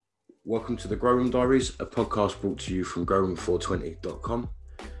Welcome to the Grow Room Diaries, a podcast brought to you from growroom420.com.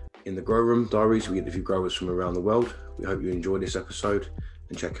 In the Grow Room Diaries, we interview growers from around the world. We hope you enjoy this episode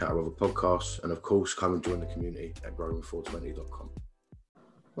and check out our other podcasts. And of course, come and join the community at growroom420.com.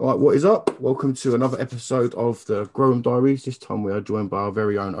 All right, what is up? Welcome to another episode of the Grow Room Diaries. This time we are joined by our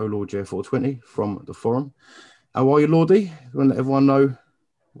very own Lord J420 from the forum. How are you, Lordy? You want to let everyone know,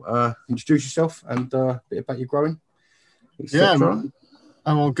 introduce yourself and a bit about your growing, etc. Yeah,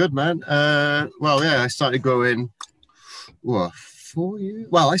 I'm all good, man. I started growing, 4 years?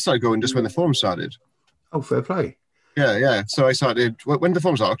 Well, I started growing just when the forum started. Oh, fair play. Yeah. So I started, when did the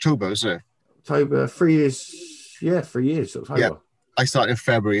forum start? October, isn't it? October, 3 years. Yeah, 3 years, October. Yeah, I started in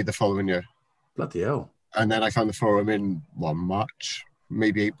February the following year. Bloody hell. And then I found the forum in, March,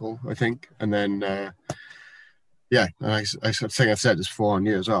 maybe April, I think. And then, and I think I've said this before on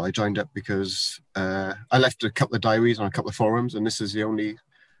you as well. I joined up because I left a couple of diaries on a couple of forums, and this is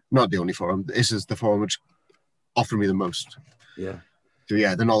not the only forum. This is the forum which offered me the most. Yeah. So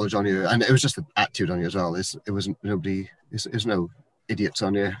yeah, the knowledge on you, and it was just the attitude on you as well. It wasn't nobody. There's no idiots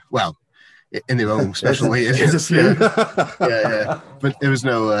on you. Well, in their own special way. There's a few. Yeah. But it was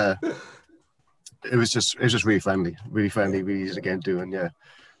no. It was just really friendly, really easy to get into, and and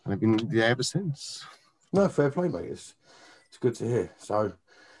I've been there ever since. No, fair play, mate. It's good to hear. So,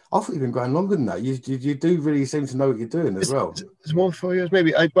 I thought you've been going longer than that. You do really seem to know what you're doing as well. It's more than 4 years,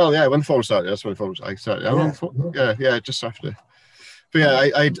 maybe. When the forum started, that's when the forum I started. Just after. But yeah,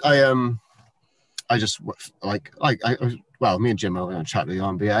 I just me and Jimmo and chatted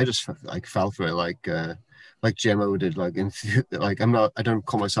on, but yeah, I just fell for it like Jimmo did. I don't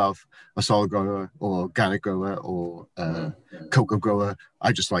call myself a soil grower or organic grower or cocoa grower.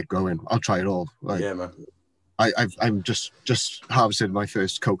 I just like growing. I'll try it all. Yeah, man. I'm just harvested my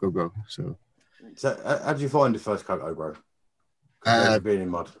first cocoa grow. So how did you find the first cocoa grow? Being in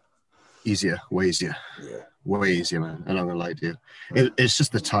mud. Way easier. Yeah. Way easier, man. I'm not gonna lie to you. It's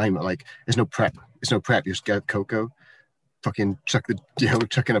just the time. There's no prep. You just get cocoa, fucking chuck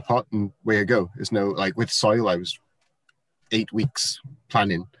in a pot and away you go. There's no with soil. I was 8 weeks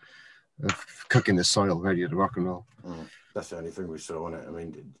planning of cooking the soil ready to rock and roll. That's the only thing we saw on it. I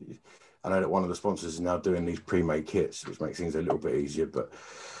mean, I know that one of the sponsors is now doing these pre-made kits, which makes things a little bit easier. But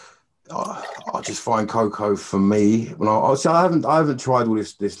I just find cocoa for me when I haven't tried all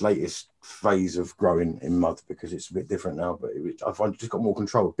this latest phase of growing in mud because it's a bit different now. But I find you just got more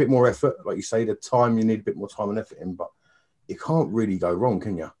control, a bit more effort, like you say. The time you need a bit more time and effort in, but you can't really go wrong,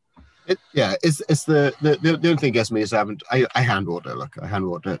 can you? It's the only thing gets me is I hand water. I hand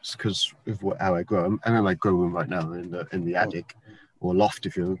water because of how I grow. I'm in my grow room right now in the attic or loft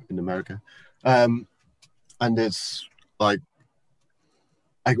if you're in America, and it's like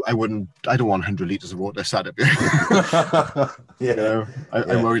I don't want 100 liters of water sat up here.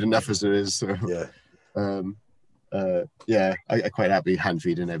 I'm worried enough as it is. So. Yeah. I quite happy hand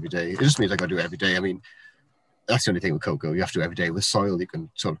feeding every day. It just means I got to do it every day. I mean, that's the only thing with cocoa. You have to do it every day. With soil, you can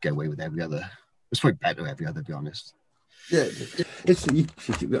sort of get away with every other. It's probably better every other, to be honest. Yeah,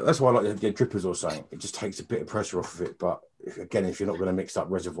 that's why I like to get drippers or something. It just takes a bit of pressure off of it. But if you're not going to mix up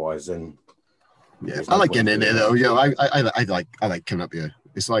reservoirs, then I like getting in there though. I like coming up here.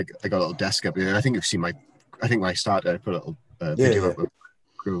 It's like I got a little desk up here. I think you've seen when I started, I put a little video up, a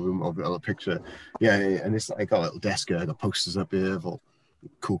room of a little picture. And it's I got a little desk here. I got posters up here of all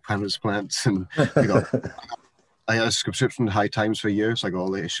cool pandas plants, and I had a subscription to High Times for a year, so I got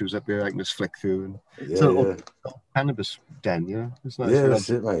all the issues up here. I can just flick through and it's a little cannabis den, It's nice. Yeah, that's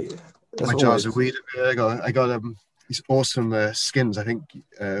it, mate. My jars of weed up here. I got these awesome skins. I think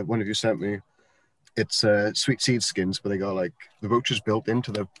one of you sent me. It's sweet seed skins, but they got the roaches built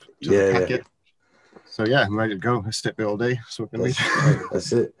into the packet. So yeah, I'm ready to go. I sit there all day smoking weed.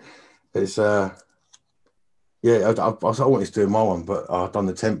 That's it. It's I wanted to do my one, but I've done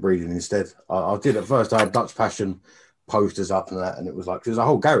the tent breeding instead. I did at first. I had Dutch Passion posters up and that, and it was there's a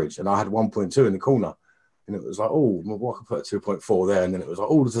whole garage, and I had 1.2 in the corner, and it was I could put a 2.4 there, and then it was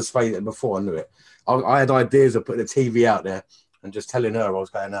there's a space. And before I knew it, I had ideas of putting a TV out there and just telling her I was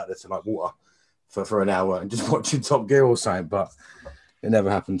going out there to water for an hour and just watching Top Gear or something, but it never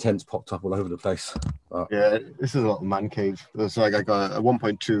happened. Tents popped up all over the place. Yeah, this is a little man cave. It's I got a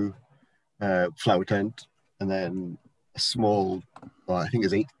 1.2 flower tent, and then a small, I think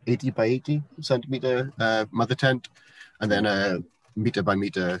it's 80 by 80 centimeter mother tent, and then a meter by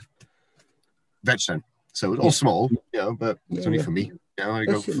meter veg tent. So it's all small, but it's only for me. I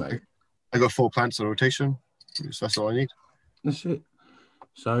got 4 plants on rotation. So that's all I need. That's it.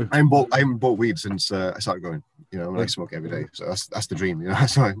 So I haven't bought weed since I started growing. I smoke every day, so that's the dream.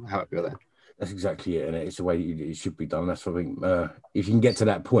 So I'm happy with that. That's exactly it, and it's the way it should be done. That's something. If you can get to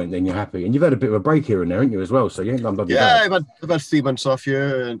that point, then you're happy. And you've had a bit of a break here and there, haven't you, as well? So you ain't done bloody Yeah, bad. I've had 3 months off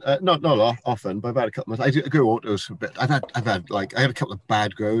here, and not often, but I've had a couple of months. I grow autos a bit. I've had like I had a couple of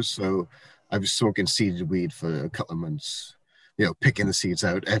bad grows, so I was smoking seeded weed for a couple of months. You know, picking the seeds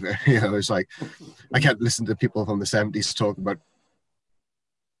out. It's like I can't listen to people from the 70s talk about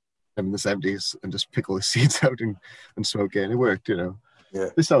them in the 70s and just pick all the seeds out and smoke it. And it worked, you know.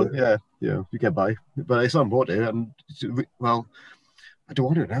 Yeah. You get by. But I saw bought it, and well, I don't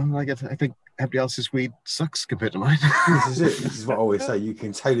want it now. I think everybody else's weed sucks compared to mine. This is it. This is what I always say. You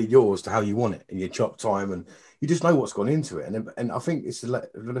can tailor yours to how you want it, and your chop time, and you just know what's gone into it. And I think it's the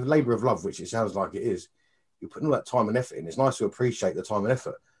labour of love, which it sounds like it is. You're putting all that time and effort in. It's nice to appreciate the time and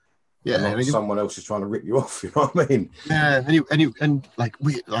effort. Yeah, and not someone else is trying to rip you off. You know what I mean? Yeah, and like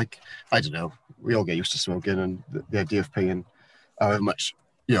I don't know. We all get used to smoking, and the idea of paying how much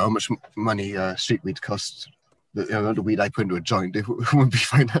money street weed costs. The weed I put into a joint, it wouldn't be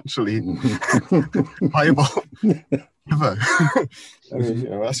financially viable ever. I mean,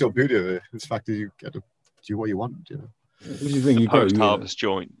 that's your beauty of it. The fact that you get to do what you want. You know, the post-harvest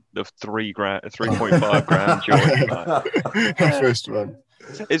joint, the 3.5 gram joint. First one.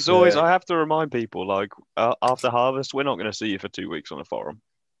 It's always I have to remind people like after harvest, we're not going to see you for 2 weeks on a forum.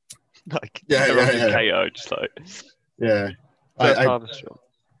 Like KO, just like harvest joint.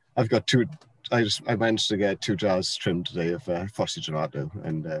 I've got two. I managed to get 2 jars trimmed today of Fossi Gelato,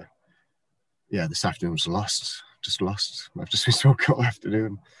 and this afternoon was lost. Just lost. I've just been smoking all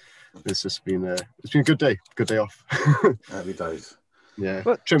afternoon. It's just been it's been a good day off. Happy days. Yeah,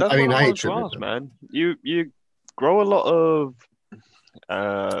 but trim, I mean, I hate trim, man. You grow a lot of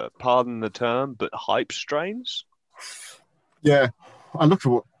pardon the term, but hype strains. Yeah, I look for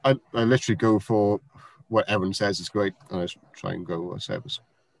what I literally go for what everyone says is great, and I try and go what says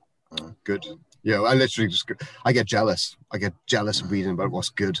good. Yeah, I literally I get jealous. I get jealous of reading about what's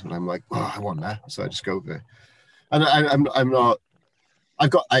good, and I'm like, oh, I want that, so I just go for it. And I'm not.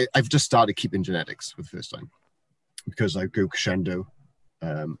 I've just started keeping genetics for the first time because I grew crescendo,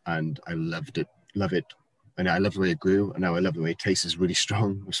 and I love it, and I love the way it grew, and now I love the way it tastes. Is really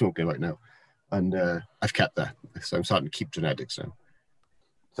strong. I'm smoking right now, and I've kept that, so I'm starting to keep genetics now.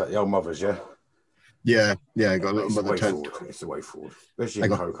 Is that the old mothers, yeah? Yeah. I got a little mother tent. It's the way forward, especially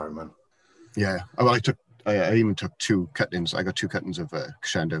in cocoa, man. Yeah. Well, I even took 2 cut-ins. I got 2 cut-ins of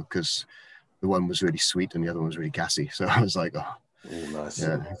crescendo because the one was really sweet and the other one was really gassy. So I was like, oh nice.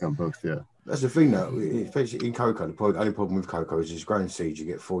 Yeah, I got both. Yeah. That's the thing, though. Especially in cocoa, the only problem with cocoa is it's growing seeds. You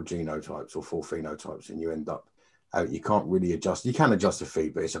get 4 genotypes or 4 phenotypes, and you end up you can't really adjust. You can adjust the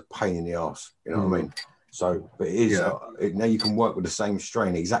feed, but it's a pain in the ass. You know what I mean? So, but it is now you can work with the same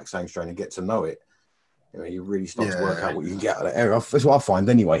strain, the exact same strain, and get to know it. You know, you really start to work out what you can get out of that area. That's what I find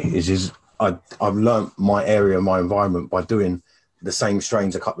anyway. Is I've learned my area, my environment by doing the same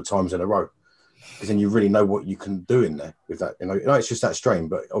strains a couple of times in a row. Because then you really know what you can do in there with that. You know, it's just that strain,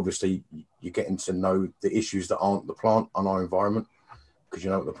 but obviously you're getting to know the issues that aren't the plant on our environment. Because you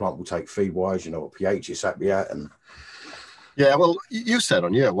know what the plant will take feed-wise, you know what pH it's at, and yeah. Well, you said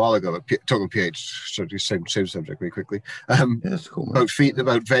on a while ago talking pH. So do same subject very quickly. That's cool, man.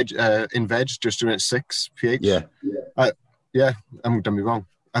 About veg in veg, just doing it at 6 pH. Yeah. I haven't done me wrong.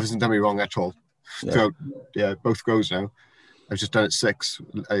 I haven't done me wrong at all. Yeah. Both grows now. I've just done it 6.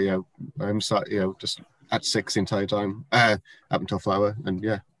 I'm just at 6 the entire time. Up until flower,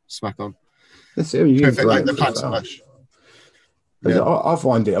 and smack on. That's it. Perfect. Like the plant's lush. Yeah. I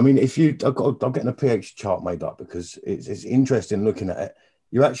find it. I mean, I'm getting a pH chart made up because it's interesting looking at it.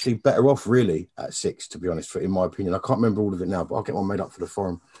 You're actually better off really at 6, to be honest, in my opinion. I can't remember all of it now, but I'll get one made up for the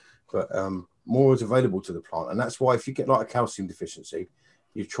forum. But more is available to the plant, and that's why if you get like a calcium deficiency,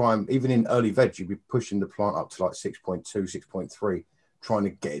 you try and even in early veg, you'd be pushing the plant up to like 6.2, 6.3, trying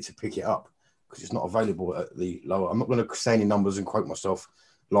to get it to pick it up because it's not available at the lower. I'm not going to say any numbers and quote myself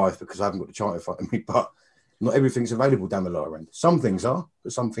live because I haven't got the chart in front of me, but not everything's available down the lower end. Some things are,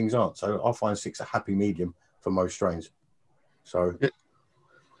 but some things aren't. So I find 6 a happy medium for most strains. So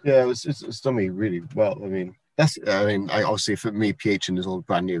it's done me really well. I mean, I obviously for me pH is all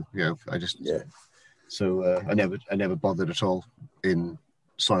brand new. You know, I just So I never bothered at all in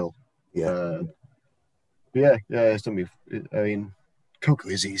soil. It's done me. I mean, cocoa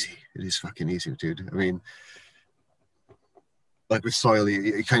is easy. It is fucking easy, dude. I mean, like with soil,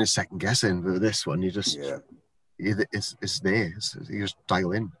 you kind of second guessing, but with this one, you just it's there. You just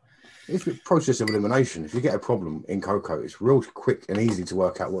dial in. It's a process of elimination. If you get a problem in cocoa, it's real quick and easy to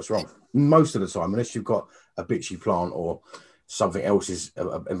work out what's wrong. Most of the time, unless you've got a bitchy plant or something else is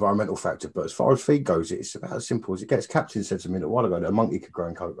an environmental factor. But as far as feed goes, it's about as simple as it gets. Captain said to me a while ago that a monkey could grow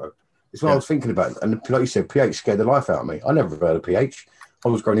in cocoa. It's what I was thinking about. And like you said, pH scared the life out of me. I never heard of pH. I was thinking about it. And like you said, pH scared the life out of me. I never heard of pH. I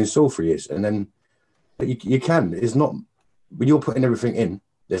was growing in soil for years. And then you can. It's not, when you're putting everything in,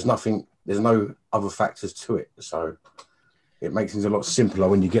 there's no other factors to it. So it makes things a lot simpler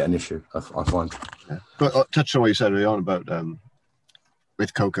when you get an issue, I find. Yeah. But touch on what you said earlier on about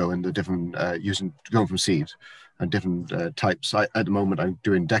with cocoa and the different going from seed and different types. At the moment, I'm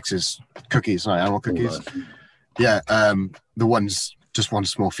doing Dex's cookies, animal cookies. Right. Yeah, the ones just one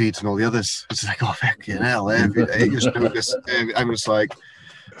small feeds and all the others. It's like, oh fucking hell! Just doing this. I'm just like,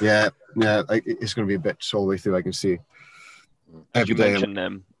 yeah. It's going to be a bitch all the way through. I can see. As you mentioned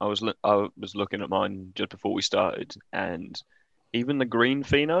them, I was looking at mine just before we started, and even the green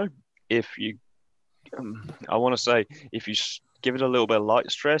pheno, if you, I want to say, if you give it a little bit of light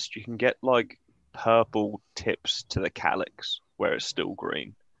stress, you can get like purple tips to the calyx where it's still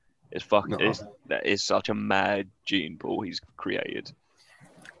green. It's fucking. No. That is such a mad gene pool he's created.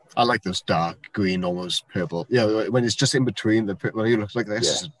 I like those dark green, almost purple. Yeah, when it's just in between the when it looks like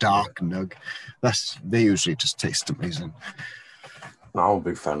this is a dark nug. They usually just taste amazing. No, I'm a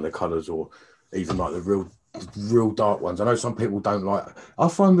big fan of the colours, or even like the real dark ones. I know some people don't like. I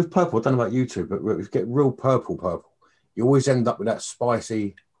find with purple, I don't know about you two, but if you get real purple, you always end up with that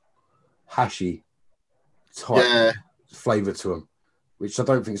spicy, hashy type flavour to them, which I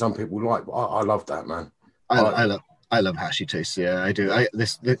don't think some people like. But I love that, man. I love hashy taste. Yeah, I do.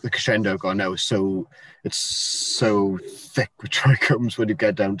 The crescendo I know is it's so thick with trichomes when you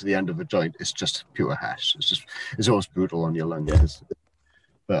get down to the end of a joint. It's just pure hash. It's almost brutal on your lungs. Yeah.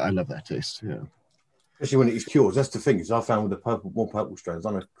 But I love that taste. Yeah, especially when it's cured. That's the thing. Is I found with the more purple strains,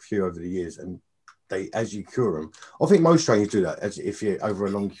 I've done a few over the years, and as you cure them, I think most strains do that. As if you're over a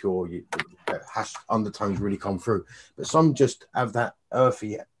long cure, hash undertones really come through. But some just have that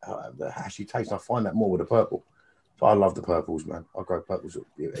earthy, the hashy taste. I find that more with the purple. I love the purples, man. I grow purples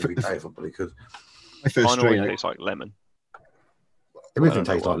every day if I probably could. My first strain tastes like lemon. Everything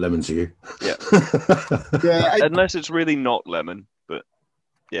tastes like lemon to you. Yeah. Unless it's really not lemon. But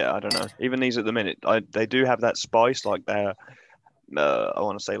yeah, I don't know. Even these at the minute, they do have that spice, like they're, I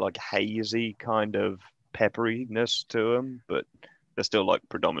want to say like hazy kind of pepperiness to them, but they're still like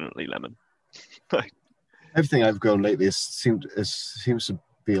predominantly lemon. Everything I've grown lately seems to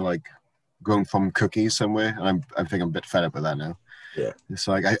be like grown from cookies somewhere, and I think I'm a bit fed up with that now. Yeah, it's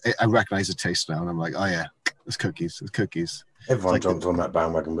like I recognize the taste now, and I'm like, oh yeah, it's cookies. Everyone jumped on that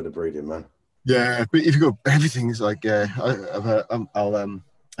bandwagon with the breeding, man. Yeah, but if you go, everything is like, I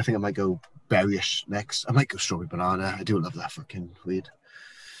think I might go berryish next. I might go strawberry banana. I do love that fucking weed.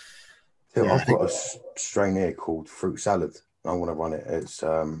 I've got a strain here called Fruit Salad. I want to run it. It's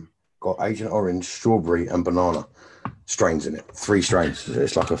got Agent Orange, strawberry, and banana strains in it. 3 strains.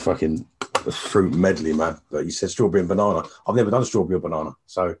 It's like a fucking fruit medley, man. But you said strawberry and banana. I've never done strawberry or banana,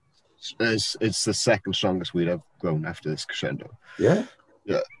 so it's the second strongest weed I've grown after this crescendo. Yeah,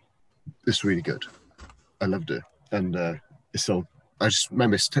 it's really good. I loved it, and it's so. I just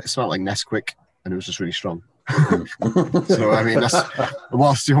remember it smelled like Nesquik, and it was just really strong. So I mean, that's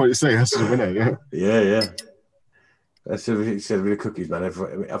whilst you want to say that's a winner. Yeah. That's what you said with the cookies, man.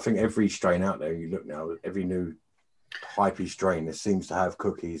 I think every strain out there, you look now, every new hypey strain, it seems to have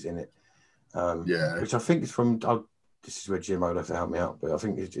cookies in it. Which I think is from. This is where Jim will have to help me out, but I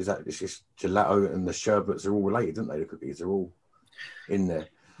think it's just gelato and the sherbets are all related, aren't they? The cookies are all in there.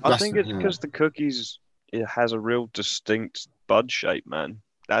 I think it's because the cookies, it has a real distinct bud shape, man.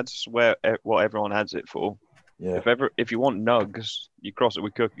 That's what everyone adds it for. Yeah. If you want nugs, you cross it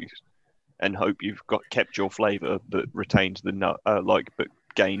with cookies, and hope you've kept your flavor but retained the but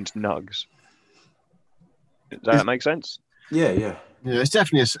gained nugs. Does that make sense? Yeah. Yeah, it's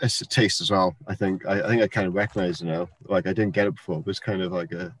definitely a taste as well. I think I kind of recognize it now. Like I didn't get it before, but it's kind of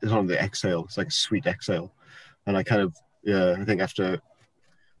like it's on the exhale. It's like a sweet exhale, and I kind of I think after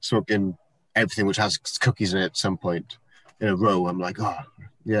smoking everything which has cookies in it at some point in a row, I'm like, oh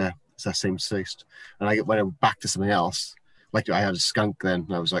yeah, it's that same taste. And I went back to something else. Like I had a skunk then,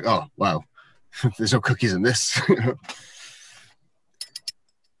 and I was like, oh wow, there's no cookies in this.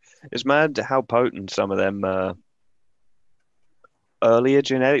 It's mad how potent some of them. Earlier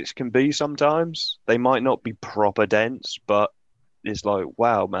genetics can be sometimes. They might not be proper dense, but it's like,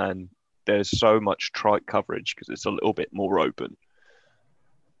 wow, man, there's so much trike coverage because it's a little bit more open.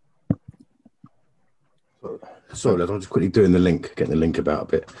 Sorry, I'm just quickly doing the link, getting the link about a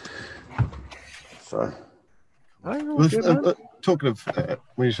bit. So, talking of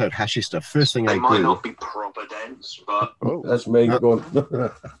when you said hashy stuff, first thing they I might grew, not be proper dense, but that's me. Go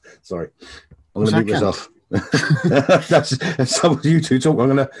on. Sorry, I'm going to mute myself. That's some of you two talk. I'm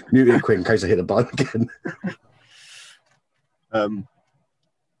going to mute it quick in case I hit the button again.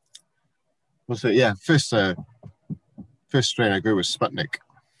 What's it? Yeah, first strain I grew was Sputnik.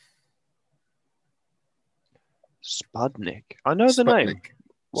 Sputnik. I know the name.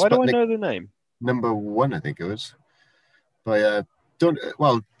 Why do I know the name? Number 1, I think it was. But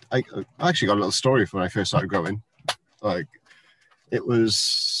I actually got a little story from when I first started growing. Like, it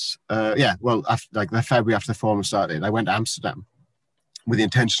was after the February after the forum started, I went to Amsterdam with the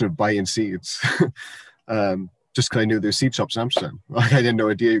intention of buying seeds. Just because I knew there were seed shops in Amsterdam. Like, I didn't know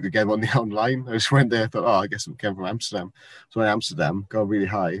idea you could get them online. I just went there, thought, I guess I'm coming from Amsterdam. So I went to Amsterdam, got really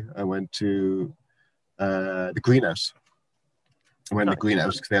high. I went to the greenhouse. I went to the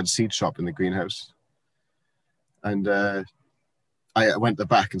greenhouse because they had a seed shop in the greenhouse. And I went to the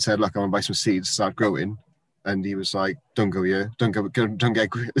back and said, look, I want to buy some seeds, start growing. And he was like, don't go here. Don't get,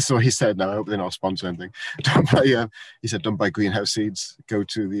 this is what he said now. I hope they're not sponsoring anything. Don't buy, he said, don't buy greenhouse seeds. Go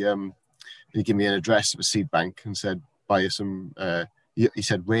to the, he gave me an address of a seed bank and said, buy some, he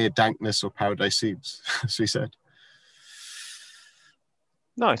said, rare dankness or paradise seeds. So he said.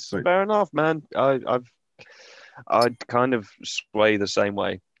 Nice. So, fair enough, man. I'd kind of sway the same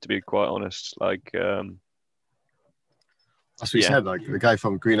way, to be quite honest. Like, that's what he said. Like, the guy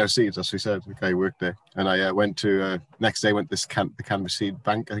from Greenhouse Seeds, that's what he said. The guy who worked there. And I went to next day. Went to the Canberra Seed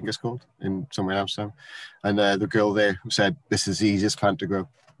Bank, I think it's called, in somewhere in Amsterdam. And the girl there said, "This is the easiest plant to grow.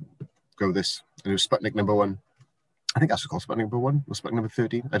 Grow this." And it was Sputnik number 1. I think that's called Sputnik number 1 or Sputnik number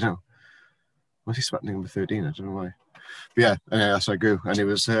 13. I don't know. Was he Sputnik number 13? I don't know why. But yeah, and that's how I grew, and it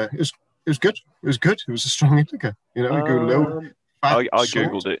was good. It was good. It was a strong indica. You know, we grew low. I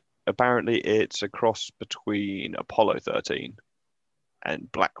googled it. Apparently, it's a cross between Apollo 13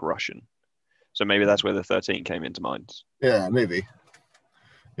 and Black Russian. So maybe that's where the 13 came into mind. Yeah, maybe.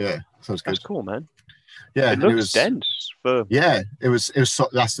 Yeah, sounds good. That's cool, man. Yeah, it looks dense. It was.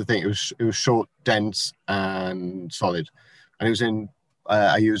 That's the thing. It was short, dense, and solid, and it was in.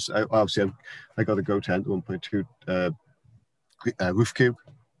 I got a Grow Tent 1.2 roof cube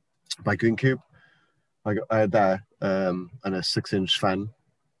by Green Cube. I had that and a 6-inch fan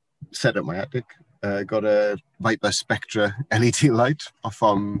set up my attic. Got a Viper Spectra LED light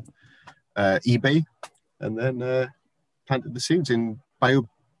from eBay, and then planted the seeds in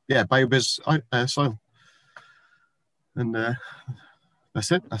BioBiz soil. And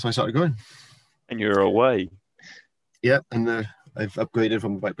that's it. That's how I started going. And you're away. Yeah, and I've upgraded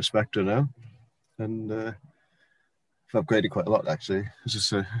from the Viper Spectra now, and I've upgraded quite a lot actually. It's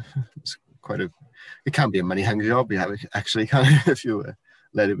just it's quite a. It can be a money hungry job, yeah, actually, can if you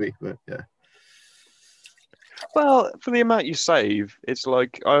let it be. But yeah. Well, for the amount you save, it's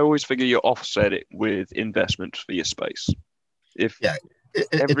like I always figure you offset it with investment for your space. If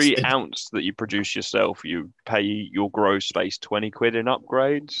every ounce that you produce yourself, you pay your grow space 20 quid in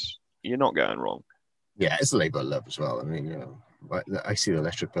upgrades, you're not going wrong. Yeah, it's a labour of love as well. I mean, you know, I see the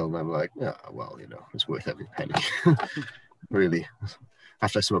electric bill and I'm like, yeah, well, you know, it's worth every penny. Really.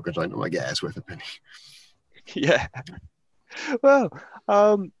 After I smoke a joint, I'm like, yeah, it's worth a penny. Yeah. Well,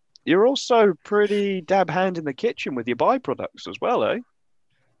 you're also pretty dab hand in the kitchen with your byproducts as well, eh?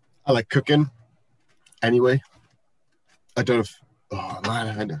 I like cooking. Anyway, I don't know if, oh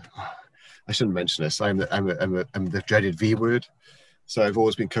man, I shouldn't mention this. I'm the dreaded V word. So I've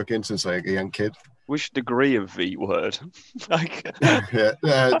always been cooking since like a young kid. Which degree of V word? Like,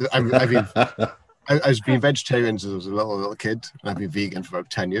 yeah, I've been vegetarian since I was a little kid, and I've been vegan for about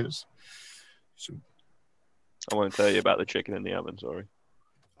 10 years. So, I won't tell you about the chicken in the oven. Sorry.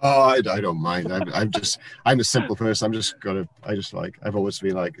 Oh, I don't mind. I'm a simple person. I've always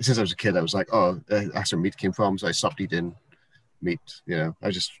been like, since I was a kid, I was like, oh, that's where meat came from. So I stopped eating meat. You know, I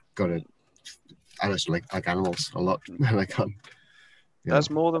just like animals a lot, and I can't. Yeah.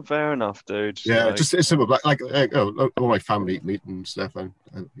 That's more than fair enough, dude. Yeah, like, just it's simple. Like all my family eat meat and stuff, and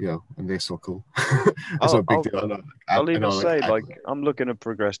you know, and they're so cool. It's no big deal. I'll even say, like, I'm looking to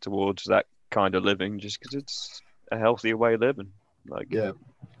progress towards that kind of living, just because it's a healthier way of living. Like, yeah,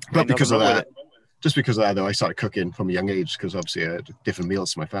 but because of that, just because of that, though, I started cooking from a young age because obviously I had different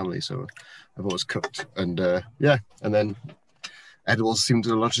meals to my family, so I've always cooked, and and then edibles seemed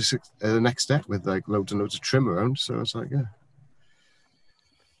to logic the next step with like loads and loads of trim around. So it's like, yeah.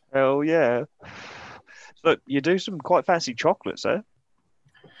 Hell yeah. Look, you do some quite fancy chocolates, eh?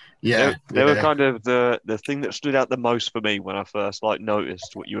 Yeah. They were kind of the thing that stood out the most for me when I first like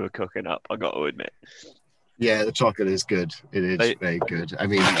noticed what you were cooking up, I got to admit. Yeah, the chocolate is good. It is very good. I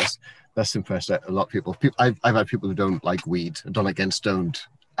mean, that's impressed a lot of people. I've had people who don't like weed and don't like getting stoned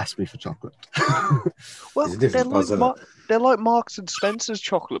ask me for chocolate. Well, they're like Marks and Spencer's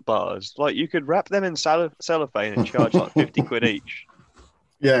chocolate bars. Like, you could wrap them in cellophane and charge like 50 quid each.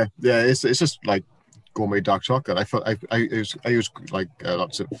 Yeah, it's just like gourmet dark chocolate. I use like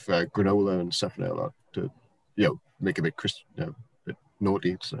lots of granola and stuff in there a lot to, make a bit crisp, a bit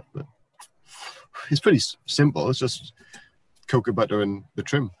naughty and stuff. But it's pretty simple. It's just cocoa butter and the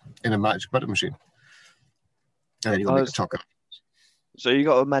trim in a magic butter machine, and then you make the chocolate. So you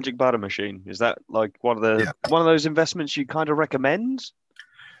got a magic butter machine? Is that like one of those investments you kind of recommend?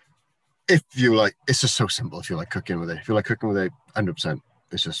 If you like, it's just so simple. If you like cooking with it, 100%,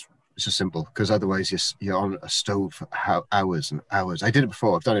 it's just simple. Because otherwise, you're on a stove for hours and hours. I did it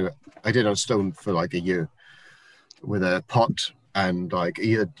before. I've done it. I did it on a stove for like a year with a pot and like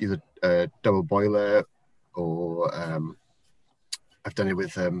either a double boiler or I've done it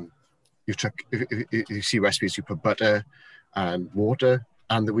with if you see recipes, you put butter and water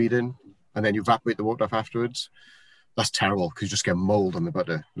and the wheat in, and then you evaporate the water off afterwards. That's terrible because you just get mold on the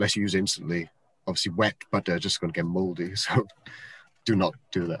butter unless you use instantly. Obviously, wet butter is just going to get moldy. So do not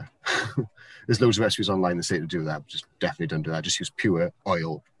do that. There's loads of recipes online that say to do that. Just definitely don't do that. Just use pure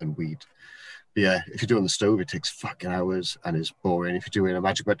oil and wheat. But yeah, if you do it on the stove, it takes fucking hours and it's boring. If you do it in a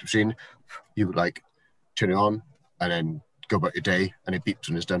magic butter machine, you would like turn it on and then go about your day, and it beeps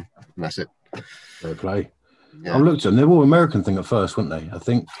when it's done, and that's it. Fair play. Yeah. I looked at them. They were all American thing at first, weren't they? I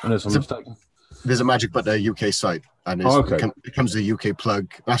think, unless I'm mistaken. There's a magic butter UK site, and it comes with a UK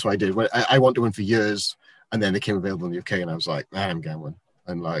plug. That's what I did. I wanted one for years, and then they came available in the UK, and I was like, I'm getting one.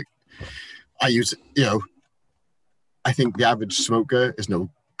 And like, I use it, I think the average smoker is no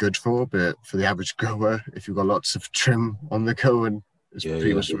good for, but for the average grower, if you've got lots of trim on the go, and it's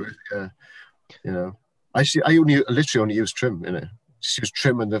pretty much worth it. I literally only use trim in it. Just use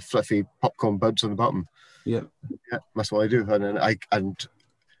trim and the fluffy popcorn buds on the bottom. Yeah, that's what I do. And then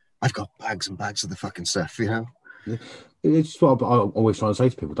I've got bags and bags of the fucking stuff, Yeah. It's what I'm always trying to say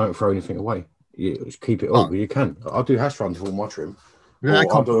to people: don't throw anything away. You just keep it all. You can. I'll do hash runs with all my trim. Yeah,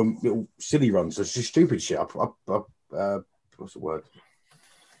 I'll do little silly runs. It's just stupid shit. What's the word?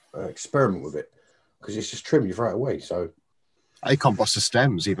 Experiment with it because it's just trim. You throw it away. So I compost the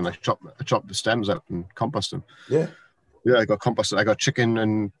stems. Even I chop the stems up and compost them. Yeah. I got compost. I got chicken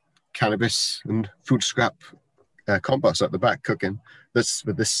and cannabis and food scrap compost at the back cooking. This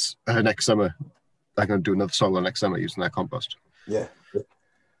next summer. I'm going to do another solo next summer using that compost. Yeah.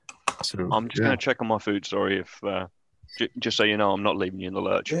 So, I'm just going to check on my food story if just so you know, I'm not leaving you in the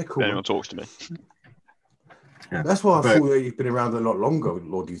lurch. Yeah, cool. If anyone talks to me. Yeah. That's why I thought that you've been around a lot longer,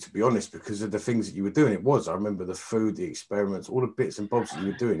 Lordy, to be honest, because of the things that you were doing. I remember the food, the experiments, all the bits and bobs that you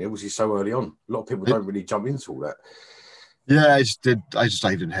were doing. It was just so early on. A lot of people don't really jump into all that. Yeah, I just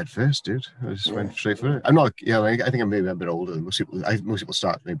dived in head first, dude. I just went straight for it. I'm not, I think I'm maybe a bit older than most people. Most people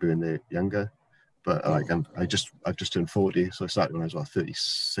start maybe when they're younger, but I've just turned 40, so I started when I was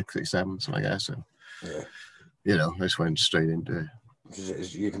 36, 37, something like that. So, I just went straight into it.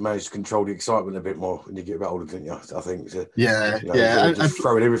 You can manage to control the excitement a bit more when you get a bit older, don't you? I think. So, I'm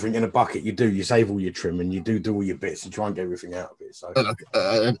throwing everything in a bucket. You save all your trim and you do all your bits and try and get everything out of it. So,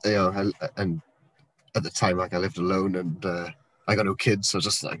 and at the time, I lived alone and I got no kids, so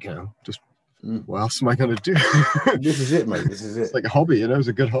just what else am I going to do? This is it, mate. This is it. It's like a hobby, It's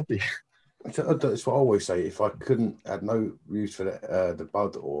a good hobby. That's what I always say. If I couldn't have no use for the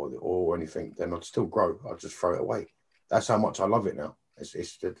bud or anything, then I'd still grow. I'd just throw it away. That's how much I love it now.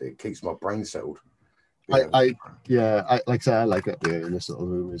 It keeps my brain settled. I like it there in this little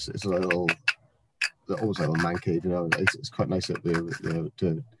room. It's a little, almost like a man cave, It's quite nice up there.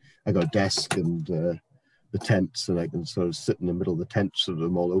 I got a desk and the tents, and I can sort of sit in the middle of the tent, sort of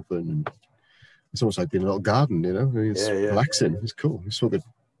them all open, and it's almost like being a little garden, It's relaxing. It's cool. It's sort of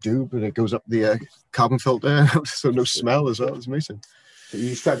doob, and it goes up the carbon filter, so no smell as well. It's amazing. So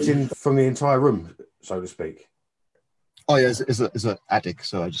you strapped in from the entire room, so to speak. Oh yeah, it's an attic,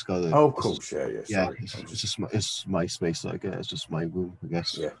 so I just got the. Oh, of course, yeah. It's my space, I guess. It's just my room, I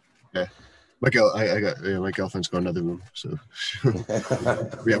guess. Yeah. My girlfriend's got another room, so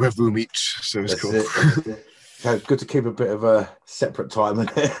we have room each, so it's cool. It's good to keep a bit of a separate time in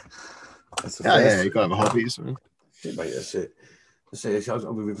there. You gotta have hobbies, man. Yeah, mate, that's it. For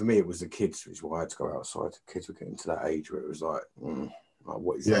me, it was the kids, which is why I had to go outside. The kids were getting to that age where it was like,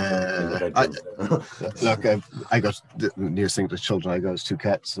 what is that? Look, I got the nearest thing to children I got is 2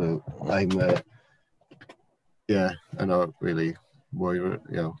 cats, so I'm, I don't really worry.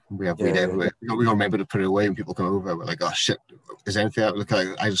 We have weed everywhere. We don't remember to put it away when people come over. We're like, oh shit, is there anything out? Look,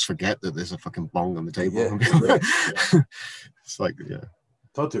 I just forget that there's a fucking bong on the table. It's like,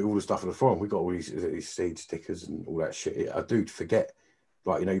 So I do all the stuff on the farm. We got all these seed stickers and all that shit. I do forget.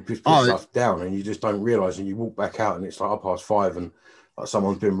 Like, you put stuff down and you just don't realise, and you walk back out and it's like 5:30 and like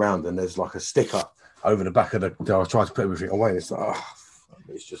someone's been round and there's like a sticker over the back of the. I try to put everything away. And it's like,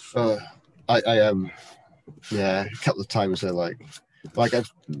 it's just. Yeah, a couple of times I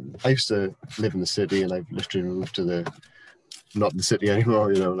used to live in the city, and I've literally moved to not in the city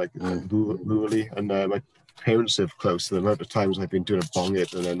anymore, rurally, and my parents live close, so the amount of times I've been doing a bong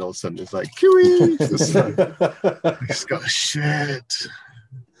hit, and then all of a sudden it's like, Kiwi! It's got shit.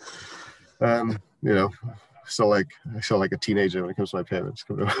 So I feel like a teenager when it comes to my parents.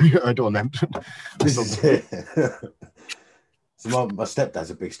 I don't want them. This is it. So my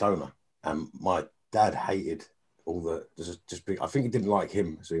stepdad's a big stoner, and my dad hated all the just big. I think he didn't like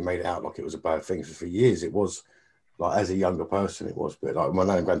him, so he made it out like it was a bad thing. So for years, it was like, as a younger person, it was. But like my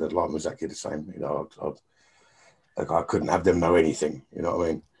nan and granddad like was exactly the same. I couldn't have them know anything. You know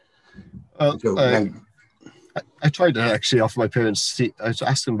what I mean? I tried to actually offer my parents. I was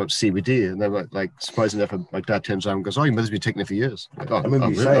asking them about CBD, and they were like, surprisingly enough, my dad turns around and goes, "Oh, you must have been taking it for years." Like, I remember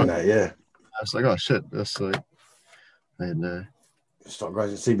you saying that, yeah. I was like, "Oh shit, that's like," and start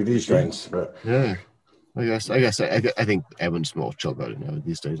growing CBD strains, but yeah, I think everyone's more chill about it now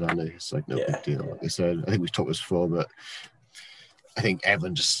these days, aren't they? It's like no big deal. Like they said, I think we've talked this before, but I think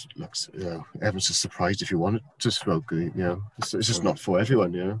everyone just looks, everyone's just surprised if you wanted to smoke. It's just not for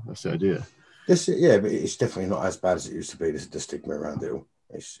everyone. That's the idea. But it's definitely not as bad as it used to be. The stigma around it all.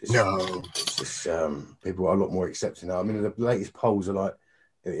 It's just people are a lot more accepting now. I mean, the latest polls are like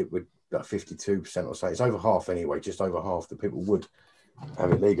it would like 52% or something. It's over half anyway. Just over half the people would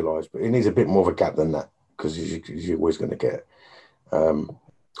have it legalized, but it needs a bit more of a gap than that, because you're always going to get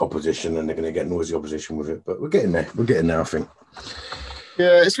opposition, and they're going to get noisy opposition with it. But we're getting there. I think.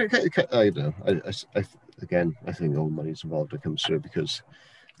 Yeah, it's I think all money's involved when it comes through, because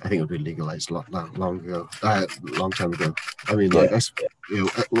I think it would be legalized a long time ago. I mean,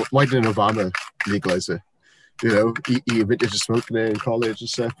 why didn't Obama legalize it? He admitted to smoking it in college and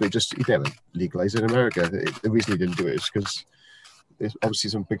stuff, but he never legalized it in America. The reason he didn't do it is because there's obviously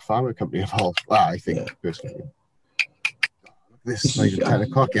some big pharma company involved. I think personally. This is like 10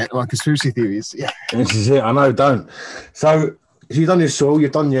 o'clock yet. Well, conspiracy theories. Yeah. This is it. I know, don't. So you've done your soil,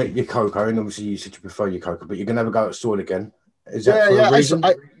 you've done your cocoa, and obviously you said you prefer your cocoa, but you're going to never go at soil again. Is that for a reason?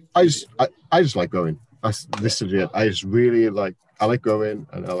 I just like going. I just really like, I like going,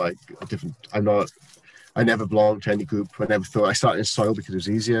 and I like different. I never belonged to any group. I never thought. I started in soil because it was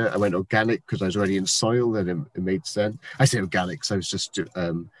easier. I went organic because I was already in soil, and it made sense. I say organic because I was just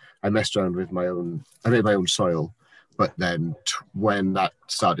I messed around with I made my own soil, but then when that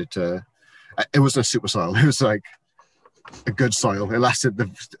started to, it wasn't a super soil. It was like a good soil. It lasted.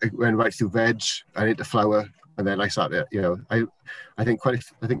 It went right through veg and into flower, and then I started. I think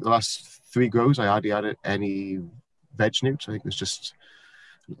the last 3 grows I hardly added any veg newts. I think it was just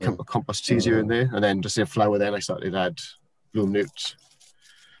compost easier in there, and then just in flower. Then I started to add bloom newts,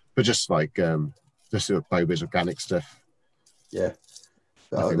 but just like just bio-based organic stuff. Yeah,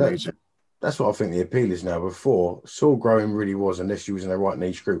 that's what I think the appeal is now. Before, soil growing really was, unless you was in the right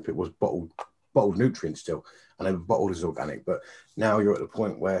niche group, it was bottled nutrients still, and they were bottled as organic. But now you're at the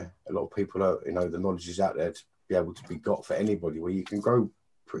point where a lot of people are, the knowledge is out there to be able to be got for anybody, where you can grow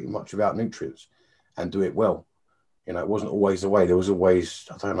pretty much without nutrients and do it well. It wasn't always the way. There was always,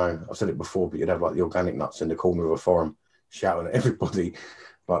 I don't know, I've said it before, but you'd have like the organic nuts in the corner of a forum shouting at everybody,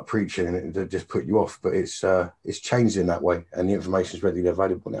 like preaching, and it just put you off. But it's changed in that way, and the information is readily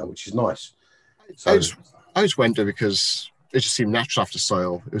available now, which is nice. So I just went there because it just seemed natural after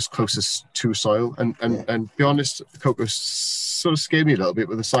soil. It was closest to soil, and to be honest, cocoa sort of scared me a little bit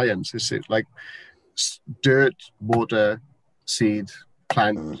with the science. It's like dirt, water, seed,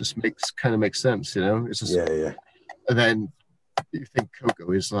 plant just makes sense, It's just And then you think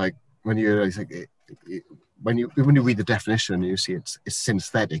cocoa is like, when you read the definition, you see it's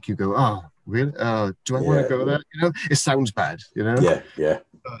synthetic. You go, oh, really? Do I want to go there? It sounds bad. Yeah.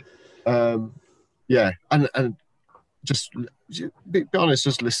 And just be honest,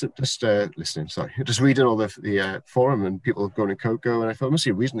 just listening. Sorry, just reading all the forum and people growing in cocoa, and I thought, there must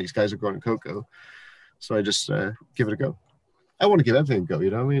be a reason these guys are growing cocoa. So I just give it a go. I want to give everything a go,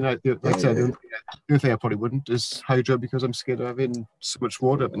 I mean, the only thing I probably wouldn't is hydro, because I'm scared of having so much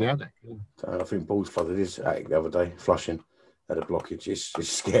water up in the attic. I think Balls flooded his attic the other day, Flushing, had a blockage. It's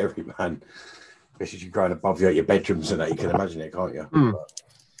scary, man. Especially if you're growing above your bedrooms and that, you can imagine it, can't you?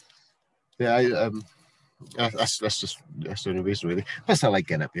 Yeah, that's the only reason, really. Plus, I like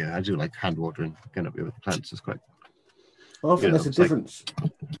getting up here. I do like hand watering, getting up here with the plants. It's quite. Well, I think there's a difference.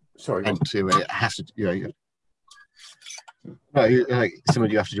 Sorry, and it has to, No, like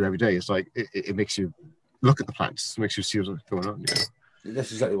something you have to do every day. It's like it makes you look at the plants, it makes you see what's going on.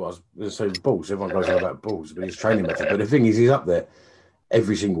 That's exactly what I was going to say with Balls. Everyone goes on about Balls, but his training method. But the thing is, he's up there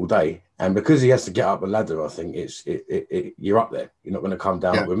every single day, and because he has to get up a ladder, I think you're up there. You're not going to come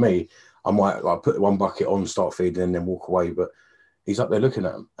down. With me, I might like put one bucket on, start feeding, and then walk away. But he's up there looking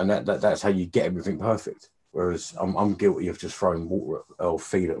at them, and that's how you get everything perfect. Whereas I'm guilty of just throwing water or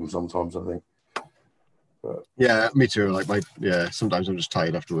feed at them sometimes, I think. But, yeah, me too. Like sometimes I'm just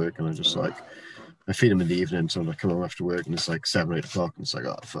tired after work, and I just like I feed them in the evening. So I come home after work, and it's like 7 or 8 o'clock, and it's like,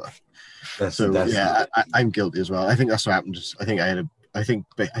 oh fuck. I'm guilty as well. I think that's what happened.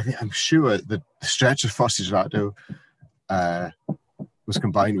 I'm sure the stretch of Frosty Gelato was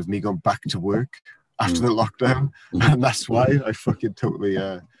combined with me going back to work after the lockdown, and that's why I fucking totally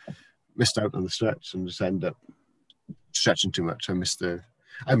missed out on the stretch and just ended up stretching too much.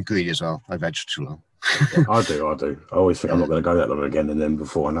 I'm greedy as well. I've edged too long. I do. I always think I'm not going to go that long again, and then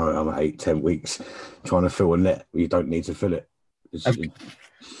before I know it, I'm at 8-10 weeks trying to fill a net where you don't need to fill it.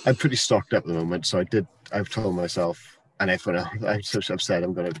 I'm pretty stocked up at the moment, so I've told myself, and everyone else, I've said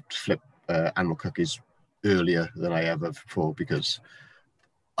I'm going to flip animal cookies earlier than I ever before because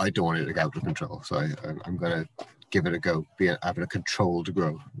I don't want it to get out of control. So I'm going to give it a go, having a controlled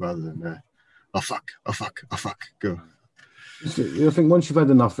grow rather than oh fuck, go. I think once you've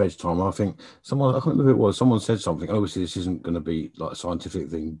had enough veg time, I think I can't remember who it was, someone said something, obviously this isn't going to be like a scientific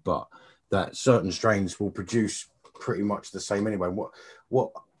thing, but that certain strains will produce pretty much the same anyway.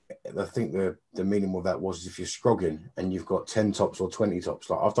 What I think the meaning of that was if you're scrogging and you've got 10 tops or 20 tops,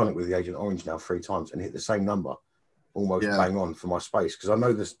 like I've done it with the Agent Orange now 3 times and hit the same number, almost bang on for my space, because I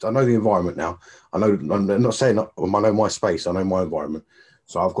know the environment now. I'm not saying I know my space, I know my environment.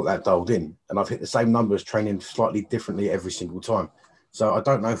 So I've got that dialed in, and I've hit the same numbers, training slightly differently every single time. So I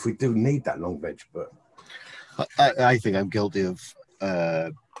don't know if we do need that long veg, but I think I'm guilty of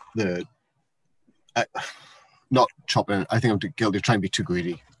not chopping. I think I'm guilty of trying to be too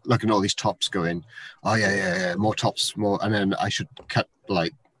greedy. Looking at all these tops going, oh yeah, more tops, more, and then I should cut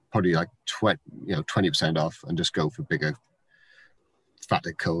probably 20% off and just go for bigger,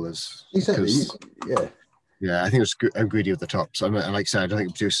 fatter colas. Exactly. Yeah. Yeah, I think I'm greedy with the tops. And like I said, I don't think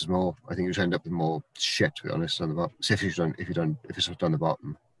it produces more. I think you end up with more shit, to be honest, on the bottom. So if it's just on the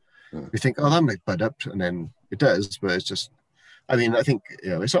bottom, you think, oh, that might bud up, and then it does, but it's just. I mean, I think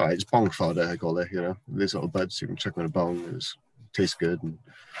it's all right. It's bong fodder, I call it. These little buds you can chuck on a bong. It tastes good,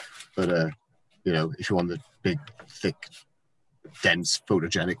 but if you want the big, thick, dense,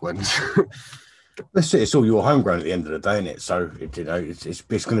 photogenic ones. That's it. It's all your homegrown at the end of the day, isn't it? So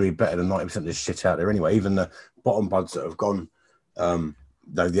it's going to be better than 90% of this shit out there anyway. Even the bottom buds that have gone,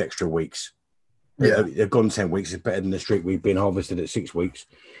 the extra weeks, they've gone 10 weeks. It's better than the streak we've been harvested at 6 weeks.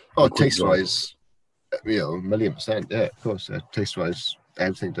 Oh, taste wise, a million %. Yeah, of course. Taste wise,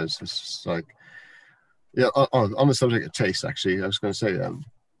 everything does. It's just like, on the subject of taste, actually, I was going to say,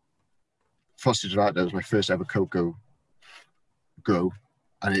 Frosty Gelato was my first ever cocoa grow.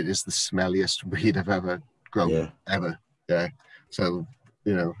 And it is the smelliest weed I've ever grown, ever. Yeah. So,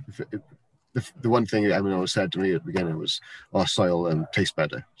 the one thing everyone always said to me at the beginning was, soil tastes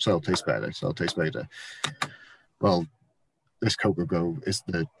better. Soil tastes better. Soil tastes better. Well, this cocoa grow is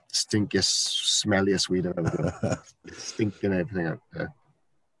the stinkiest, smelliest weed I've ever grown. Stinking everything out there.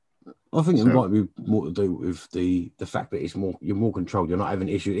 I think it might be more to do with the fact that you're more controlled. You're not having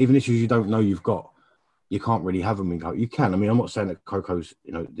issues, even issues you don't know you've got. You can't really have them in cocoa. You can. I mean, I'm not saying that cocoa's,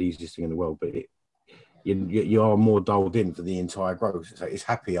 the easiest thing in the world, but you are more dialed in for the entire growth. So it's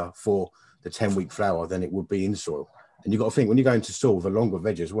happier for the 10-week flower than it would be in soil. And you've got to think, when you go into soil with a longer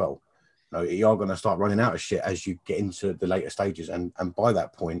veg as well, you are going to start running out of shit as you get into the later stages. And by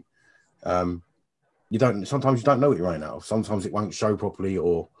that point, sometimes you don't know what you're running out of. Sometimes it won't show properly,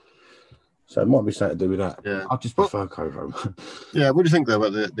 so it might be something to do with that. Yeah. I just prefer cocoa. Yeah. What do you think, though,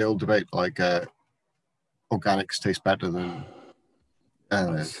 about the old debate, organics taste better than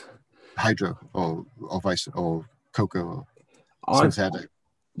hydro or vice or cocoa or synthetic? I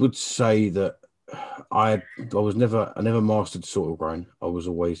would say that I never mastered soil growing. I was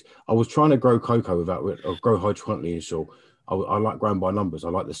trying to grow cocoa or grow hydroponically in soil. I like growing by numbers. I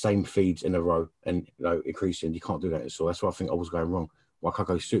like the same feeds in a row and increasing. You can't do that in soil. That's why I think I was going wrong. Why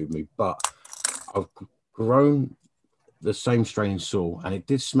cocoa suited me, but I've grown the same strain in soil and it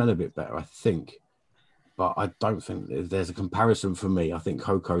did smell a bit better, I think. But I don't think there's a comparison for me. I think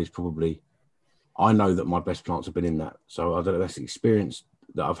cocoa is probably, I know that my best plants have been in that. So I don't know, that's the experiences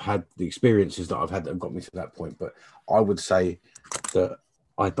that I've had that have got me to that point. But I would say that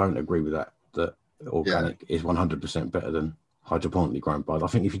I don't agree with that organic is 100% better than hydroponically grown. But I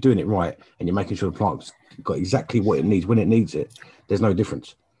think if you're doing it right and you're making sure the plant's got exactly what it needs when it needs it, there's no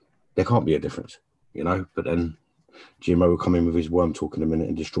difference. There can't be a difference, But then GMO will come in with his worm talk in a minute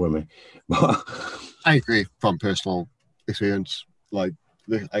and destroy me. I agree from personal experience. Like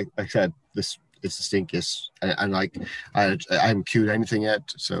I said, this it's the stinkiest. And like, I haven't cued anything yet,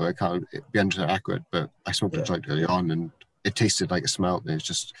 so I can't be 100% accurate. But I smoked a joint early on, and it tasted like a smell. And it's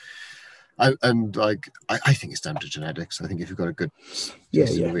just, I think it's down to genetics. I think if you've got a good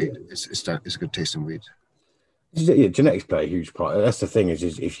tasting weed, it's a good tasting weed. Yeah, genetics play a huge part. That's the thing is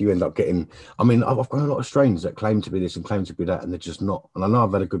if you end up getting, I mean, I've got a lot of strains that claim to be this and claim to be that, and they're just not. And I know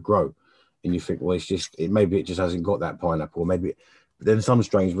I've had a good grow, and you think, well, maybe it just hasn't got that pineapple, or maybe. But then some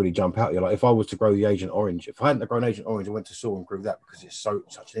strains really jump out. You're like, if I was to grow the Agent Orange, if I hadn't grown Agent Orange and went to Saul and grew that because it's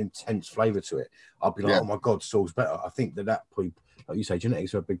such an intense flavour to it, I'd be like, oh my God, Saul's better. I think that probably, like you say,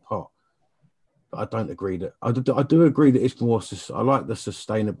 genetics are a big part. But I don't agree that I do agree that it's more. I like the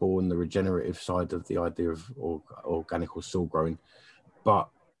sustainable and the regenerative side of the idea of organic or soil growing. But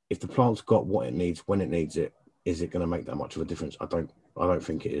if the plant's got what it needs when it needs it, is it going to make that much of a difference? I don't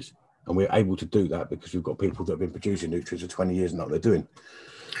think it is. And we're able to do that because we've got people that have been producing nutrients for 20 years and know what they're doing.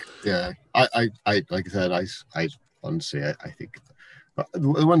 Yeah, I like I said, I honestly, I think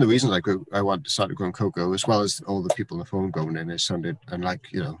one of the reasons I wanted to start growing cocoa, as well as all the people on the phone going in, it sounded and like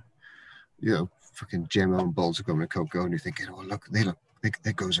you know, fucking GMO and balls are going to cocoa, and you're thinking, oh look,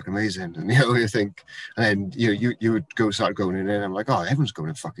 their goes look amazing, and you think, and then you would go start going in, and I'm like, oh, everyone's going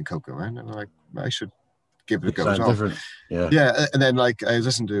in fucking cocoa, man, and I'm like, I should give it a go as well. Different. Yeah, and then like I was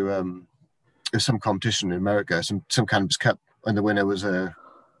listening to some competition in America, some cannabis cup, and the winner was a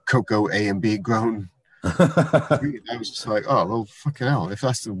cocoa A and B grown. I was just like, oh well, fucking hell, if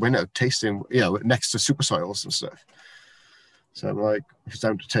that's the winner, tasting, next to super soils and stuff. So I'm like, if it's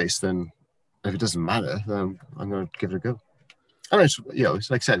down to taste, then if it doesn't matter, then I'm going to give it a go. And it's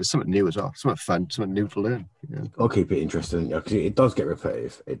like I said, it's something new as well, something fun, something new to learn. I'll keep it interesting because it does get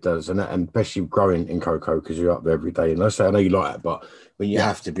repetitive. It does, and especially growing in cocoa because you're up there every day. And I say I know you like it, but when you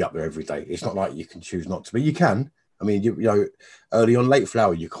have to be up there every day, it's not like you can choose not to. But you can. I mean, you know, early on late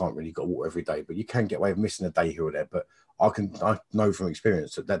flower, you can't really got water every day, but you can get away with missing a day here or there. But I know from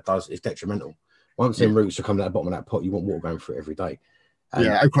experience that it's detrimental. Once them roots are coming out the bottom of that pot, you want water going through it every day. And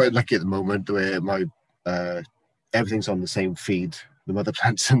I'm quite lucky at the moment where my everything's on the same feed, the mother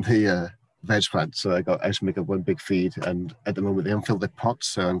plants and the veg plants. So I just make up one big feed, and at the moment they unfill their pots,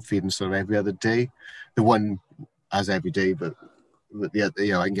 so I'm feeding sort of every other day. The one has every day, but the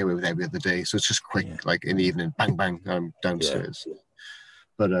other, I can get away with every other day. So it's just quick, like in the evening, bang bang, I'm downstairs. Yeah.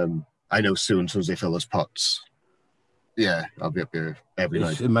 But I know soon as they fill those pots, I'll be up here every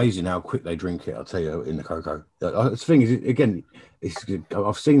night. It's amazing how quick they drink it, I'll tell you, in the cocoa. The thing is, again,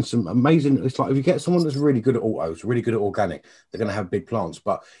 I've seen some amazing, it's like if you get someone that's really good at autos, really good at organic, they're going to have big plants.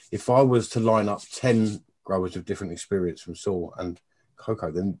 But if I was to line up 10 growers with different experience from soil and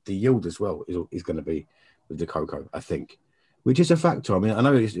cocoa, then the yield as well is going to be with the cocoa, I think, which is a factor. I mean, I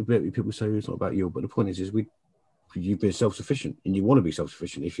know people say it's not about yield, but the point is you've been self-sufficient and you want to be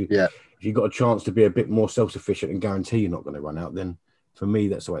self-sufficient. If you've got a chance to be a bit more self-sufficient and guarantee you're not going to run out, then for me,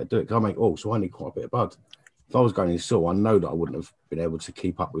 that's the way to do it. Because I make so I need quite a bit of bud. If I was going in soil, I know that I wouldn't have been able to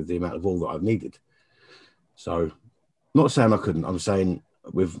keep up with the amount of oil that I've needed. So, not saying I couldn't. I'm saying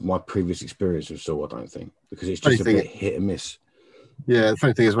with my previous experience with soil, I don't think, because it's just a bit hit and miss. Yeah, the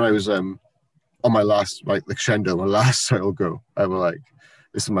funny thing is when I was on my last, like the crescendo, my last soil grow, I was like,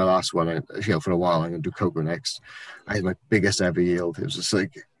 this is my last one. For a while, I'm going to do cocoa next. I had my biggest ever yield. It was just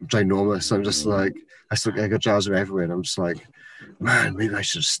like ginormous. I'm just like, I got jars of everywhere. And I'm just like, man, maybe I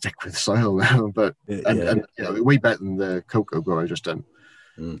should stick with soil now. But and way better than the cocoa grow I just done.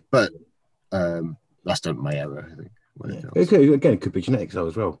 But that's done my error, I think. Again, it could be genetics though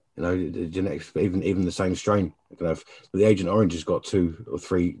as well. The genetics, even the same strain. The Agent Orange has got 2 or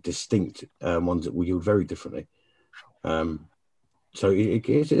 3 distinct ones that will yield very differently. So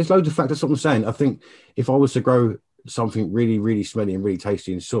it's loads of factors. That's what I'm saying. I think if I was to grow something really, really smelly and really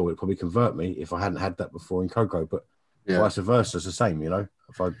tasty in soil, it'd probably convert me if I hadn't had that before in cocoa. But vice versa, it's the same.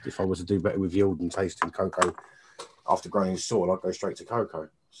 If I was to do better with yield and taste in cocoa after growing in soil, I'd go straight to cocoa.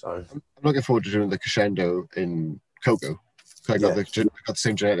 So I'm looking forward to doing the crescendo in cocoa. I got the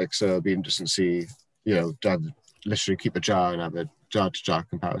same genetics, so it'll be interesting to see. To literally keep a jar and have a jar-to-jar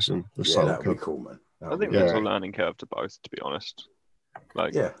comparison with soil. That'd be cool, man. I think there's a learning curve to both, to be honest.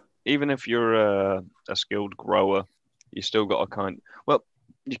 Even if you're a skilled grower, you still got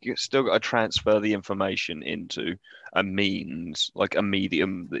you still got to transfer the information into a means, like a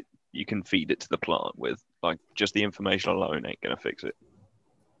medium that you can feed it to the plant with. Like just the information alone ain't gonna fix it.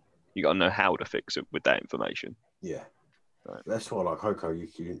 You got to know how to fix it with that information. Yeah, right. That's why, like cocoa,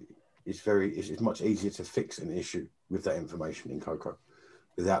 it's much easier to fix an issue with that information in cocoa,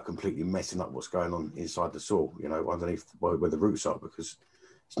 without completely messing up what's going on inside the soil, underneath where the roots are, because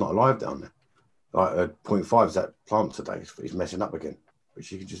it's not alive down there. Like 0.5 is that plant today is messing up again, but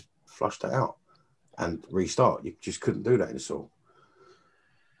you can just flush that out. and restart. You just couldn't do that in the soil.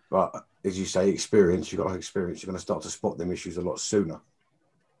 But as you say, experience, you've got experience, you're going to start to spot them issues a lot sooner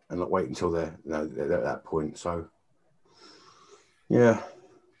and not wait until they're at that point. So, yeah,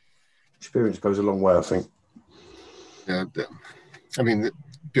 experience goes a long way, I think. Yeah, I mean, to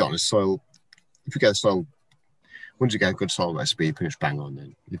be honest, soil, if you get soil, once you get a good soil recipe, you finish bang on,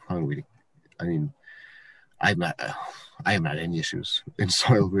 then you can't really, I mean, I haven't had any issues in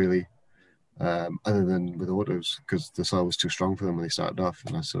soil really, other than with autos, because the soil was too strong for them when they started off,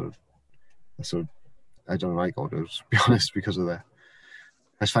 and I don't like autos, to be honest, because of that.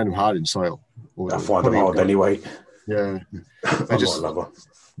 I just find them hard in soil. I find them hard anyway. Yeah,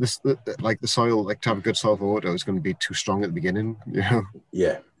 like the soil, like to have a good soil for auto is going to be too strong at the beginning, you know.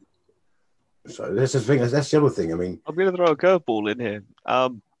 Yeah. So that's the thing. That's the other thing. I mean, I'm going to throw a curveball in here.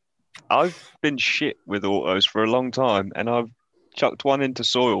 I've been shit with autos for a long time, and I've chucked one into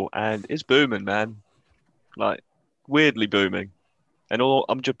soil, and it's booming, man. Like weirdly booming, and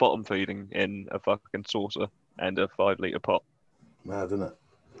I'm just bottom feeding in a fucking saucer and a 5-litre pot. Mad, isn't it?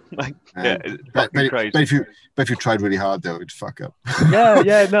 Like, yeah, it's fucking crazy. But if you tried really hard, though, it'd fuck up.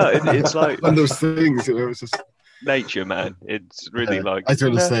 Yeah, no, it's like one of those things, you know. It's just nature, man. It's really like I don't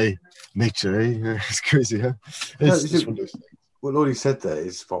want to say nature, eh? It's crazy, huh? It's just one of those things. What Lottie said there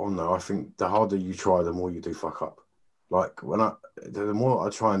is spot on, though. I think the harder you try, the more you do fuck up. Like the more I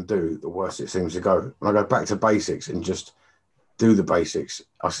try and do, the worse it seems to go. When I go back to basics and just do the basics,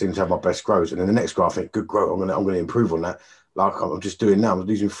 I seem to have my best grows. And then the next grow, I think, good grow. I'm going to improve on that. Like I'm just doing now. I'm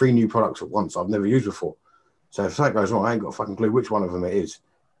using 3 new products at once I've never used before. So if that goes wrong, I ain't got a fucking clue which one of them it is.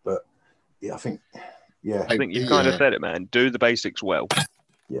 But yeah, I think you've kind of said it, man. Do the basics well.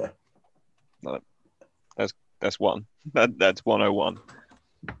 Yeah. No, that's one. That's 101.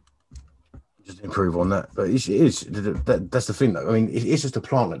 Just improve on that. But that's the thing, though. I mean, it's just a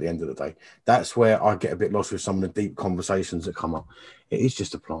plant at the end of the day. That's where I get a bit lost with some of the deep conversations that come up. It is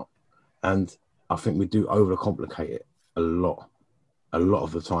just a plant. And I think we do overcomplicate it a lot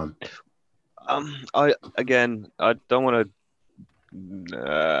of the time. I don't want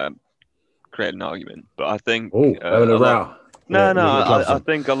to create an argument, but I think I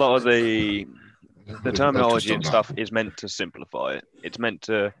think a lot of the terminology and stuff is meant to simplify it. It's meant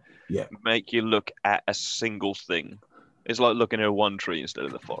to make you look at a single thing. It's like looking at one tree instead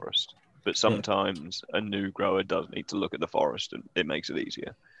of the forest. But sometimes a new grower does need to look at the forest, and it makes it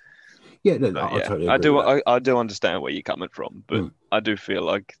easier. Yeah, no, I totally agree with that. I do understand where you're coming from, but I do feel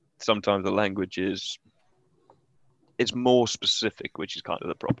like sometimes the language it's more specific, which is kind of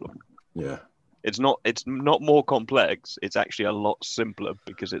the problem. Yeah. It's not more complex. It's actually a lot simpler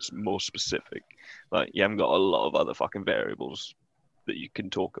because it's more specific. Like you haven't got a lot of other fucking variables that you can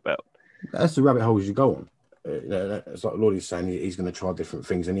talk about. That's the rabbit holes you go on. It's like Lordie's saying he's going to try different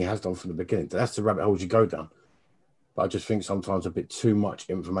things, and he has done from the beginning. That's the rabbit holes you go down. But I just think sometimes a bit too much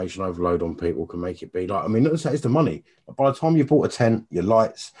information overload on people can make it be like, I mean, let's say it's the money. But by the time you bought a tent, your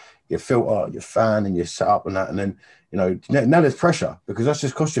lights, your filter, your fan, and your setup and that, and then, you know, now there's pressure because that's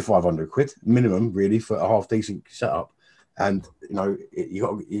just cost you 500 quid minimum, really, for a half decent setup. And, you know,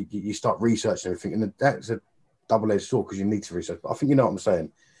 you start researching everything, and that's a double-edged sword because you need to research. But I think you know what I'm saying.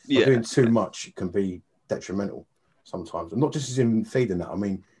 Yeah. Doing too much can be detrimental sometimes. And not just as in feeding that, I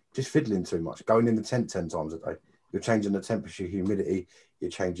mean, just fiddling too much, going in the tent 10 times a day. You're changing the temperature, humidity.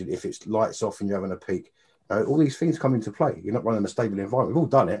 You're changing if it's lights off and you're having a peak. All these things come into play. You're not running a stable environment. We've all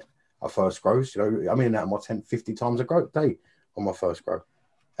done it. Our first grows. You know, I'm in and out of my tent 50 times a day on my first grow,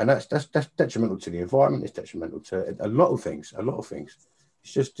 and that's detrimental to the environment. It's detrimental to a lot of things.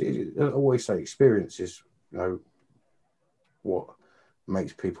 It's just I always say experience is, you know, what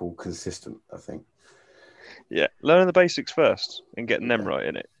makes people consistent. I think. Yeah, learning the basics first and getting them right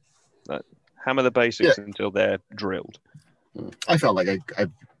in it. Like, hammer the basics until they're drilled. I felt like I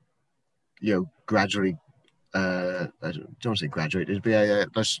gradually, I don't want to say graduated,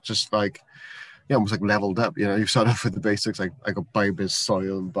 but that's just like, almost like leveled up. You know, you start off with the basics. Like I got BioBiz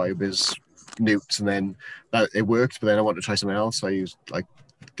soil and BioBiz newts, and then it worked. But then I wanted to try something else. So I used like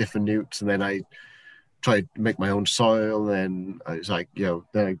different newts, and then I tried to make my own soil. And I was like, then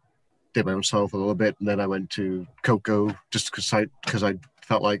I did my own soil for a little bit, and then I went to cocoa just because I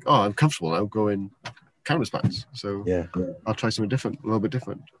felt like, I'm comfortable now growing cannabis plants. So I'll try something different, a little bit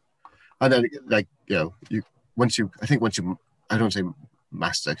different. And then, like, once you I don't say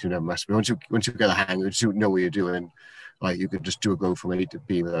master, because you never master, but once you get a hang, once you know what you're doing, like you can just do a grow from A to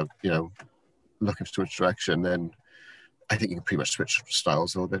B without, looking to switch direction. Then I think you can pretty much switch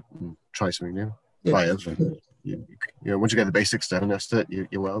styles a little bit and try something new. Yeah. Once you get the basics down, that's it.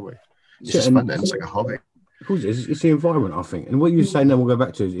 You're well away. It's just fun then. It's like a hobby. Of course, it's the environment, I think. And what you're saying, then we'll go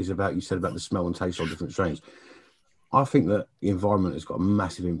back to is about, you said about the smell and taste of different strains. I think that the environment has got a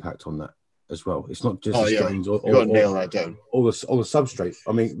massive impact on that as well. It's not just the strains or nail that down. All the substrate.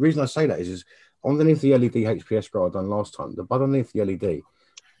 I mean, the reason I say that is underneath the LED HPS grow I done last time, the bud underneath the LED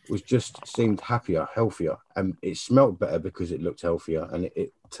was just seemed happier, healthier, and it smelled better because it looked healthier, and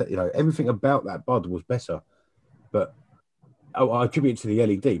it everything about that bud was better. But I attribute it to the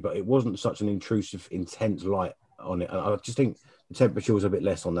LED, but it wasn't such an intrusive, intense light on it. And I just think the temperature was a bit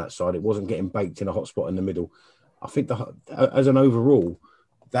less on that side. It wasn't getting baked in a hot spot in the middle. I think as an overall,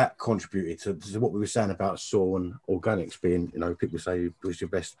 that contributed to what we were saying about soil and organics being, people say it was your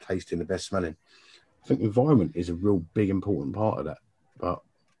best tasting, the best smelling. I think environment is a real big, important part of that. But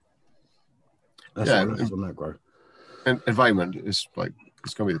that's on that grow. And environment is like,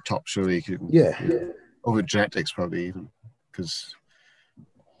 it's going to be the top, surely. Over genetics, probably even. Because,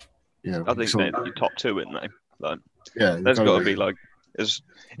 I think they're your top two, isn't they? Like, there's got to be like, there's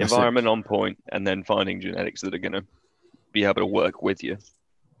environment on point, and then finding genetics that are going to be able to work with you.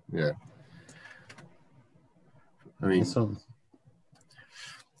 Yeah. I mean,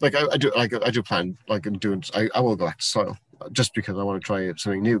 like I do plan, like I'm doing. I will go back to soil just because I want to try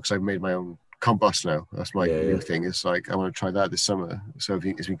something new, because I've made my own compost now. That's my new thing. It's like I want to try that this summer. So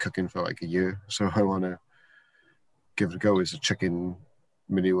it's been cooking for like a year. So I want to give it a go as a chicken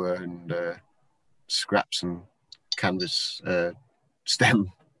manure and scraps and canvas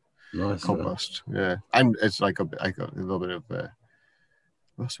stem compost. Yeah, and it's like I got a little bit of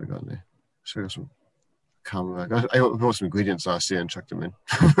what else have I got in there? So I got some I bought some ingredients last year and chucked them in.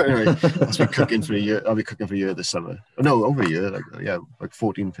 Anyway, I'll be cooking for a year. I'll be cooking for a year this summer. No, over a year. Like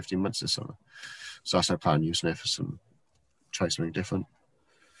 14, 15 months this summer. So that's my plan, using it for try something different.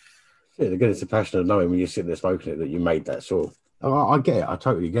 Yeah, the good, it's a passion of knowing when you're sitting there smoking it that you made that sort. I get it. I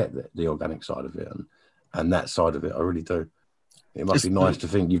totally get the organic side of it and that side of it. I really do. It must be nice to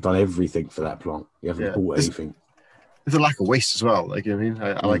think you've done everything for that plant. You haven't bought anything. There's a lack of waste as well. Like, you know what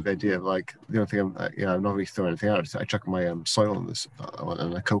I mean? I like the idea of like, the only thing I'm not really throwing anything out. I chuck my soil on this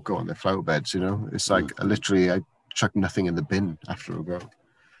and the cocoa on the flower beds, It's like I chuck nothing in the bin after a go.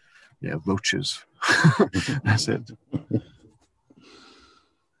 Yeah, roaches. That's it.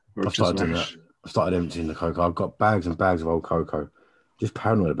 I've started doing that. I've started emptying the cocoa. I've got bags and bags of old cocoa. Just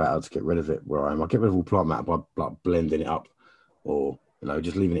paranoid about how to get rid of it where I am. I get rid of all plant matter by like blending it up, or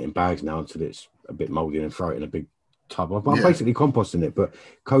just leaving it in bags now until it's a bit mouldy and throw it in a big tub. I'm basically composting it, but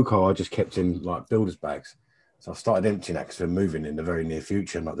cocoa I just kept in like builder's bags. So I've started emptying that because we're moving in the very near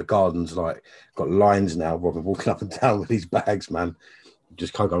future. And like the garden's like got lines now. Robin walking up and down with these bags, man.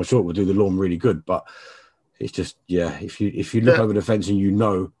 Just cocoa. I'm sure it will do the lawn really good, but it's just if you look over the fence and you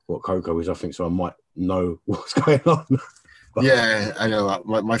know what cocoa is, I think so I might know what's going on. But, I know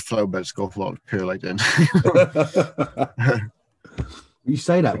my flower beds go for a lot of perlite in. You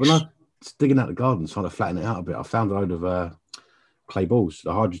say that when I was digging out the garden trying to flatten it out a bit, I found a load of clay balls,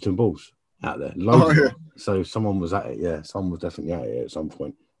 the hydrogen balls out there. So someone was at it. Someone was definitely at it at some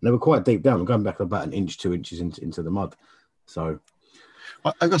point. And they were quite deep down. I'm going back about an inch, 2 inches into the mud. So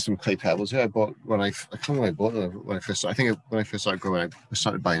I got some clay pebbles. I bought I can't remember when I bought them when I first. I think when I first started growing, I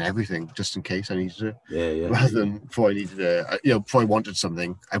started buying everything just in case I needed it. Yeah. Rather than before I needed it, before I wanted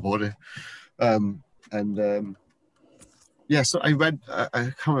something, I bought it. So I read. I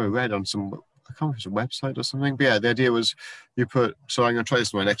can't remember. I read on some. I can't remember if it was a website or something. But the idea was you put. So I'm gonna try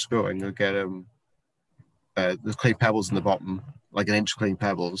this in my next go. I'm gonna get the clay pebbles in the bottom, like an inch clay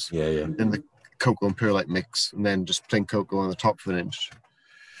pebbles. Yeah. Then the cocoa and perlite mix, and then just plain cocoa on the top for an inch.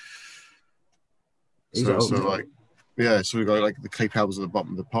 So we got like the clay pebbles at the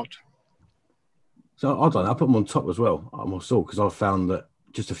bottom of the pot. So I've done that. I put them on top as well on my soil because I found that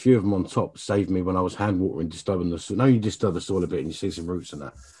just a few of them on top saved me when I was hand watering, disturbing the soil. Now you disturb the soil a bit and you see some roots and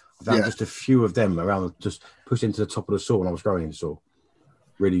that. I found just a few of them around, just pushed into the top of the soil when I was growing in soil.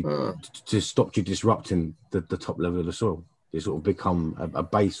 Really to stop you disrupting the top level of the soil. They sort of become a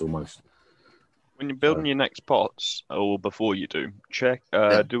base almost. When you're building your next pots, or before you do, check,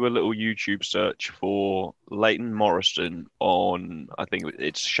 do a little YouTube search for Leighton Morrison on, I think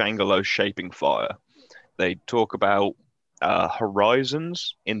it's Shangalow Shaping Fire. They talk about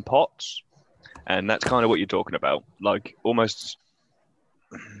horizons in pots, and that's kind of what you're talking about, like almost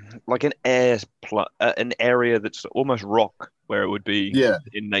like an area that's almost rock where it would be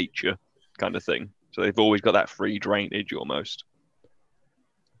in nature kind of thing. So they've always got that free drainage almost.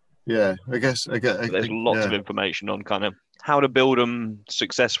 Yeah, I guess there's lots of information on kind of how to build them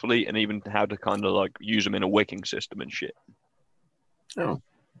successfully and even how to kind of like use them in a wicking system and shit. Oh,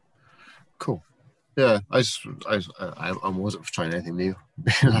 cool. Yeah, I wasn't trying anything new.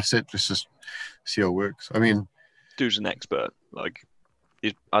 That's it. Just see how it works. I mean, dude's an expert. Like,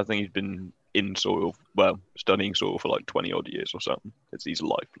 I think he's been in soil, well, studying soil for like 20 odd years or something. It's his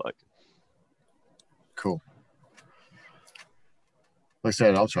life. Like, cool. Like I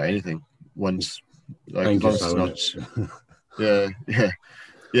said, I'll try anything once. Like, Thank you as so long as it's not.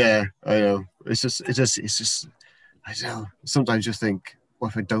 Yeah. I know. It's just. I don't know. Sometimes you think, what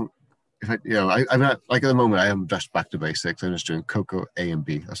if I don't? If I'm not, like, at the moment, I am just back to basics. I'm just doing cocoa A and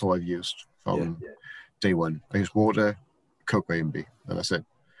B. That's all I've used from day one. I use water, cocoa A and B, and that's it.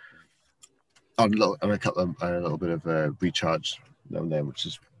 And I cut them a little bit of recharge now and then, which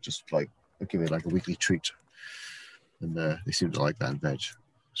is just like I give it like a weekly treat, and they seem to like that in veg.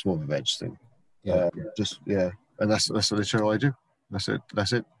 It's more of a veg thing. And that's literally all I do. That's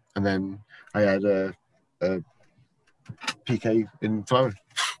it. And then I add a PK in flour.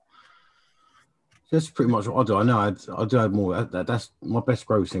 That's pretty much what I do. I know I do add more. That's my best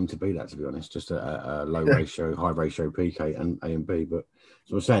grow seem to be that, to be honest. Just a low ratio, high ratio PK and A and B. But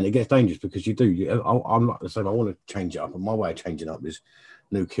as I'm saying, it gets dangerous because I'm like the same. I want to change it up, and my way of changing up is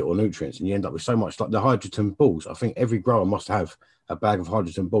new kit or nutrients, and you end up with so much like the hydrogen balls. I think every grower must have a bag of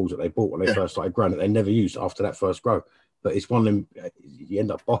hydrogen balls that they bought when they first started growing that they never used after that first grow. But it's one of them. You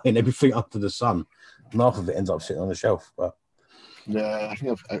end up buying everything under the sun, and half of it ends up sitting on the shelf. But yeah, I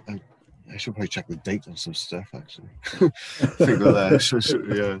think I should probably check the date on some stuff, actually. Figure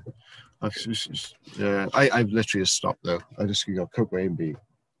that. I've literally just stopped, though. I just got cocoa A and B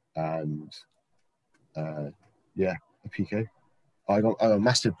and, a PK. I got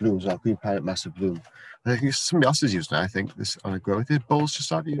Massive Blooms, Green Planet Massive Bloom. I think somebody else is using it, I think, this on a grow. Did Balls just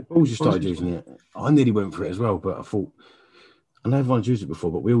started using it? Balls just started using it. I nearly went for it as well, but I thought, I know everyone's used it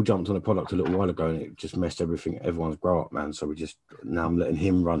before, but we all jumped on a product a little while ago and it just messed everyone's grow up, man. So now I'm letting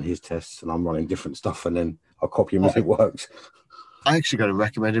him run his tests and I'm running different stuff and then I'll copy him if it works. I actually got it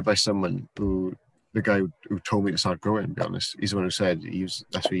recommended by someone the guy who told me to start growing, to be honest. He's the one who said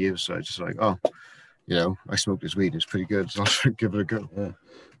that's what he used. So I just like, I smoked his weed. It's pretty good. So I'll give it a go. Yeah.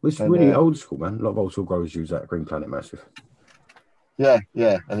 Well, it's really old school, man. A lot of old school growers use that Green Planet Massive. Yeah.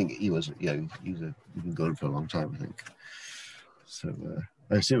 I think he's been going for a long time, I think. So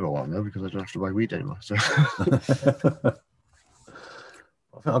I see it a while now because I don't have to buy weed anymore. So I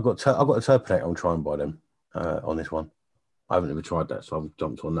think I've got a Terpinator. I'll try and buy them on this one. I haven't ever tried that, so I've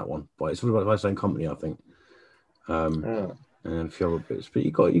jumped on that one. But it's about the same company, I think. And a few other bits. But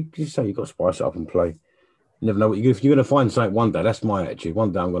you got to spice it up and play. You never know what if you're going to find something one day. That's my attitude.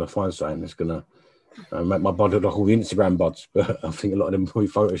 One day I'm going to find something that's going to make my bud look like all the Instagram buds. But I think a lot of them will be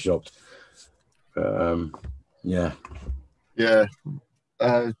photoshopped. Green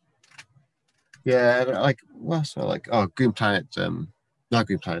Planet, not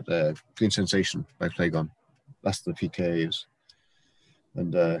Green Planet, Green Sensation by Playgon. That's the PKs.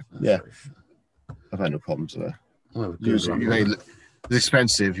 And I've had no problems with that. Well, it's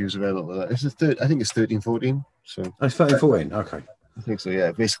expensive, use available. I think it's 13-14. So it's 13-14, okay. I think so,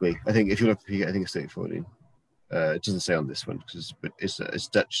 yeah. Basically, I think if you look at PK, I think it's 13-14. It doesn't say on this one because it's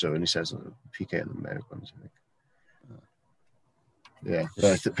Dutch, so it only says on the PK and the American ones, I think. Yeah,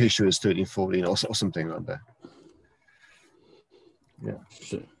 I'm pretty sure it's 13-14 or something around there. Yeah.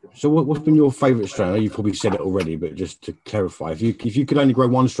 So what's been your favourite strain? I know you've probably said it already, but just to clarify, if you could only grow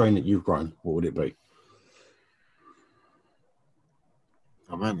one strain that you've grown, what would it be?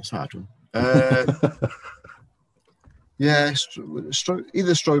 Oh man, that's a hard one. Either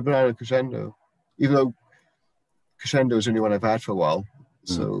Strawberry Banana or Crescendo. Even though Crescendo is the only one I've had for a while,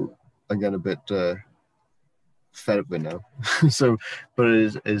 so I'm getting a bit fed up with now. But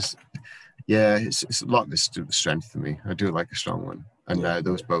it's a lot of this to do with strength for me. I do like a strong one, and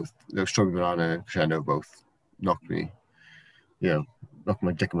those Strawberry Banana and Crescendo both knocked my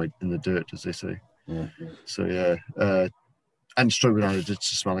dick in the dirt, as they say. Yeah. So and Strawberry Banana did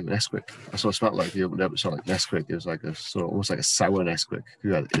smell like Nesquik. That's what it smelled like. You opened it up, it smelled like Nesquik. It was like almost like a sour Nesquik.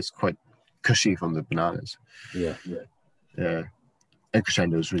 Yeah, it's quite cushy from the bananas. Yeah. And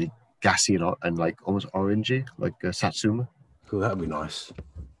Crescendo is really gassy and like almost orangey, like Satsuma. Cool, that'd be nice.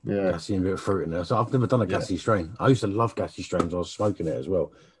 Yeah, gassy and a bit of fruit in there. So I've never done a gassy strain. I used to love gassy strains. I was smoking it as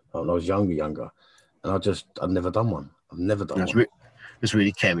well when I was younger, and I've never done one. I've never done one. It's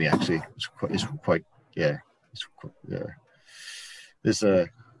really chemi actually. It's quite. There's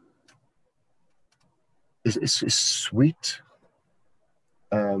it's sweet,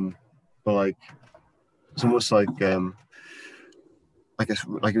 but like it's almost like when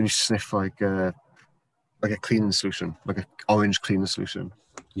you sniff like a cleaning solution, like an orange cleaning solution.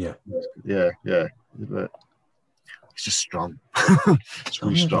 Yeah. But it's just strong. It's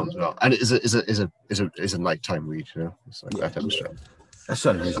really strong as well, and it is a nighttime weed. You know, it's like that extra. That's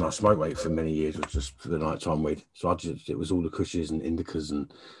the only reason I smoked, mate, for many years was just for the nighttime weed. So it was all the cushies and indicas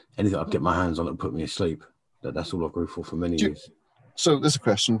and anything I'd get my hands on that would put me asleep. That's all I grew for many years. So there's a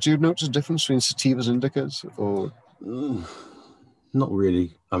question: do you notice a difference between sativas and indicas, or? Not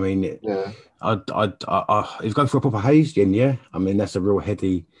really. I mean, if you go for a proper haze, then yeah. I mean, that's a real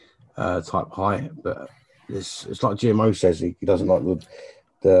heady type high. But it's like GMO says, he doesn't like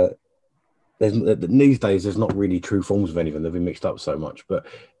these days. There's not really true forms of anything. They've been mixed up so much. But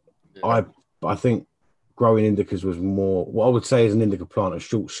I think growing indicas was more what I would say is an indica plant, a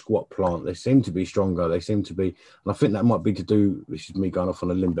short squat plant. They seem to be stronger. They seem to be, and I think that might be to do. This is me going off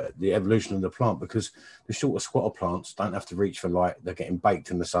on a limb, but the evolution of the plant, because the shorter squatter plants don't have to reach for light. They're getting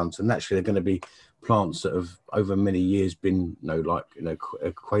baked in the sun, so naturally they're going to be plants that have over many years been,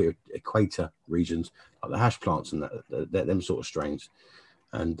 equator regions, like the hash plants and them sort of strains,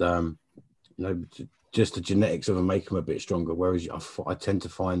 and just the genetics of them make them a bit stronger. Whereas I tend to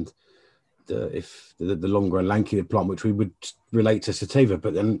find the longer and lankier plant, which we would relate to sativa,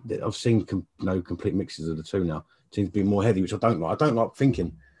 but then I've seen complete mixes of the two now. It seems to be more heavy, which I don't like. I don't like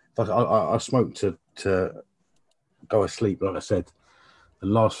thinking. I smoke to go asleep. Like I said, the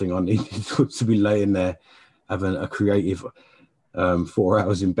last thing I need was to be laying there having a creative 4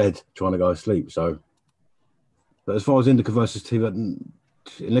 hours in bed trying to go to sleep. So, but as far as indica versus sativa,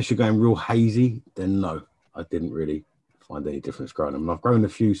 unless you're going real hazy, then no, I didn't really find any difference growing them. And I've grown a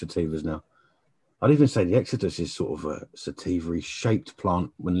few sativas now. I'd even say the Exodus is sort of a sativa-y shaped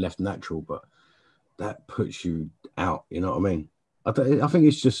plant when left natural, but that puts you out, you know what I mean? I think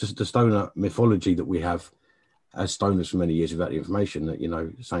it's just the stoner mythology that we have as stoners for many years without the information that,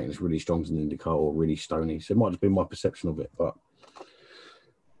 something that's really strong is an indica or really stony. So it might have been my perception of it, but...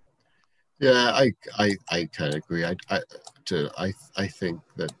 Yeah, I kind of agree. I think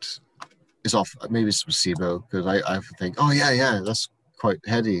that it's off. Maybe it's placebo, because I think, oh yeah, that's quite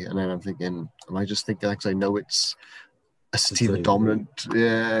heady, and then I'm thinking, am I just thinking because I know it's a sativa dominant?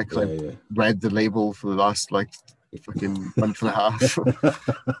 Yeah, because I read the label for the last fucking month and a half.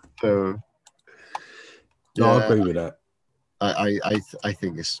 So no, I agree with that. I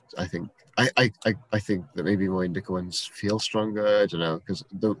think I think that maybe more indica ones feel stronger. I don't know, because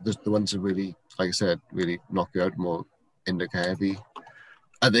the ones that really, like I said, really knock you out, more indica heavy,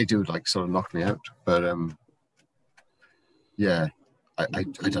 and they do sort of knock me out. But yeah, I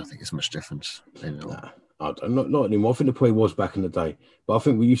don't think it's much difference. Nah, not anymore. I think the point was back in the day, but I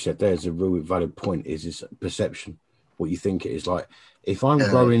think what you said there's a really valid point. Is perception, what you think it is. Like if I'm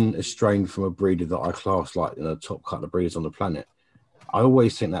growing a strain from a breeder that I class like the top couple of breeders on the planet, I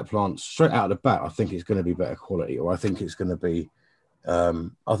always think that plant straight out of the bat, I think it's going to be better quality, or I think it's going to be,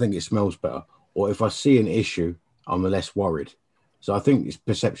 I think it smells better, or if I see an issue, I'm less worried. So I think it's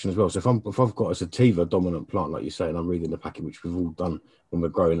perception as well. So if I've got a sativa dominant plant, like you say, and I'm reading the packet, which we've all done when we're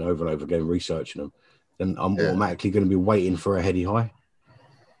growing over and over again, researching them, then I'm automatically going to be waiting for a heady high.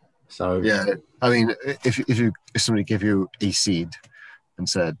 So yeah, I mean, if somebody give you a seed and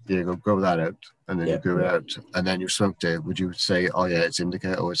said, "Yeah, go grow that out," and then you grew it out, and then you smoked it, would you say, "Oh yeah, it's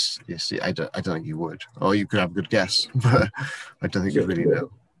indica," or it's I don't think you would. Or you could have a good guess, but I don't think you really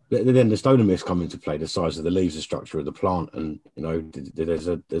know. Then the stoner myths come into play: the size of the leaves, the structure of the plant, and there's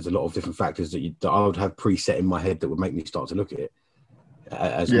a lot of different factors that I would have preset in my head that would make me start to look at it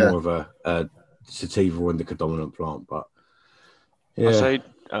as more of a sativa or indica dominant plant. But I say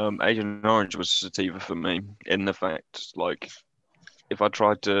Agent Orange was sativa for me, in the fact if I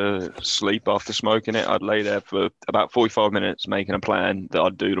tried to sleep after smoking it, I'd lay there for about 45 minutes making a plan that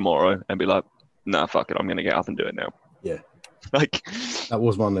I'd do tomorrow and be like, nah, fuck it, I'm going to get up and do it now. Yeah. That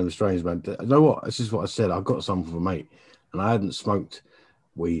was one of them strains, man. You know what? This is what I said. I got some from a mate, and I hadn't smoked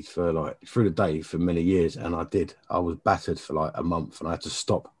weed for through the day for many years, and I was battered for a month, and I had to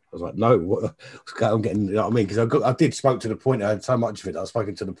stop. I was like, no, what? I'm getting, you know what I mean? Because I did smoke to the point, I had so much of it, I was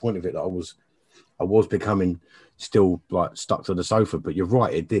smoking to the point of it that I was becoming still stuck to the sofa. But you're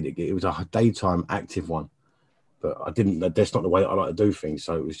right, it was a daytime active one, but that's not the way that I like to do things.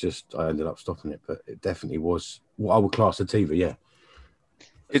 So it was just, I ended up stopping it, but it definitely was what I would class sativa. Yeah.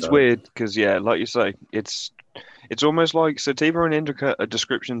 It's weird because, like you say, it's almost like sativa and indica are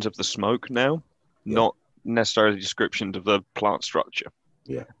descriptions of the smoke now, not necessarily descriptions of the plant structure.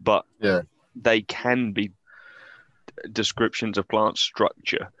 Yeah. But they can be descriptions of plant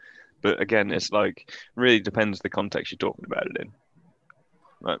structure. But again, it's really depends the context you're talking about it in.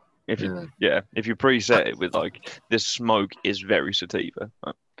 Like if you preset it with this smoke is very sativa,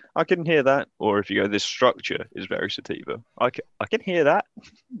 I can hear that. Or if you go, this structure is very sativa, I can hear that.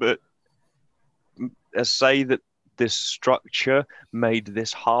 But say that this structure made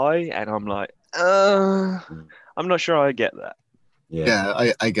this high, and I'm like, I'm not sure I get that.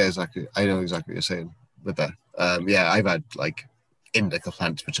 Yeah, I get exactly. I know exactly what you're saying with that. Yeah, I've had like indica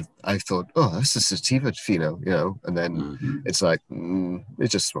plants which I thought, oh, this is sativa pheno, you know, and then it's like it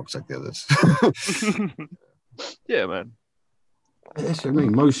just smokes like the others. Yeah, man. Yes, I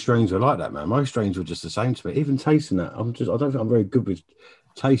mean, most strains are like that, man. Most strains are just the same to me. Even tasting that, I don't think I'm very good with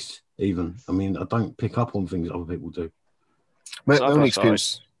taste. Even, I mean, I don't pick up on things other people do. My only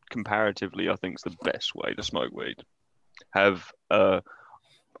experience, comparatively, I think is the best way to smoke weed. I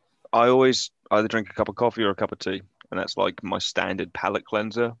always either drink a cup of coffee or a cup of tea, and that's like my standard palate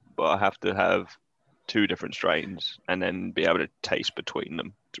cleanser. But I have to have 2 different strains and then be able to taste between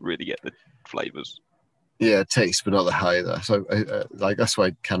them to really get the flavors. Yeah, taste, but not the high there. So, like that's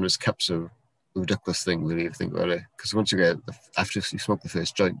why cannabis cups are a ridiculous thing, really, if you think about it. Because once you get after you smoke the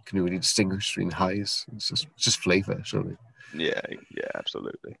first joint, can you really distinguish between highs? It's just flavor, surely. Yeah,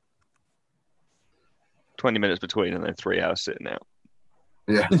 absolutely. 20 minutes between and then 3 hours sitting out.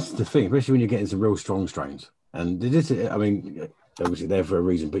 Yeah, this is the thing, especially when you're getting some real strong strains. And this, I mean, obviously there for a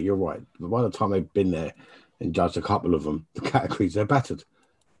reason, but you're right. But by the time they've been there and judged a couple of them, the categories they're battered.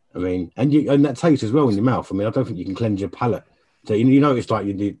 I mean, and that taste as well in your mouth. I mean, I don't think you can cleanse your palate. So you notice like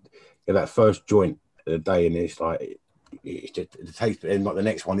you do that first joint of the day, and it's like it's just the taste, and like the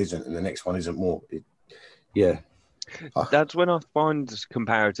next one isn't, and the next one isn't more. That's when I find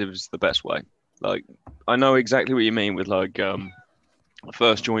comparatives the best way. Like I know exactly what you mean with like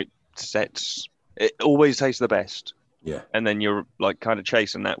first joint sets. It always tastes the best. Yeah, and then you're like kind of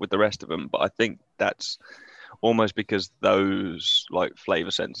chasing that with the rest of them. But I think that's almost because those like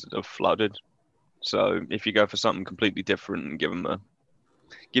flavor senses are flooded. So if you go for something completely different and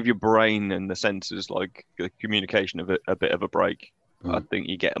give your brain and the senses like the communication of it a bit of a break, I think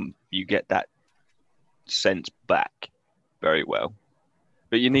you get that sense back very well.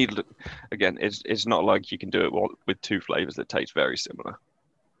 But you need, again, it's not like you can do it with 2 flavors that taste very similar.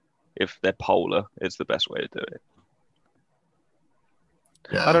 If they're polar, it's the best way to do it.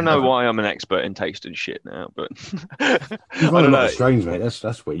 Yeah, I don't know why I'm an expert in tasting shit now, but you've run a lot of strains, mate.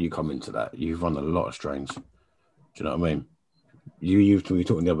 That's where you come into that. You've run a lot of strains. Do you know what I mean? We were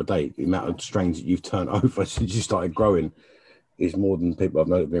talking the other day. The amount of strains that you've turned over since you started growing is more than people I've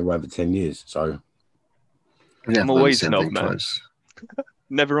known that have been around for 10 years. So I'm always an old man.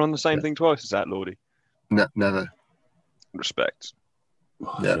 Never on the same thing twice. Is that Lordy? No, never. Respect.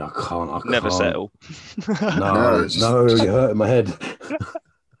 Oh, yeah. I can't. Never settle. No, you're hurting my head.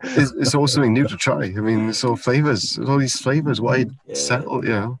 It's all something new to try. I mean, it's all flavors. There's all these flavors. Why settle?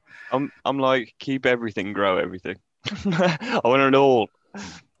 You know. I'm like, keep everything, grow everything. I want it all.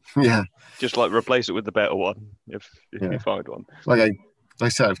 Yeah. Just like replace it with the better one if you find one. Like I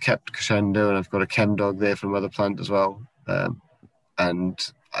said, I've kept Crescendo and I've got a Chem Dog there from another plant as well. And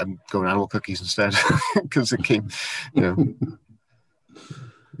I'm going animal cookies instead because it came, you know,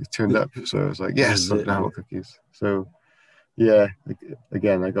 it turned up. So I was like, yes, animal cookies. So yeah,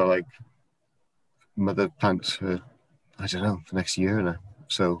 again, I got like mother plants for, I don't know, for next year now.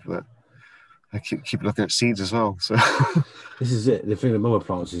 So, but I keep looking at seeds as well. So this is it. The thing with mother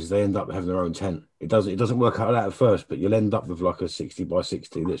plants is they end up having their own tent. It doesn't work out like that at first, but you'll end up with like a 60 by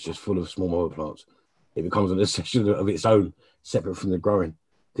 60 that's just full of small mother plants. It becomes an section of its own, separate from the growing.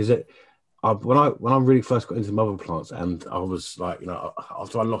 Because when I really first got into mother plants, and I was like, you know,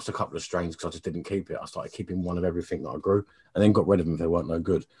 after I lost a couple of strains because I just didn't keep it, I started keeping one of everything that I grew, and then got rid of them if they weren't no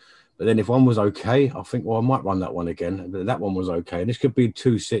good. But then if one was okay, I think, well, I might run that one again. But that one was okay. And this could be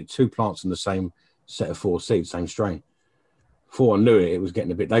two plants in the same set of 4 seeds, same strain. Before I knew it, it was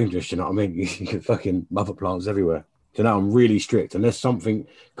getting a bit dangerous. You know what I mean? You get fucking mother plants everywhere. So now I'm really strict. Unless something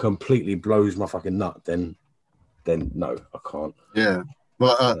completely blows my fucking nut, then no, I can't. Yeah.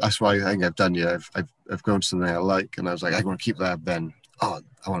 Well, that's why I think I've done. Yeah, I've grown something I like, and I was like, I want to keep that. Then, I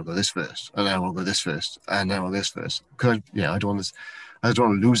want to go this first, and then I want to go this first, and then I want this first. Because I don't want this. I don't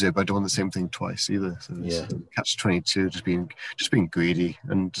want to lose it, but I don't want the same thing twice either. So catch-22, just being greedy,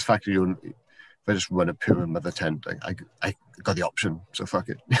 and the fact that if I just run a pure mother tent, I got the option, so fuck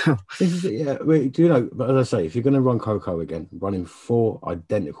it. Yeah, do you know? But as I say, if you're going to run cocoa again, running 4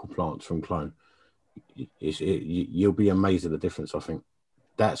 identical plants from clone, you'll be amazed at the difference. I think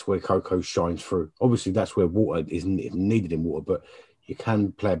that's where cocoa shines through. Obviously, that's where water is needed in water, but you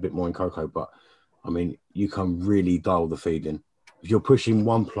can play a bit more in cocoa. But I mean, you can really dial the feed in. If you're pushing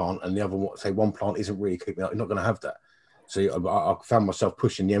one plant and the other one, say one plant isn't really keeping up, you're not going to have that. So I found myself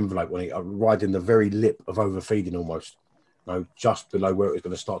pushing the envelope when I riding the very lip of overfeeding almost, just below where it was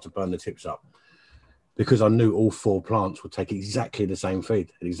going to start to burn the tips up. Because I knew all 4 plants would take exactly the same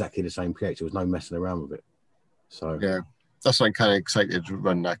feed at exactly the same pH. There was no messing around with it. So yeah, that's why I'm kind of excited to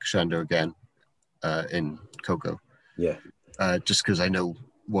run that crescendo again in cocoa. Yeah. Just because I know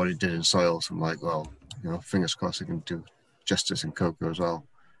what it did in soil, so I'm like, well, fingers crossed I can do justice in cocoa as well,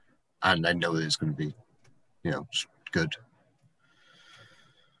 and I know that it's going to be, good.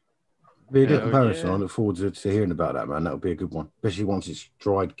 Be a good comparison. I look forward to hearing about that, man. That'll be a good one, especially once it's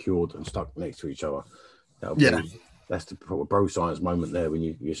dried, cured, and stuck next to each other. That's the proper bro science moment there when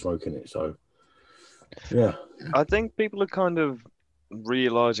you're smoking it. So, yeah. I think people are kind of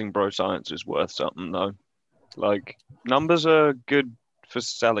realizing bro science is worth something, though. Like, numbers are good for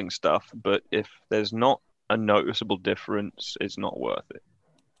selling stuff, but if there's not a noticeable difference, it's not worth it.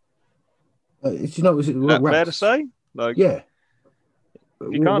 Is that fair to say? Like, yeah.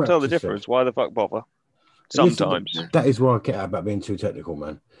 If you can't tell the difference, why the fuck bother? Sometimes. Listen, that is where I get out about being too technical,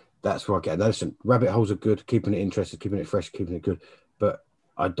 man. That's where I get out. Listen, rabbit holes are good, keeping it interested, keeping it fresh, keeping it good. But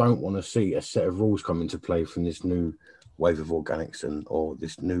I don't want to see a set of rules come into play from this new wave of organics or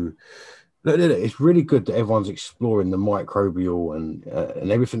this new. Look, it's really good that everyone's exploring the microbial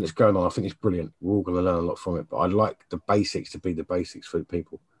and everything that's going on. I think it's brilliant. We're all going to learn a lot from it. But I like the basics to be the basics for the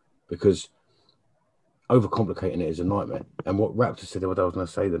people, because overcomplicating it is a nightmare. And what Raptor said the other day, I was going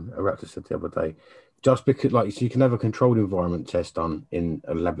to say them. Raptor said the other day, just because, so you can have a controlled environment test done in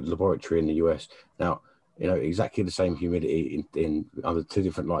a laboratory in the US. Now, exactly the same humidity in under two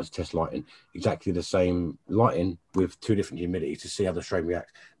different lights, test lighting, exactly the same lighting with two different humidity to see how the strain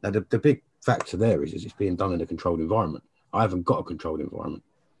reacts. Now, the big factor there is it's being done in a controlled environment. I haven't got a controlled environment.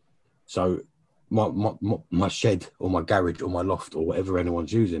 So my shed or my garage or my loft or whatever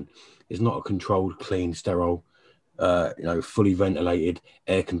anyone's using is not a controlled, clean, sterile, fully ventilated,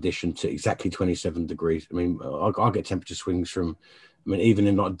 air conditioned to exactly 27 degrees. I mean, I get temperature swings from, even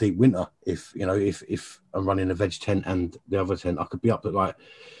in like deep winter, if I'm running a veg tent and the other tent, I could be up at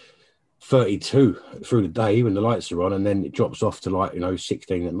 32 through the day when the lights are on, and then it drops off to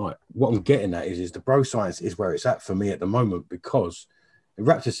 16 at night. What I'm getting at is the bro science is where it's at for me at the moment, because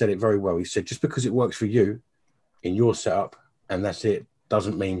Raptor said it very well. He said, just because it works for you in your setup and that's it,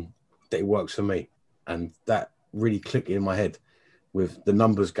 doesn't mean that it works for me. And that really clicked in my head with the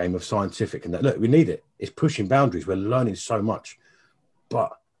numbers game of scientific and that. Look, we need it. It's pushing boundaries. We're learning so much,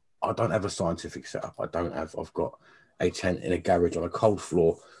 but I don't have a scientific setup. I've got a tent in a garage on a cold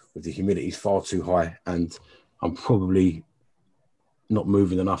floor with the humidity far too high, and I'm probably not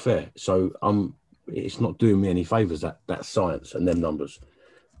moving enough air. So it's not doing me any favors, that science and them numbers.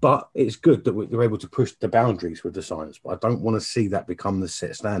 But it's good that we're able to push the boundaries with the science. But I don't want to see that become the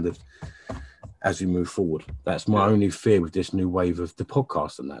set standard as we move forward. That's my only fear with this new wave of the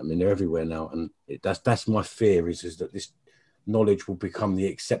podcast and that. I mean, they're everywhere now, and that's my fear is that this knowledge will become the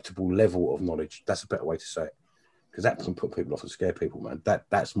acceptable level of knowledge. That's a better way to say it, because that can put people off and scare people, man.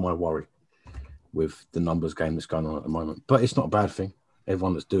 That's my worry with the numbers game that's going on at the moment. But it's not a bad thing.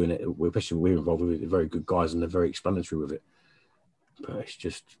 Everyone that's doing it, especially we're involved with it, they're very good guys and they're very explanatory with it. But it's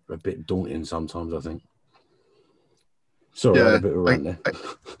just a bit daunting sometimes, I think. Sorry, I had a bit of a rant there.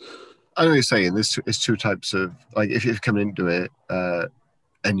 I know what you're saying. There's two types of, if you're coming into it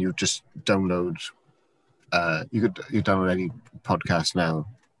and you just download, you download any podcast now,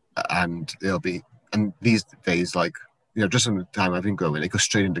 and these days, just in the time I've been growing, it goes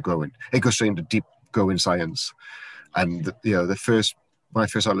straight into growing. It goes straight into deep growing science. And when I first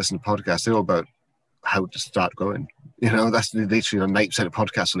started listening to podcasts, they're all about how to start growing. That's literally 90% of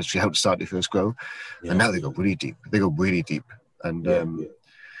podcasts are literally how to start your first grow. Yeah. And now they go really deep. And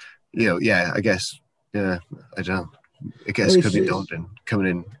I guess, I don't know. I guess it could be daunting coming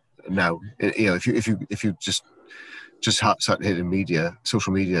in now. If you just start hitting media,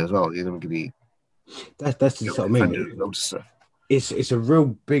 social media as well, you're going to be. That's just what I mean. It's a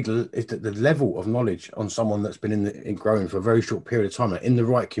real big. It's the level of knowledge on someone that's been in growing for a very short period of time, in the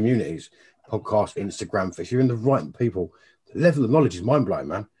right communities, podcast, Instagram. If you're in the right people, the level of knowledge is mind blowing,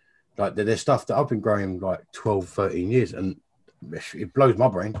 man. There's stuff that I've been growing 12, 13 years, and it blows my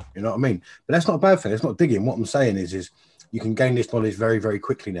brain. You know what I mean? But that's not a bad thing. It's not digging. What I'm saying is you can gain this knowledge very, very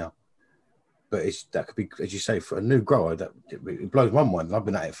quickly now. But that could be, as you say, for a new grower, it blows my mind. I've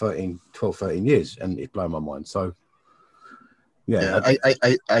been at it 12, 13 years, and it's blown my mind. So,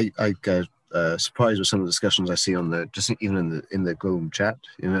 I get surprised with some of the discussions I see on even in the Grow Room chat.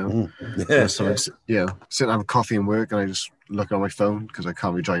 Sitting having coffee and work, and I just look on my phone because I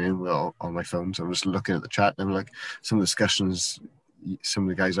can't be joining in on my phone. So I'm just looking at the chat, and I'm like, some of the discussions some of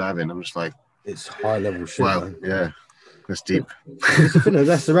the guys are having, I'm just like, it's high level shit. Wow, man. yeah. That's deep.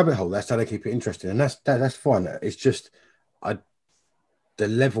 That's the rabbit hole. That's how they keep it interesting, and that's fine. It's just the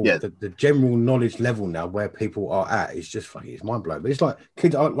level, the general knowledge level now where people are at is just fucking, it's mind blowing. But it's like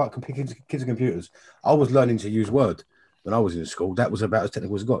kids and computers. I was learning to use Word when I was in school. That was about as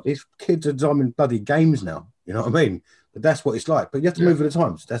technical as it got. These kids are designing bloody games now. You know what I mean? But that's what it's like. But you have to move with the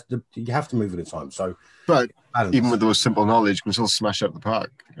times. You have to move with the times. So, but even with those simple knowledge, you can still smash out the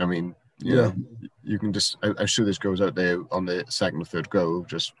park. I mean, you know, you can just. I'm sure there's girls out there on the second or third go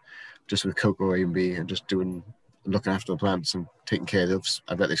just with Cocoa A and B and just looking after the plants and taking care of them.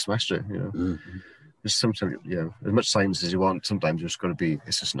 I bet they smashed it. You know, there's sometimes, you know, as much science as you want. Sometimes you're just got to be.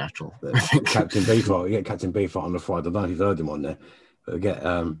 It's just natural. Captain Beefheart, you get Captain Beefheart on the Friday. I don't know if you've heard him on there. But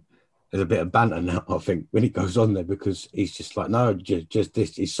there's a bit of banter now, I think, when he goes on there, because he's just like, no, just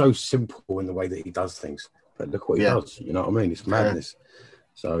this. He's so simple in the way that he does things, but look what he does. You know what I mean? It's madness.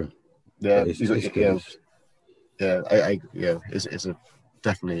 So it's good. It's a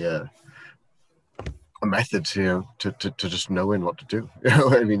definitely a method, you know, to just knowing what to do. You know,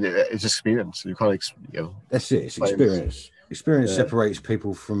 I mean, it's experience. You can't, you know. That's it. It's experience. Experience separates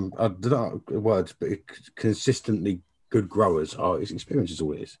people from words, but consistently good growers it's experience is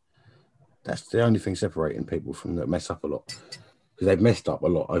all it is. That's the only thing separating people from that mess up a lot, because they've messed up a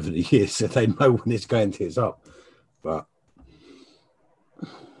lot over the years, so they know when it's going to hit up. But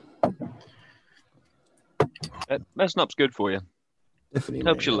messing up's good for you. Definitely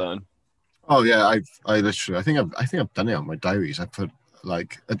helps you learn. Oh yeah, I literally, I think I've done it on my diaries. I put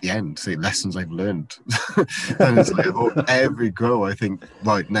like at the end, say lessons I've learned, and it's like every grow. I think,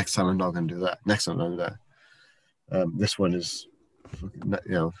 right, next time I'm not going to do that. Next time I'm going to do that. This one is, you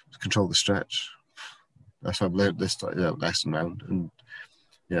know, control the stretch. That's what I've learned this lesson round, and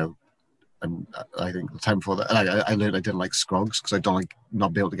you know, and I think the time before that, I learned I didn't like scrogs because I don't like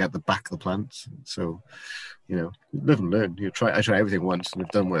not be able to get the back of the plants. So, you know, live and learn. I try everything once, and if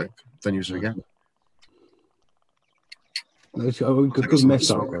it doesn't work, then use it again. It's a good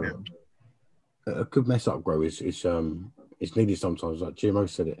mess up grow. A good mess up grow is needed sometimes. Like GMO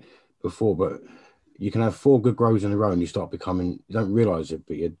said it before, but you can have 4 good grows in a row and you start becoming, you don't realize it,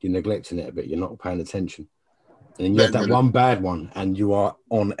 but you're neglecting it a bit. You're not paying attention. And then you have that one bad one and you are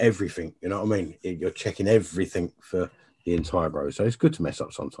on everything. You know what I mean? You're checking everything for the entire grow. So it's good to mess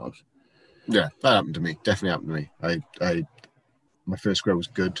up sometimes. Yeah, that happened to me. Definitely happened to me. My first grow was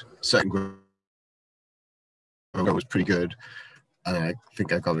good. Second grow was pretty good. And I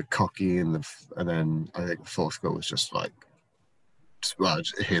think I got a bit cocky, and then I think the fourth grow was just like, well,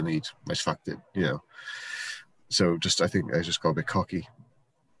 hair lead. I just fucked it, you know. So I think I just got a bit cocky.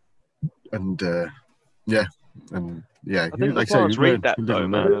 And I think the plants read that though,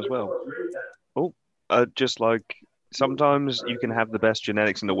 man, as well. Just like sometimes you can have the best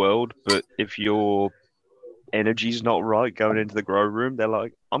genetics in the world, but if your energy's not right going into the grow room, they're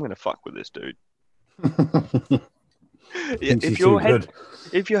like, I'm gonna fuck with this dude. If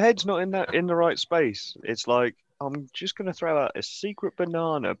your head's not in the right space, it's like, I'm just gonna throw out a secret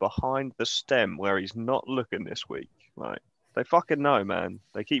banana behind the stem where he's not looking this week. Like, they fucking know, man.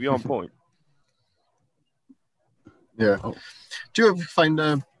 They keep you on point. Yeah. Do you ever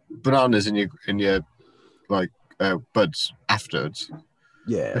find bananas in your like buds afterwards?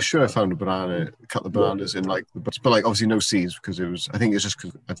 Yeah. I'm sure I found a couple of bananas in like the buds, but like obviously no seeds, because I think it's just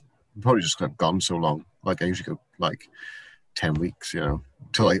because I've probably just gone so long. Like I usually go like 10 weeks, you know,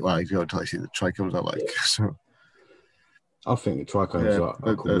 until I see the trichomes I like. So I think the trichomes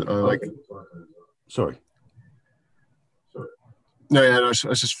are cool. Sorry. No,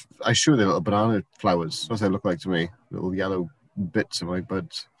 I show the little banana flowers. That's what they look like to me. Little yellow bits of my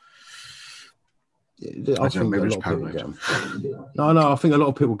buds. I think a lot of people get them. No, I think a lot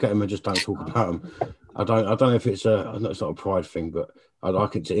of people get them and just don't talk about them. I don't know if it's it's not a pride thing, but I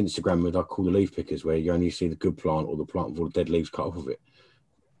like it to Instagram with I call the leaf pickers, where you only see the good plant or the plant with all the dead leaves cut off of it.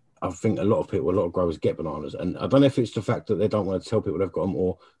 I think a lot of growers get bananas, and I don't know if it's the fact that they don't want to tell people they've got them,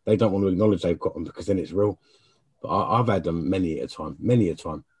 or they don't want to acknowledge they've got them, because then it's real. But I've had them many a time,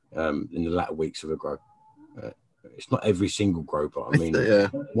 in the latter weeks of a grow. It's not every single grow, but I mean,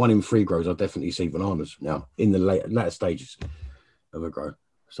 1 in 3 grows, I definitely see bananas now in the later stages of a grow.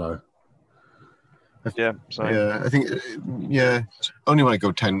 So, I think, only when I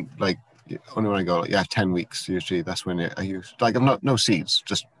go 10 weeks, usually that's when I use, like, I'm not, no seeds,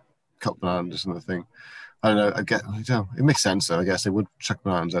 just cut bananas and the thing. I don't know, it makes sense though. I guess they would chuck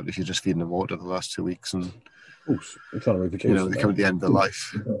bananas out if you're just feeding them water the last 2 weeks, and you're trying to reproduce, you know, they come at the end of their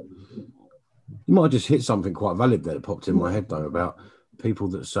life. You might have just hit something quite valid there that popped in my head though, about people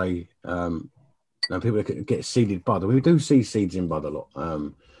that say, people that get seeded bud. We do see seeds in bud a lot,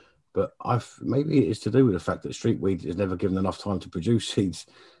 but maybe it's to do with the fact that street weed is never given enough time to produce seeds,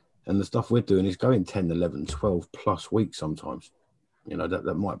 and the stuff we're doing is going 10, 11, 12 plus weeks sometimes. You know,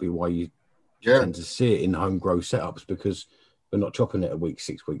 that might be why you tend to see it in home grow setups, because we're not chopping it at week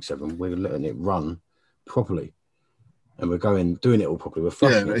 6, week 7. We're letting it run properly, and we're doing it all properly. We're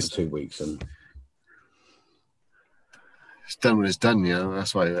flushing it for 2 weeks, and it's done when it's done. You know,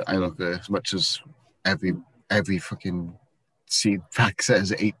 that's why I look at it, as much as every fucking seed pack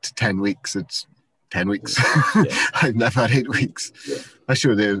says 8 to 10 weeks. It's 10 weeks. Yeah. I've never had 8 weeks. Yeah. I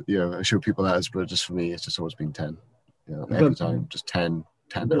show people that, but just for me, it's just always been 10. You know, every time, just 10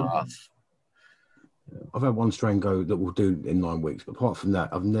 and a half. I've had one strain go that will do in 9 weeks, but apart from that,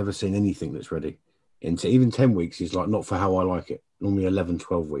 I've never seen anything that's ready. Into even 10 weeks is like not for how I like it. Normally 11,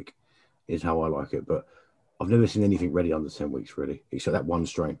 12 week is how I like it, but I've never seen anything ready under 10 weeks really, except that one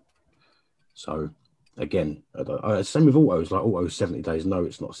strain. So again, same with autos. Like autos 70 days. No,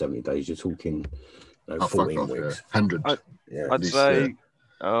 it's not 70 days. You're talking 14 weeks. 100. I'd say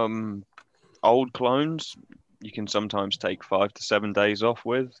old clones you can sometimes take 5 to 7 days off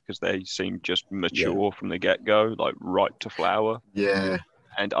with, because they seem just mature from the get-go, like right to flower. Yeah.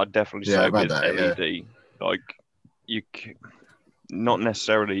 And I'd definitely say with LED, like you not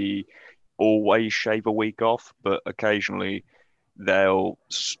necessarily always shave a week off, but occasionally they'll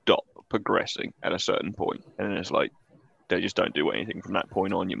stop progressing at a certain point, and it's like they just don't do anything from that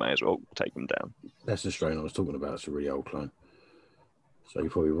point on. You may as well take them down. That's the strain I was talking about. It's a really old clone, so you're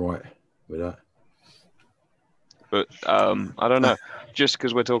probably right with that. But I don't know. Just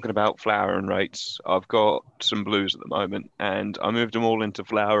because we're talking about flower and rates, I've got some blues at the moment, and I moved them all into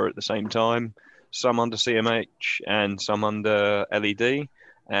flower at the same time. Some under CMH and some under LED.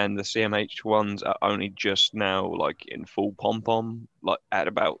 And the CMH ones are only just now, like in full pom-pom, like at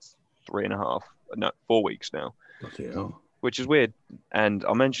about 4 weeks now. Which is weird. And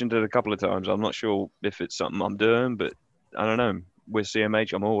I mentioned it a couple of times. I'm not sure if it's something I'm doing, but I don't know. With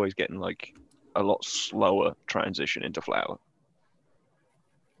CMH, I'm always getting like a lot slower transition into flower.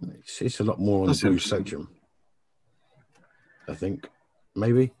 It's a lot more on the blue spectrum, I think.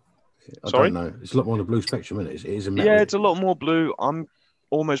 Maybe. I don't know. It's a lot more on the blue spectrum, isn't it? It is a metal. Yeah, it's a lot more blue. I'm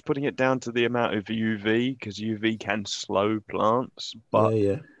almost putting it down to the amount of UV, because UV can slow plants,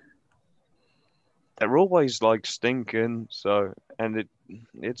 but they're always like stinking. So, and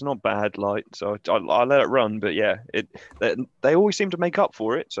it's not bad light, so I let it run. But yeah, they always seem to make up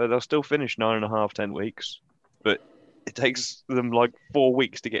for it, so they'll still finish 9.5, 10 weeks, but it takes them like 4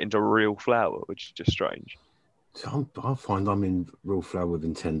 weeks to get into real flower, which is just strange. So I find I'm in real flower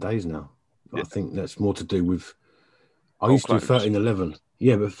within 10 days now. I think that's more to do with. I used to do 13-11.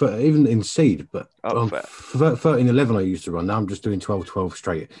 Yeah, but even in seed, but 13-11 I used to run. Now I'm just doing 12-12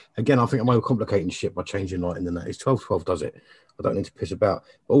 straight. Again, I think I'm overcomplicating shit by changing light in the net. It's 12-12 does it. I don't need to piss about.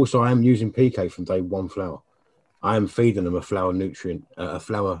 But also, I am using PK from day one flower. I am feeding them a flower nutrient, a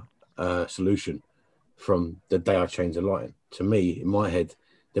flower solution from the day I change the lighting. To me, in my head,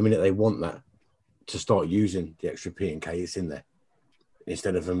 the minute they want that to start using the extra P and K, it's in there.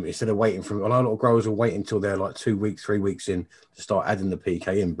 Instead of waiting a lot of growers will wait until they're like 2 weeks, 3 weeks in to start adding the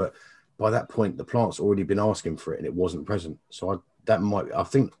PK in. But by that point, the plant's already been asking for it and it wasn't present. So I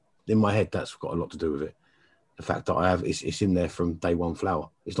think in my head, that's got a lot to do with it. The fact that it's in there from day one flower.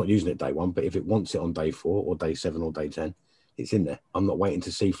 It's not using it day one, but if it wants it on day 4 or day 7 or day 10, it's in there. I'm not waiting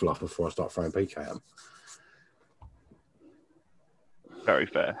to see fluff before I start throwing PK at them. Very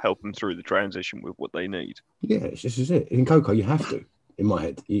fair. Help them through the transition with what they need. Yeah, this is it. In cocoa, you have to. In my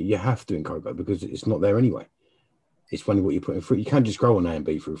head, you have to in cocoa because it's not there anyway. It's funny what you're putting through. You can't just grow on A and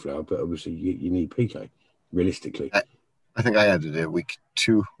B through flower, but obviously you need PK, realistically. I think I added it week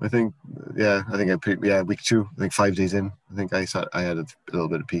 2. I think, week 2. I think 5 days in. I think I added a little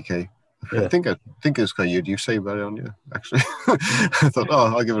bit of PK. Yeah. I think it's quite good. You say about it on you, actually. I thought,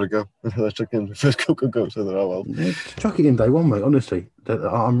 I'll give it a go. I chuck in the first cocoa, so that well. Yeah, chuck it in day one, mate. Honestly,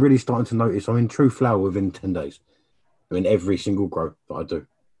 I'm really starting to notice I'm in true flower within 10 days. I mean, every single grow that I do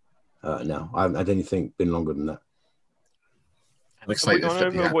now. I haven't had anything been longer than that. I'm excited. Have we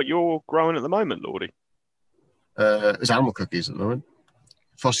gone over what you're growing at the moment, Lordy? It's animal cookies at the moment.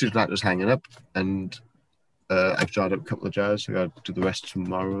 Phosphate Lactose hanging up, and I've jarred up a couple of jars. I got to do the rest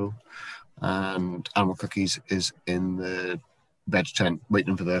tomorrow. And animal cookies is in the veg tent,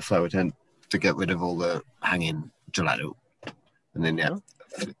 waiting for the flower tent to get rid of all the hanging gelato. And then,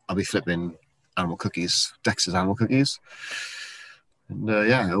 I'll be flipping animal cookies, Dexter's animal cookies. And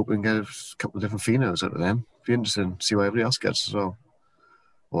I hope we can get a couple of different phenos out of them. Be interesting to see what everybody else gets as well.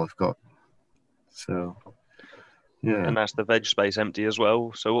 What I've got. So, yeah. And that's the veg space empty as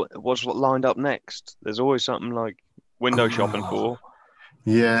well. So what's lined up next? There's always something like window shopping for.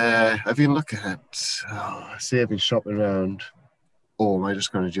 Yeah, I've been looking at, I've been shopping around. Or am I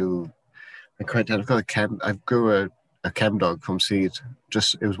just going to do, I've got I've got a chem dog from seed.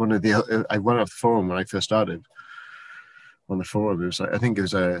 It was one of the I went off the forum when I first started. On the forum, it was like I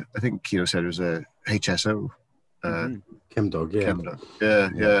think Keno said it was a HSO. Chem dog, yeah. Chem dog.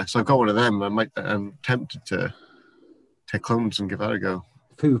 Yeah. So I've got one of them. I'm tempted to take clones and give that a go.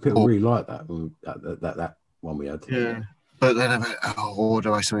 People really like that one we had. Yeah. But then I'm like,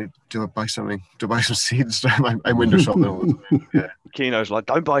 do I buy something? Do I buy some seeds? I'm window shopping all the time. Yeah. Keno's like,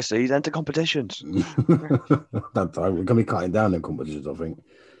 don't buy seeds, enter competitions. We're going to be cutting down in competitions, I think.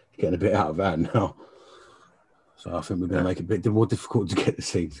 Getting a bit out of that now. So I think we're going to make it a bit more difficult to get the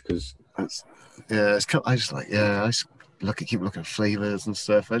seeds because... I just keep looking at flavours and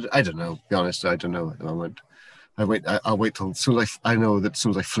stuff. I don't know, to be honest, I don't know at the moment. I'll wait till as soon as as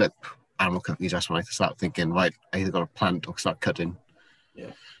soon as I flip animal cookies, that's when I start thinking, right, I either got to plant or start cutting.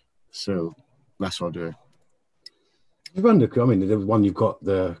 Yeah. So that's what I'll do. I wonder, I mean, the one you've got,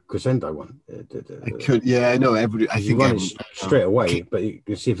 the Crescendo one. I could, yeah, I know. I think run it straight away, but you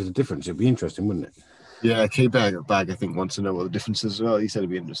can see if there's a difference. It'd be interesting, wouldn't it? Yeah, K-Bag, I think, wants to know what the difference is as well. He said it'd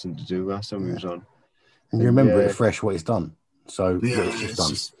be interesting to do last time he was on. And you remember it fresh, what it's done. So, it's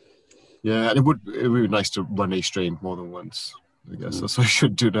just done. And it would be nice to run a strain more than once. I guess that's what I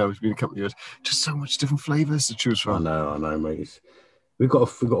should do now. It's been a couple of years. Just so much different flavours to choose from. I know, mate. We've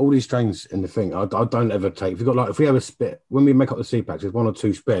got all these strains in the thing. I don't ever take. If we have a spit, when we make up the seed packs, there's one or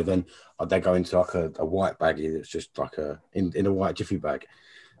two spare, then they go into like a white baggie that's just like in a white jiffy bag.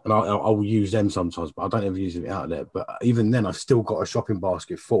 And I will use them sometimes, but I don't ever use it out there. But even then, I've still got a shopping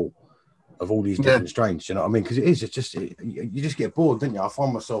basket full of all these different strains. You know what I mean? Because you just get bored, don't you? I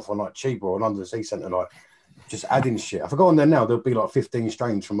find myself on like Chiba or London Sea Centre, like just adding shit. If I go on there now, there'll be like 15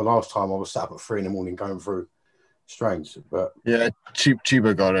 strains from the last time I was sat up at 3 a.m. going through strains. But yeah,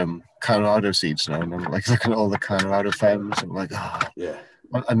 Chiba got Colorado seeds now, and I'm like looking at all the Colorado farms. I'm like, yeah.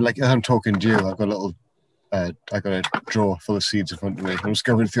 And like as I'm talking to you, I've got a little. I got a drawer full of seeds in front of me. I'm just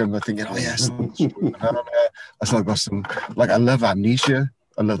going through them and thinking, oh yes, I still got some. Like I love Amnesia.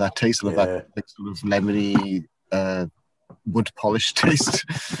 I love that taste. I love that like, sort of lemony, wood polish taste.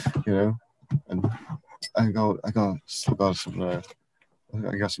 You know, and I got some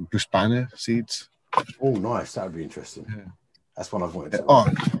Bruce Banner seeds. Oh, nice. That would be interesting. Yeah. That's one I've wanted to. Oh,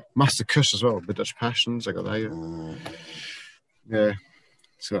 Master Kush as well. The Dutch Passions. I got that. Yeah.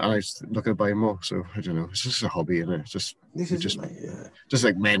 So I was looking to buy more. So I don't know. It's just a hobby, isn't it? Just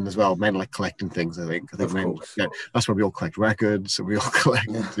like men as well. Men like collecting things. I think men. Yeah, that's why we all collect records and we all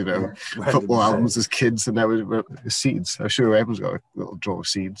collect, football albums as kids. And now we're seeds. I'm sure everyone's got a little drawer of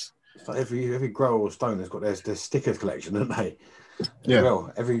seeds. It's like every grower or stone has got their stickers collection, don't they? Yeah.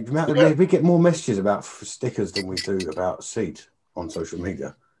 Well, we get more messages about stickers than we do about seeds on social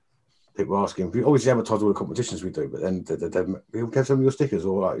media. People asking, we always advertise all the competitions we do, but then people get some of your stickers,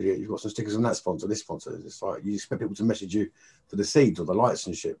 or like you've got some stickers on that sponsor, this sponsor. It's like you expect people to message you for the seeds or the lights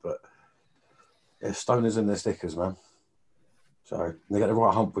and shit, but stoners and their stickers, man. So they get the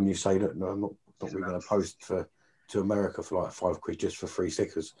right hump when you say that. No, I'm not really going to post to America for like £5 just for free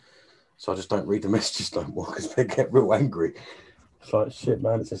stickers. So I just don't read the messages no more because they get real angry. It's like shit,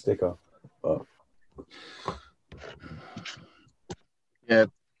 man. It's a sticker, but yeah.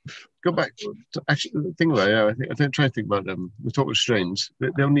 Go back to actually the thing about it. I think trying to think about we talked about strains.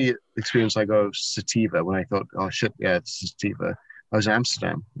 The only experience I got of sativa when I thought, oh shit, yeah, it's sativa. I was in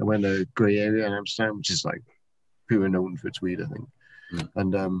Amsterdam. I went to a grey area in Amsterdam, which is like pretty known for its weed, I think.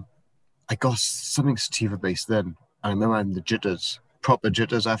 And I got something sativa based then. And I remember having the jitters, proper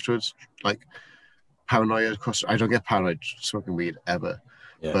jitters afterwards, like paranoia. I don't get paranoid smoking weed ever,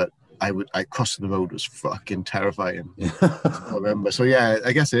 but crossing the road was fucking terrifying. I remember. So yeah,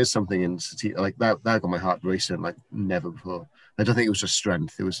 I guess there is something in sativa like that. That got my heart racing like never before. I don't think it was just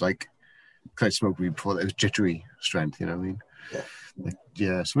strength. It was like I smoked weed before. It was jittery strength. You know what I mean?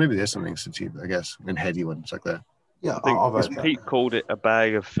 Yeah. So maybe there's something sativa, I guess, and heady ones like that. Yeah, I think Pete called it a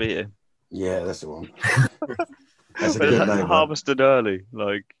bag of fear. Yeah, that's the one. That's a good name. Harvested early,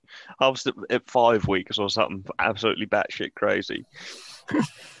 like harvested at 5 weeks or something. Absolutely batshit crazy.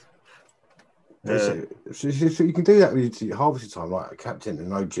 So you can do that with your harvesting time, like a captain and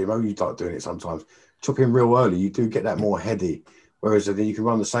no GMO. You like doing it sometimes. Chopping real early, you do get that more heady. Whereas then you can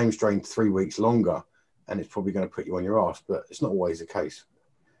run the same strain 3 weeks longer, and it's probably going to put you on your ass. But it's not always the case.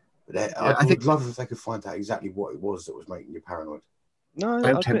 But I would love if they could find out exactly what it was that was making you paranoid. No,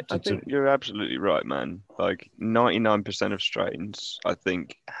 I think you're absolutely right, man. Like 99% of strains, I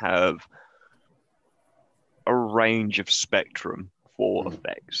think, have a range of spectrum for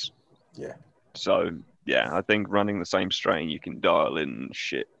effects. Yeah. So, yeah, I think running the same strain, you can dial in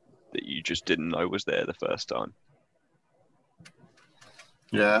shit that you just didn't know was there the first time.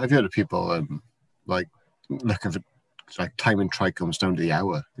 Yeah, I've heard of people like looking for like timing trichomes down to the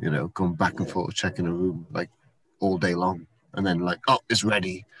hour, going back and forth, checking a room like all day long, and then like, oh, it's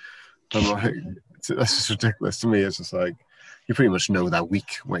ready. I'm like, that's just ridiculous to me. It's just like you pretty much know that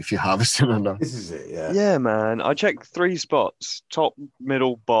week if you're harvesting or not. This is it, yeah. Yeah, man. I check 3 spots: top,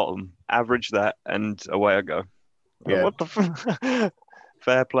 middle, bottom. Average that, and away I go. Yeah. What the?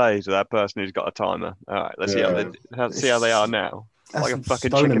 Fair play to that person who's got a timer. All right, let's see how they are now. That's Like a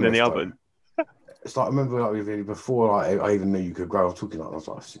fucking stoner chicken in myth, the though. oven. It's like, I remember like before I even knew you could grow. I was talking like I was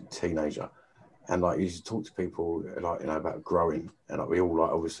like a teenager, and like you used to talk to people like about growing, and like we all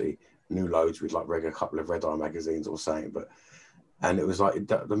like obviously knew loads. We'd like read a couple of Red Eye magazines or something, and it was like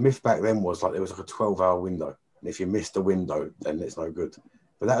the myth back then was like there was like a 12-hour window, and if you missed the window, then it's no good.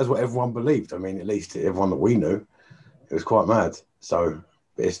 But that was what everyone believed. I mean, at least everyone that we knew, it was quite mad. So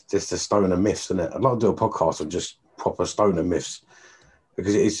it's just a stoner myths, isn't it? I'd like to do a podcast on just proper stoner myths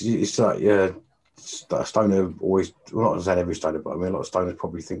because it's like a stoner always, well, not saying every stoner, but I mean a lot of stoners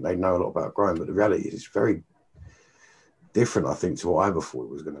probably think they know a lot about growing, but the reality is it's very different, I think, to what I ever thought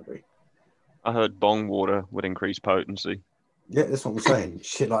it was going to be. I heard bong water would increase potency. Yeah, that's what I'm saying.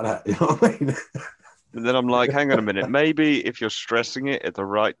 Shit like that, you know what I mean? And then I'm like, hang on a minute. Maybe if you're stressing it at the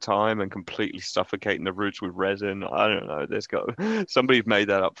right time and completely suffocating the roots with resin, I don't know. Somebody's made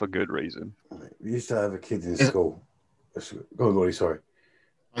that up for good reason. We used to have a kid in school. Go on, Gordy, sorry.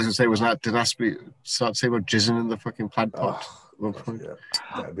 I was going to say, did Aspie start saying about jizzing in the fucking plant pot? Yeah,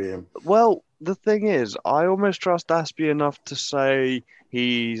 that'd be him. Well, the thing is, I almost trust Aspie enough to say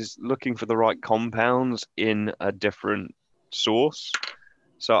he's looking for the right compounds in a different source.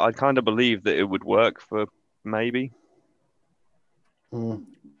 So I kind of believe that it would work for maybe. If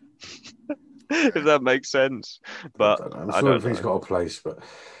that makes sense. But I'm sure everything's got a place, but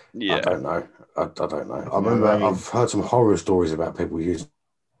yeah. I don't know. I don't know. I remember I've heard some horror stories about people using.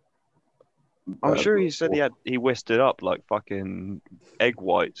 I'm sure he said he whisked it up like fucking egg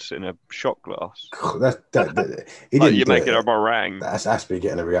whites in a shot glass. He didn't you're making a meringue. That's Aspie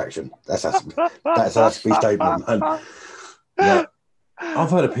getting a reaction. That's Aspie statement. And, yeah,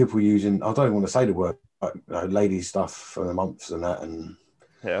 I've heard of people using, I don't even want to say the word, like, lady stuff for the months and that. And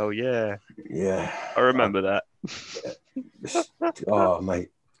hell yeah. Yeah. I remember that. Oh, mate.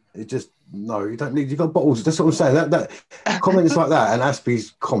 It just, no, you don't need, you got bottles. That's what I'm saying. That comments like that and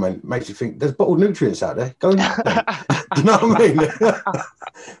Aspie's comment makes you think there's bottled nutrients out there. Go and use them. Do you know what I mean?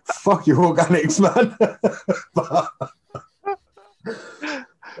 Fuck your organics, man.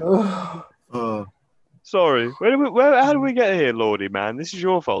 Sorry. How do we get here, Lordy, man? This is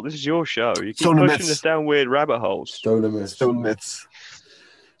your fault. This is your show. You keep pushing us down weird rabbit holes. Stoner myths. Growing myths.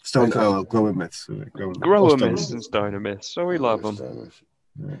 Grower myths and stoner myths. So we love them.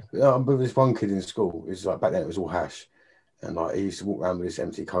 Yeah, I remember this one kid in school. It was like back then it was all hash, and like he used to walk around with this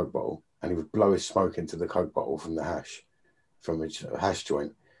empty Coke bottle, and he would blow his smoke into the Coke bottle from the hash, from a hash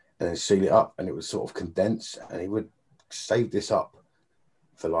joint, and then seal it up, and it would sort of condense, and he would save this up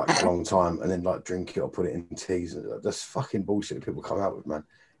for like a long time, and then like drink it or put it in teas. That's fucking bullshit people come out with, man.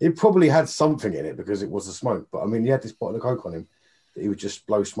 It probably had something in it because it was the smoke, but I mean, he had this bottle of Coke on him that he would just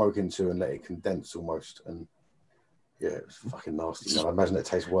blow smoke into and let it condense almost, and yeah, it was fucking nasty. I imagine it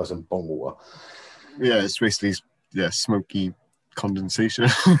tastes worse than bong water. Yeah, it's basically smoky condensation.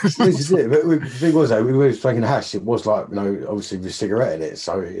 This is it. But the thing was, though, we were smoking hash. It was like, obviously with a cigarette in it.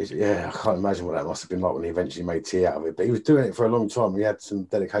 So I can't imagine what that must have been like when he eventually made tea out of it. But he was doing it for a long time. We had some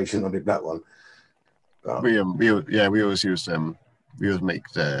dedication on it. That one. We always used we always make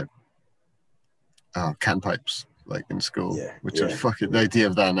the can pipes like in school, which is fucking the idea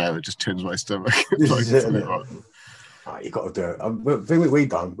of that now. It just turns my stomach. You got to do it. The thing that we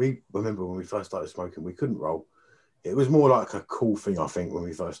done, we remember when we first started smoking, we couldn't roll. It was more like a cool thing, I think, when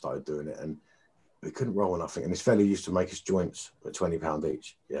we first started doing it, and we couldn't roll nothing. And this fella used to make us joints at £20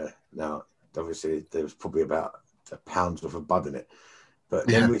 each. Yeah. Now, obviously, there was probably about a pound's worth of bud in it, but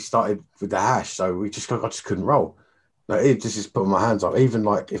then we started with the hash, so I just couldn't roll. No, it just is putting my hands up. Even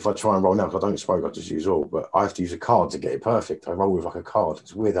like if I try and roll now, because I don't smoke, I just use all, but I have to use a card to get it perfect. I roll with like a card.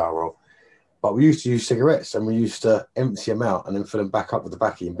 It's weird how I roll. But we used to use cigarettes and we used to empty them out and then fill them back up with the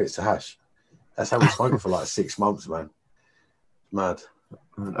backy and bits of hash. That's how we smoked for like 6 months, man. Mad.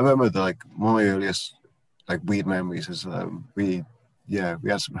 I remember one of my earliest weird memories is we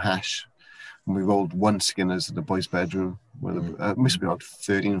had some hash and we rolled one Skinners in the boys' bedroom. It must be about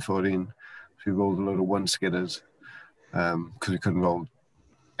 13, 14. So we rolled a load of one Skinners because we couldn't roll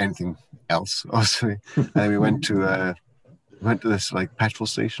anything else, obviously. And then we went to this like petrol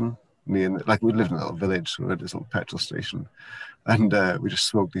station. We lived in a little village, so we had this little petrol station, and we just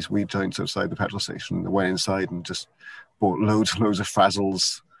smoked these weed joints outside the petrol station. We went inside and just bought loads and loads of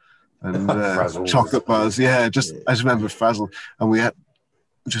Frazzles, and chocolate bars. Yeah, I just remember Frazzle, and we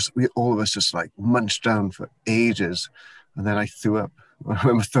all of us just like munched down for ages, and then I threw up. I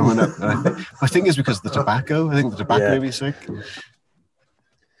remember throwing up. I think it's because of the tobacco. I think the tobacco made me sick.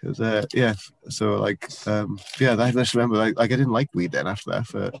 Because I just remember I didn't like weed then after that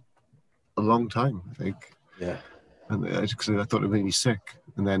for a long time, I think. Yeah. And because I thought it made me sick,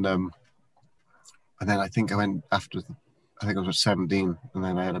 and then I think I went after. I think I was at 17, and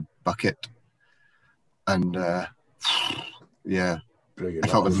then I had a bucket, and I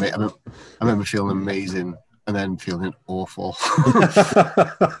felt amazing. I remember feeling amazing, and then feeling awful.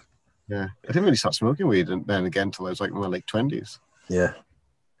 Yeah, I didn't really start smoking weed, and then again until I was like in my late 20s. Yeah.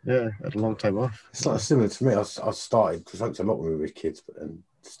 Yeah, I had a long time off. It's like similar to me. I started to smoke a lot when we were kids, but then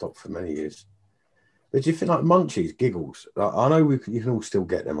stopped for many years. But do you think like munchies, giggles? Like, I know you can all still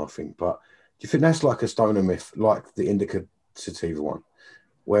get them, I think, but do you think that's like a stoner myth, like the indica sativa one?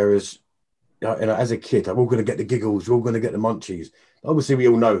 Whereas, as a kid, we're all going to get the giggles, we're all going to get the munchies. Obviously, we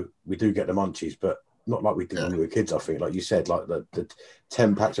all know we do get the munchies, but not like we did when we were kids, I think. Like you said, like the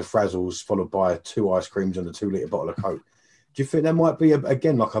 10 packs of Frazzles followed by 2 ice creams and a 2-litre bottle of Coke. Do you think there might be,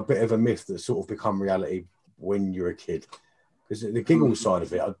 again, like a bit of a myth that's sort of become reality when you're a kid? Because the giggles side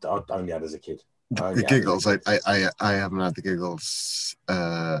of it, I only had as a kid. The giggles, I haven't had the giggles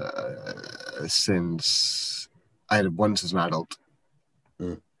since I had it once as an adult.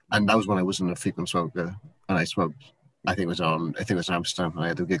 And that was when I wasn't a frequent smoker, and I smoked. I think it was in Amsterdam, and I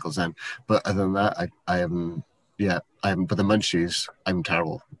had the giggles then. But other than that, I haven't. Yeah, I haven't. But the munchies, I'm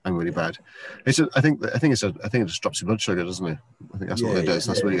terrible. I'm really bad. I think it just drops your blood sugar, doesn't it? I think that's what it does.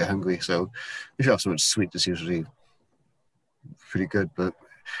 That's when you get hungry. So if you have something sweet, it's usually pretty good. But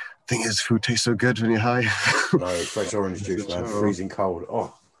the thing is, food tastes so good when you're high. No, fresh orange juice, man, freezing cold.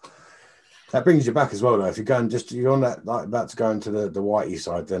 Oh, that brings you back as well, though. If you're going you're on that, like, about to go into the whitey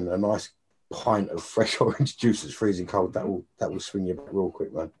side, then a nice pint of fresh orange juice that's freezing cold, that will swing you back real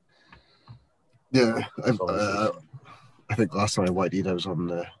quick, man. Yeah, I think last time I whiteyed, I was on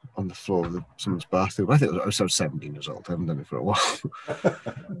the floor of someone's bathroom. I think I was 17 years old. I haven't done it for a while.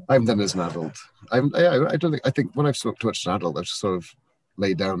 I haven't done it as an adult. I don't think. I think when I've smoked too much as an adult, I've just sort of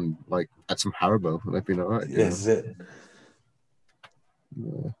laid down like at some Haribo, and I've been all right. Yes, it.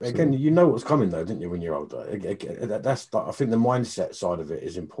 Yeah, again, you know what's coming though, didn't you? When you're older, that's I think the mindset side of it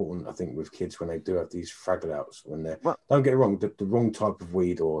is important. I think with kids when they do have these fraggle outs, when they're don't get it wrong, the wrong type of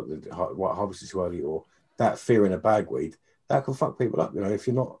weed or the white harvest too early or that fear in a bag weed, that can fuck people up. You know, if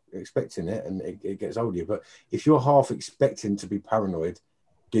you're not expecting it and it gets older. But if you're half expecting to be paranoid,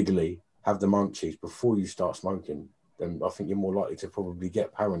 giggly, have the munchies before you start smoking, then I think you're more likely to probably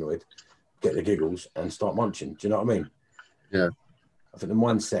get paranoid, get the giggles, and start munching. Do you know what I mean? Yeah. I think the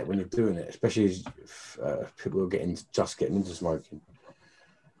mindset when you're doing it, especially as people are just getting into smoking.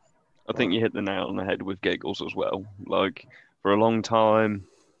 I think you hit the nail on the head with giggles as well. Like, for a long time,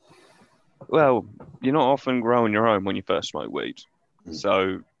 well, you're not often growing your own when you first smoke weed.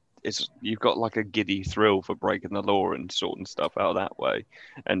 So you've got like a giddy thrill for breaking the law and sorting stuff out that way.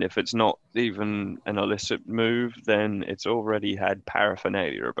 And if it's not even an illicit move, then it's already had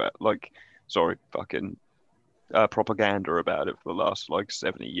paraphernalia about, propaganda about it for the last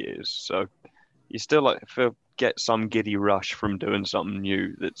 70 years. So you still get some giddy rush from doing something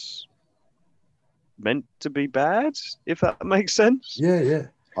new that's meant to be bad, if that makes sense. Yeah.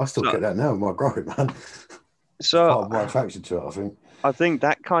 I still get that now with my growing, man. So part of my attraction to it, I think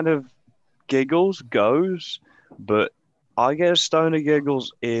that kind of giggles goes, but I get stoner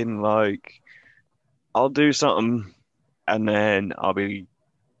giggles in I'll do something and then I'll be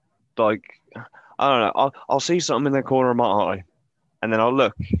I don't know. I'll see something in the corner of my eye, and then I'll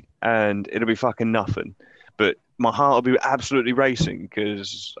look, and it'll be fucking nothing. But my heart will be absolutely racing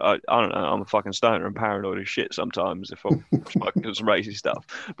because I don't know. I'm a fucking stoner and paranoid as shit sometimes if I'm smoking some racy stuff.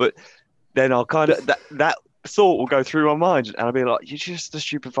 But then I'll kind of that thought will go through my mind, and I'll be like, "You're just a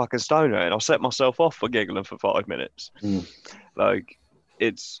stupid fucking stoner," and I'll set myself off for giggling for 5 minutes.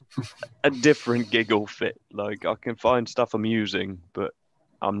 It's a different giggle fit. I can find stuff amusing, but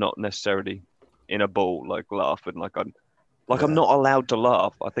I'm not necessarily in a ball laughing I'm not allowed to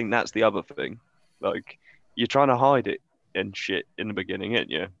laugh. I think that's the other thing. You're trying to hide it and shit in the beginning, ain't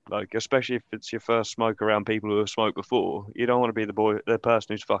you? Especially if it's your first smoke around people who have smoked before. You don't want to be the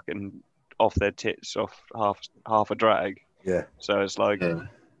person who's fucking off their tits off half a drag. Yeah. So it's the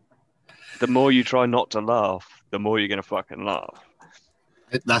more you try not to laugh, the more you're gonna fucking laugh.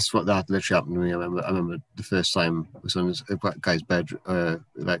 That's what that literally happened to me. I remember the first time I was in a guy's bedroom,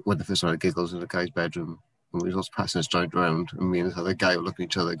 when the first time I had giggles in a guy's bedroom, and we was also passing his joint around, and me and this other guy were looking at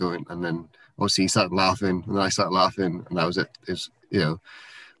each other going, and then obviously he started laughing, and then I started laughing, and that was it.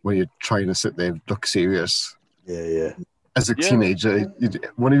 when you're trying to sit there and look serious. Yeah. As a teenager,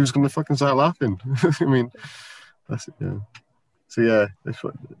 when he was going to fucking start laughing. I mean, that's it, yeah. So yeah, that's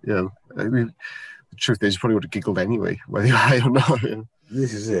what, I mean, the truth is, you probably would have giggled anyway, whether you're high or not.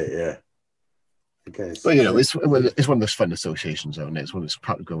 This is it, yeah. But it's one of those fun associations, though, and it's when it's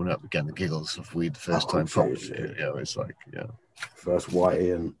part of growing up. Again, the giggles of weed the first time, probably. It's like first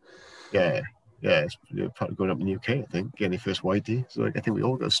whitey and it's part of growing up in the UK. I think getting your first whitey. So like, I think we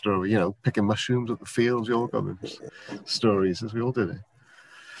all got a story. Picking mushrooms at the fields. We all got stories, as we all did it.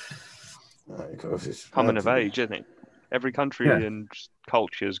 Coming of age, isn't it? Every country and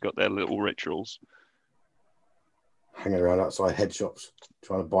culture's got their little rituals. Hanging around outside head shops,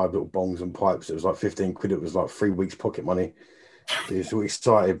 trying to buy little bongs and pipes. It was like 15 quid. It was like 3 weeks pocket money. It's all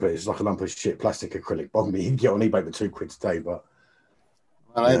excited, but it's like a lump of shit plastic acrylic bong that you can get on eBay for £2 today. But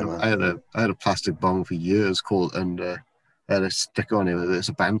I had a plastic bong for years and I had a sticker on it. There's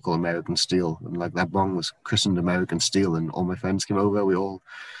a band called American Steel, and like that bong was christened American Steel, and all my friends came over. We all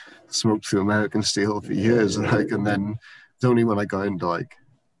smoked through American Steel for years, and then it's only when I got into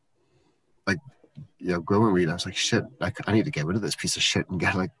growing weed, I was like, shit, I need to get rid of this piece of shit and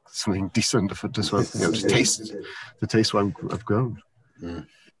get like something decent for just to taste what I've grown. Mm.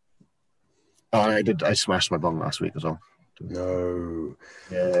 Oh, I smashed my bong last week as well. No.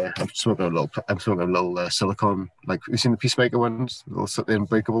 Yeah, I'm smoking a little silicone. Like, you seen the Peacemaker ones, the little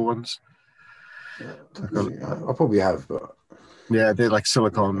unbreakable ones? I probably have, but yeah, they're like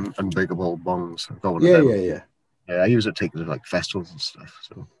silicone unbreakable bongs. Yeah. I use it to take to like festivals and stuff.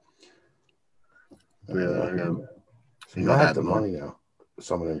 So I have the money now.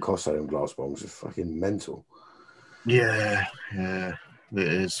 Some of them cost them glass bombs are fucking mental. Yeah. It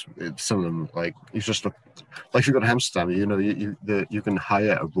is. Some of them, like, you just look like, if you've got a Amsterdam, you can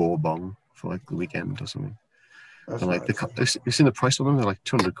hire a raw bong for like the weekend or something. That's and like nice. you've seen the price of them? They're like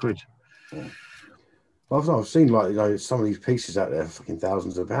 200 quid. Yeah. I've seen like some of these pieces out there, fucking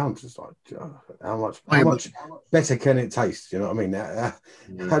thousands of pounds. It's like, how much better can it taste? You know what I mean?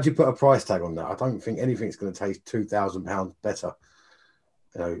 How do you put a price tag on that? I don't think anything's going to taste £2,000 better.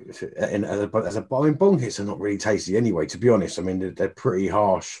 As a bong hits are not really tasty anyway. To be honest, I mean they're pretty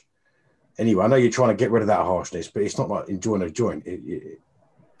harsh. Anyway, I know you're trying to get rid of that harshness, but it's not like enjoying a joint.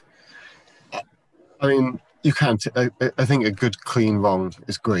 I mean, you can't. I think a good clean bong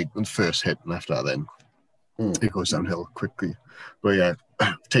is great on first hit, and after that, then it goes downhill quickly. But yeah,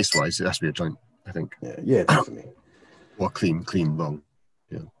 taste wise, it has to be a joint, I think. Yeah, definitely. Or clean bong.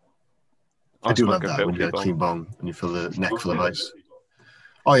 Yeah, I do love that when you get a clean bong and you fill the neck full of ice.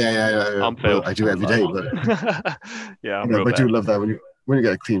 Oh yeah. I do every day, but but I do love that when you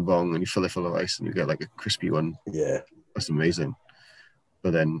get a clean bong and you fill it full of ice and you get like a crispy one. Yeah, that's amazing.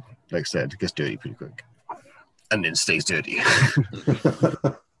 But then, like I said, it gets dirty pretty quick, and then stays dirty.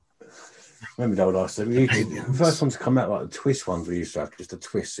 Remember the old ice? The first ones to come out, like the twist ones, we used to have just a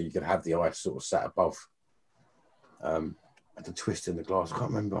twist so you could have the ice sort of sat above. And the twist in the glass. I can't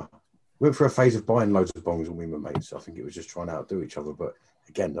remember. We went through a phase of buying loads of bongs when we were mates. I think it was just trying to outdo each other, but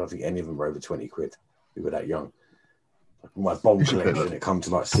again, I don't think any of them were over 20 quid. We were that young. Like my bong collection, it comes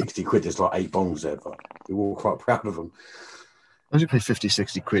to like 60 quid. There's like 8 bongs there, but we were all quite proud of them. I usually pay 50,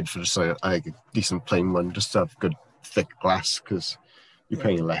 60 quid for just like a decent plain one, just to have good thick glass, because you're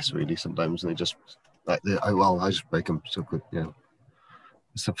paying less really sometimes, and they just like I just break them so quick,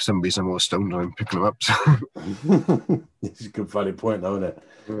 So for some reason I'm more stoned and I'm picking them up. So. It's a good valid point, though, isn't it?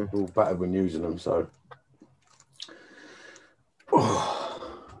 We're all battered when using them, so.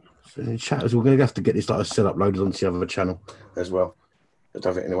 So in chatters, we're going to have to get this like set uploaded onto the other channel as well. I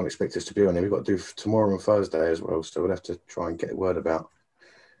don't think anyone expects us to be on here. We've got to do tomorrow and Thursday as well, so we'll have to try and get a word about.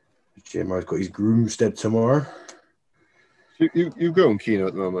 GMO's got his Groomstead tomorrow. You going Keno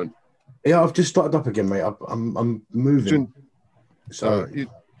at the moment? Yeah, I've just started up again, mate. I'm moving. You're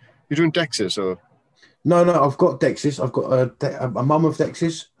doing Dexys or? No, I've got Dexys. I've got a mum of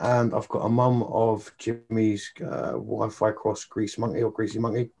Dexys, and I've got a mum of Jimmy's Wi-Fi cross Greasy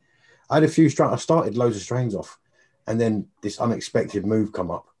Monkey. I had a few strains. I started loads of strains off, and then this unexpected move come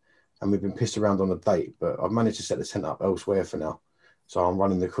up, and we've been pissed around on the date, but I've managed to set the tent up elsewhere for now. So I'm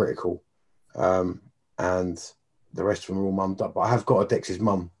running the critical, and the rest of them are all mummed up. But I have got a Dexys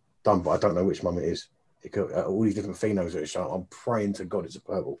mum done, but I don't know which mum it is. It could, all these different phenos that are showing. I'm praying to God it's a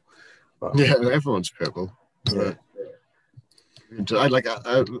purple. But, yeah, everyone's purple. Yeah. I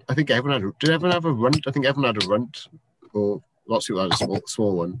think everyone had. Did everyone have a runt? I think everyone had a runt, or lots of people had a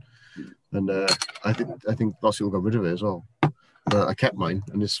small one, and I think lots of people got rid of it as well. I kept mine,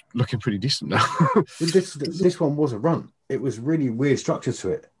 and it's looking pretty decent now. This one was a runt. It was really weird structure to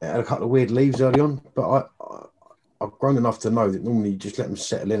it. It had a couple of weird leaves early on, but I've grown enough to know that normally you just let them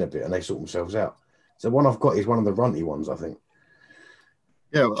settle in a bit and they sort themselves out. So the one I've got is one of the runty ones, I think.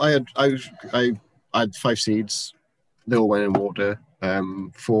 Yeah, I had 5 seeds. They all went in water.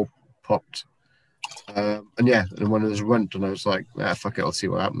 4 popped. And one of those runt, and I was like, fuck it, I'll see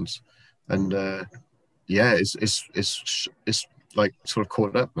what happens. And it's like sort of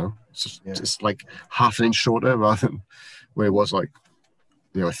caught up now. It's like half an inch shorter rather than where it was like,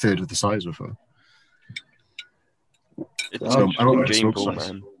 a third of the size before. It's interesting gene pool,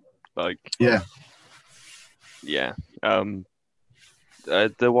 man. Like, yeah.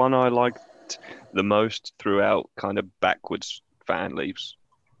 The one I liked the most throughout kind of backwards fan leaves,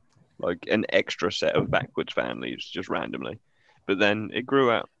 like an extra set of backwards fan leaves just randomly, but then it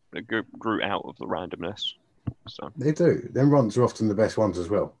grew out of the randomness. So they do. Them runts are often the best ones as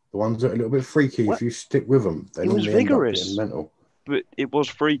well. The ones that are a little bit freaky. If you stick with them, they normally end up getting mental. But it was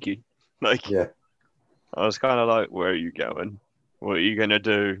freaky. Like, yeah, I was kind of like, where are you going? What are you gonna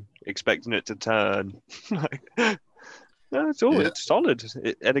do? Expecting it to turn? Like, no, it's solid.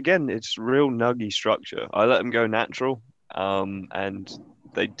 And again, it's real nuggy structure. I let them go natural, and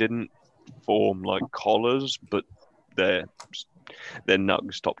they didn't form like collars, but they're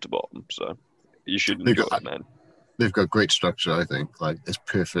nugs top to bottom. So you should enjoy it, man. They've got great structure, I think. Like, it's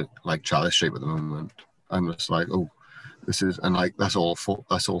perfect, like chalice shape at the moment. I'm just like, this is, and like that's all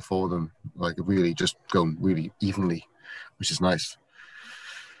for them. Like, really just going really evenly, which is nice.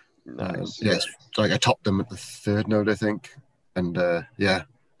 Nice. Yes, like I topped them at the 3rd node, I think, and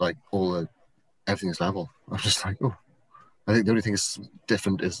like everything's level. I'm just like, I think the only thing that's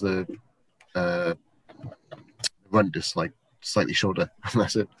different is the runt is like slightly shorter, and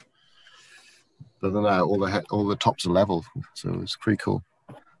that's it. But then all the tops are level, so it's pretty cool.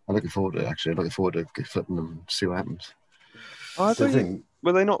 I'm looking forward to flipping them and see what happens.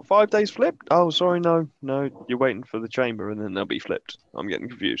 Were they not 5 days flipped? Oh, sorry, no, you're waiting for the chamber and then they'll be flipped. I'm getting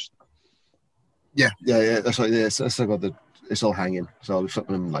confused. Yeah. That's right. Yeah, it's all hanging, so I'll be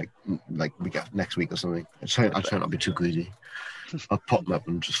flipping them like we got next week or something. I'll try not to be too greedy. I'll pop them up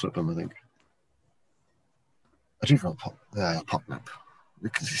and just flip them, I think. I do think I'll pop them up.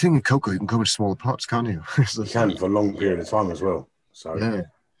 Because the thing in cocoa, you can go into smaller pots, can't you? You can for a long period of time as well. So yeah.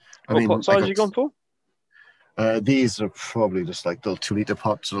 What pot size have you gone for? These are probably just like little 2-litre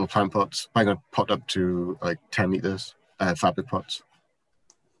pots, little plant pots. I'm going to pot up to like 10 litres fabric pots.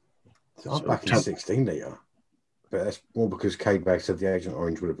 I'm back in 16 litre. But that's more because K-Bag said the Agent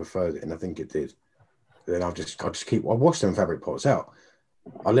Orange would have preferred it, and I think it did. But then I wash them fabric pots out.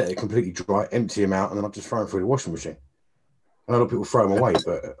 I let it completely dry, empty them out, and then I just throw them through the washing machine. A lot of people throw them away,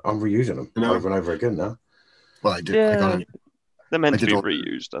 but I'm reusing them over and over again now. Well, I did. Yeah, they're meant to be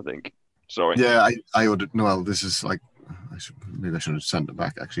reused, I think. Sorry. Yeah, I ordered. Noel, this is like, maybe I should have sent it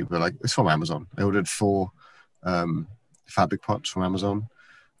back actually, but like it's from Amazon. I ordered 4 fabric pots from Amazon,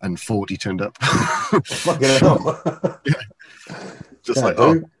 and 40 turned up. Fucking hell. Yeah. Just like,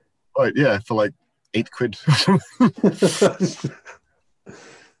 right, yeah, for like £8.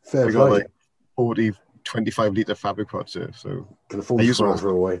 Fair I got like 40 25-litre fabric pots here, so can afford to throw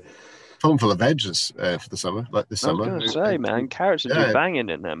away. Fill them full of veggies for the summer, like this summer. I was going to say, man, carrots are banging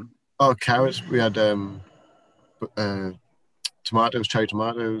in them. Oh, carrots. We had tomatoes, cherry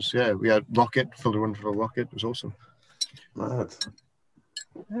tomatoes. Yeah, we had rocket, filled one for a rocket. It was awesome. Mad.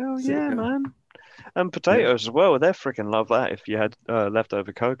 Hell yeah, man. And potatoes as well. They freaking love that if you had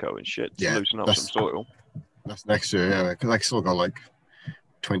leftover cocoa and shit to loosen up some soil. That's next year, yeah, because I still got like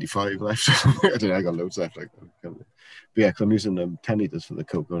 25 left. I don't know, I got loads left. But yeah, because I'm using 10 litres for the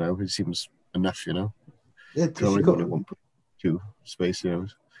cocoa now. It seems enough, you know. Yeah, because I only got 1.2 space, you know.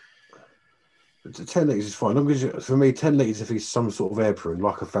 But 10 litres is fine. Because for me, 10 litres, if it's some sort of air prune,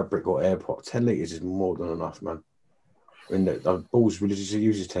 like a fabric or air pot, 10 litres is more than enough, man. I mean, the Balls religiously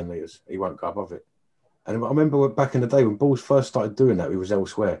uses 10 litres. He won't go above it. And I remember back in the day when Balls first started doing that, he was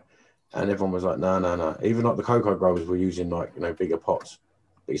elsewhere. And everyone was like, no. Even like the cocoa growers were using like, bigger pots.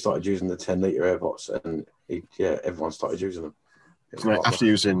 But he started using the 10-litre air pots, and everyone started using them. After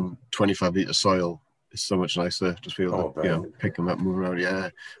using 25-litre soil, it's so much nicer. Just feel pick them up, move around,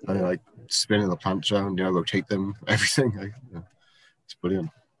 and like spinning the plants around, rotate them, everything. It's brilliant.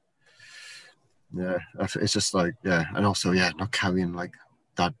 Yeah, it's just like and also not carrying like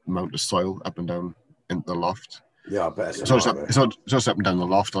that amount of soil up and down into the loft. Yeah, I bet it's just up and down the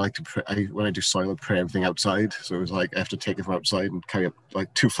loft. I like to when I do soil, I pray everything outside. So it was like I have to take it from outside and carry up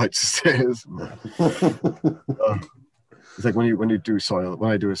like 2 flights of stairs. It's like when you do soil.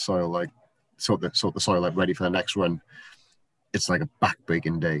 When I do a soil, like sort the soil up ready for the next run, it's like a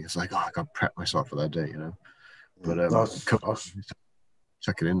back-breaking day. It's like I got to prep myself for that day, you know. But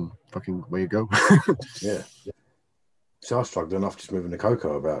chuck it in, fucking way you go. Yeah. So I struggled enough just moving the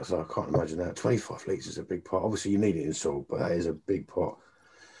cocoa about, so I can't imagine that. 25 litres is a big pot. Obviously, you need it in soil, but that is a big pot.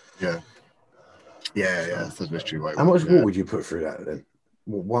 Yeah. That's literally why. How much water would you put through that then?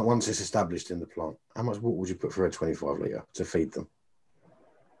 Once it's established in the plant, how much water would you put through a 25 litre to feed them?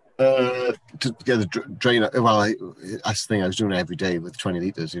 To get the drain. Well, that's the thing. I was doing it every day with 20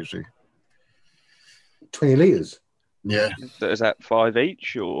 litres usually. 20 litres? Yeah. Is that 5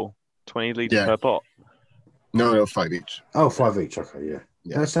 each or 20 litres per pot? No, 5 each. Oh, 5 each. Okay,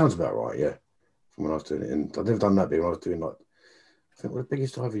 yeah. That sounds about right. Yeah, from when I was doing it, and I've never done that big. When I was doing I think the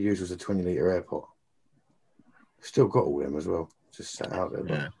biggest I ever used was a 20 litre air pot. Still got all them as well. Just sat out there.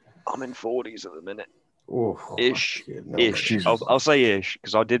 Yeah. I'm in 40s at the minute. Oh, ish. I'll say ish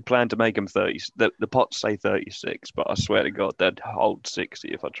because I did plan to make them 30. The pots say 36, but I swear to God, they'd hold 60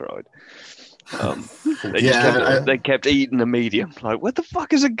 if I tried. They kept eating the medium. Like, where the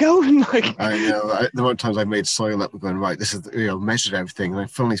fuck is it going? Like, I know. The amount of times I've made soil that we're going right. This is measured everything, and I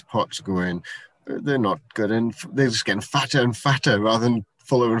fill these pots going. They're not good, and they're just getting fatter and fatter rather than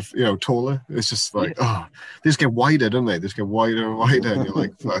fuller and taller. It's just like they just get wider, don't they? They just get wider and wider, and you're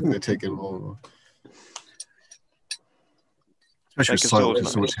like, fuck, they're taking more. Especially soil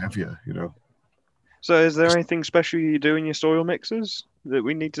is so much heavier, So, is there anything special you do in your soil mixers that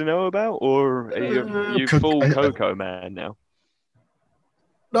we need to know about, or are you full cocoa man now?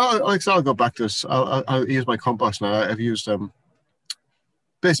 No, I'll go back to this. I'll use my compost now. I've used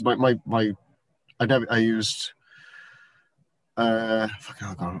basically I used I'll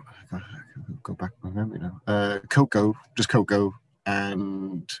go back to my memory now. Just cocoa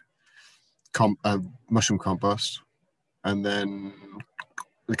and mushroom compost, and then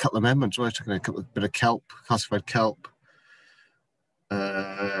a couple of amendments. I took a bit of kelp, calcified kelp,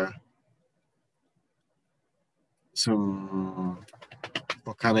 some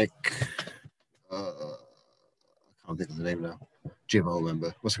volcanic. I can't think of the name now. Jim, I'll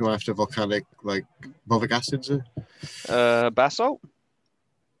remember. What's going after volcanic, like bovic acid? Basalt?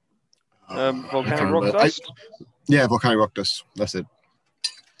 Volcanic rock dust? Volcanic rock dust. That's it.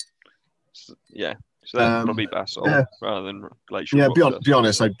 So that's probably basalt rather than glacial. Yeah, be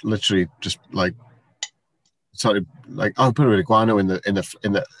honest. I literally just started I'll put a bit of guano in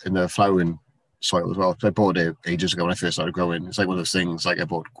the flowering soil as well. I bought it ages ago when I first started growing. It's like one of those things. Like I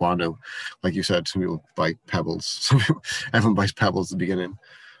bought guano, like you said. Some people buy pebbles. Everyone buys pebbles at the beginning.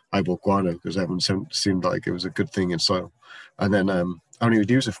 I bought guano because everyone seemed like it was a good thing in soil. And then I only would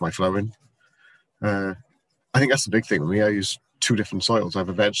use it for my flowering. I think that's the big thing with me. I use 2 different soils. I have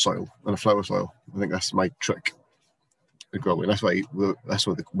a veg soil and a flower soil. I think that's my trick to growing. That's why they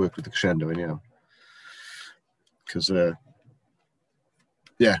work with the crescendo in, because I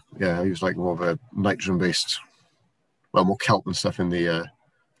use like more of a nitrogen based, more kelp and stuff in the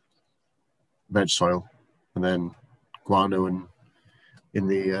veg soil, and then guano in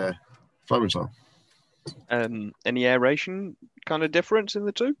the flowering soil. Any aeration kind of difference in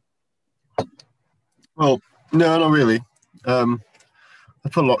the two? Well, no, not really. I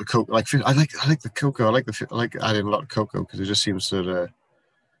put a lot of cocoa. I like the cocoa. I like adding a lot of cocoa because it just seems that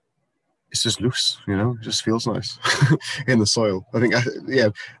it's just loose. It just feels nice in the soil. I think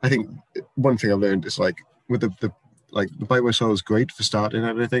one thing I've learned is like with the Bioware soil is great for starting and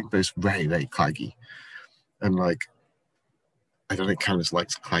everything, but it's very, very claggy, and I don't think Canvas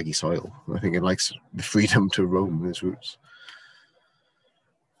likes claggy soil. I think it likes the freedom to roam its roots.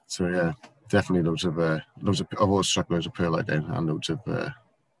 So yeah. Definitely loads of I've always struck loads of perlite down and loads of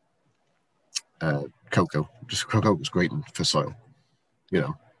cocoa. Just cocoa is great for soil,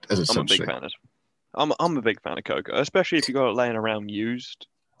 as a substrate. I'm a big fan of cocoa, especially if you got it laying around used.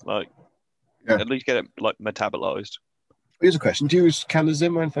 At least get it metabolized. Here's a question: do you use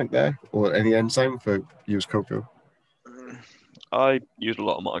Canazim or anything there, or any enzyme for used cocoa? I use a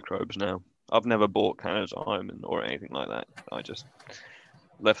lot of microbes now. I've never bought Canazyme or anything like that. I just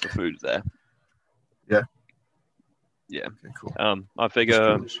left the foods there. Yeah. Okay, cool. I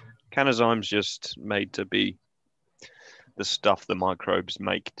figure Canazyme's just made to be the stuff the microbes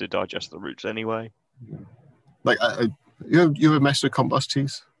make to digest the roots anyway. You ever mess with compost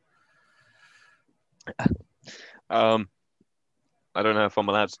teas? I don't know if I'm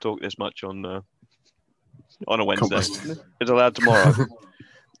allowed to talk this much on a Wednesday. Compost. It's allowed tomorrow.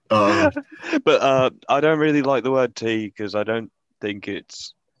 But I don't really like the word tea because I don't think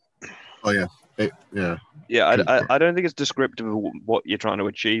it's. Oh yeah. I don't think it's descriptive of what you're trying to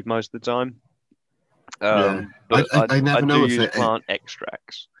achieve most of the time. But I never know if use plant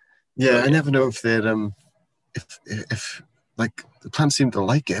extracts. Yeah, I never know if they're if like the plants seem to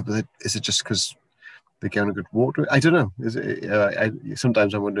like it, but is it just because they're getting a good water? I don't know. Is it?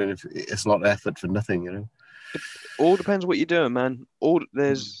 Sometimes I'm wondering if it's a lot of effort for nothing. all depends what you're doing, man.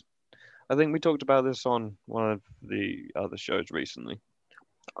 I think we talked about this on one of the other shows recently.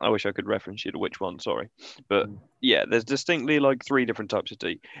 I wish I could reference you to which one, sorry. But yeah, there's distinctly like 3 different types of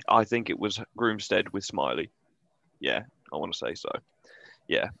tea. I think it was Groomstead with Smiley. Yeah, I want to say so.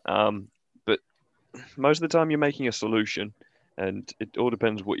 Yeah. But most of the time you're making a solution, and it all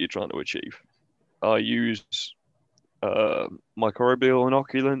depends what you're trying to achieve. I use microbial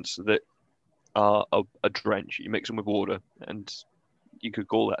inoculants that are a drench. You mix them with water, and you could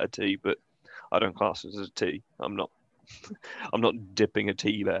call that a tea, but I don't class it as a tea. I'm not dipping a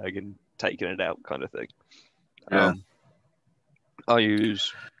tea bag and taking it out kind of thing. Yeah. I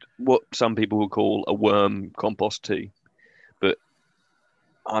use what some people would call a worm compost tea, but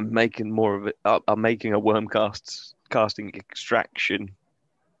I'm making more of it. I'm making a worm casting extraction.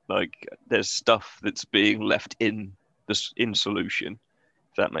 Like there's stuff that's being left in solution,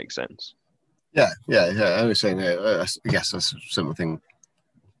 if that makes sense. Yeah. I was saying, I guess that's a similar thing.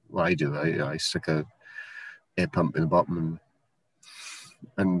 What I do, I stick a air pump in the bottom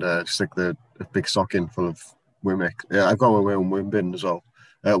and stick a big sock in full of worm egg. Yeah, I've got my own worm bin as well.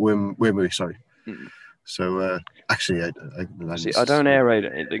 Wormery, sorry. So actually, I don't aerate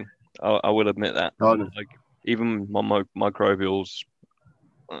anything. I will admit that. Oh, no. Like even my microbials,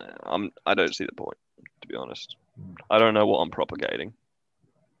 I don't see the point, to be honest. I don't know what I'm propagating.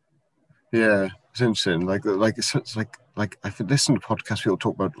 Yeah, it's interesting. Like I've listened to podcasts people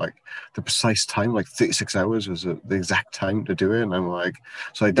talk about like the precise time, like 36 hours was the exact time to do it, and I'm like,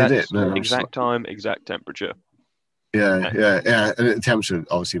 so I did it. And exact time, exact temperature. Yeah. And the temperature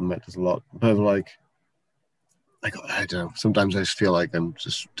obviously matters a lot, but like I don't know. Sometimes I just feel like I'm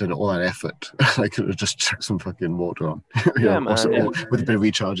just doing all that effort. I could have just chucked some fucking water on, man. Or with a bit of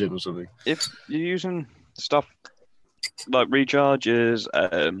recharging or something. If you're using stuff like recharge is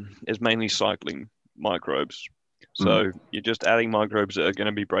mainly cycling microbes, so you're just adding microbes that are going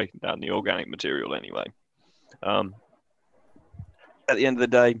to be breaking down the organic material anyway. At the end of the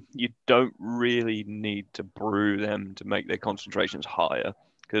day, you don't really need to brew them to make their concentrations higher,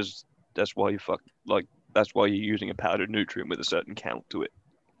 because that's why you're using a powdered nutrient with a certain count to it.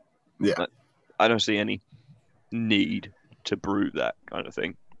 Yeah, I don't see any need to brew that kind of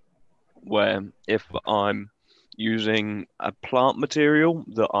thing. Where if I'm using a plant material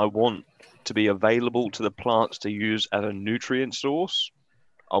that I want to be available to the plants to use as a nutrient source,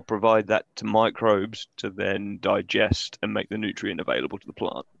 I'll provide that to microbes to then digest and make the nutrient available to the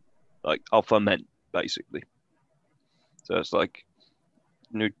plant. Like I'll ferment, basically. So it's like,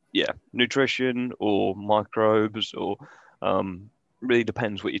 nutrition or microbes, or really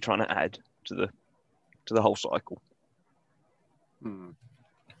depends what you're trying to add to the whole cycle.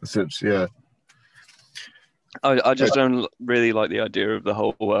 Yeah. I just don't really like the idea of the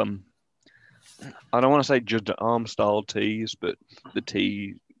whole I don't want to say just arm style teas, but the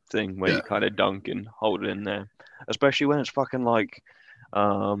tea thing where you kind of dunk and hold it in there, especially when it's fucking like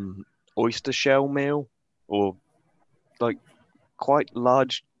oyster shell meal or like quite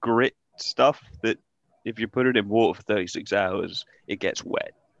large grit stuff that if you put it in water for 36 hours, it gets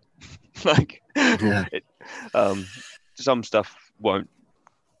wet. Some stuff won't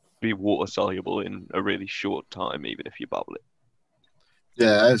be water soluble in a really short time, even if you bubble it.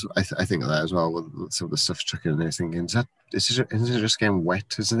 Yeah, I think of that as well with some of the stuff chucking in there. Thinking, is it just getting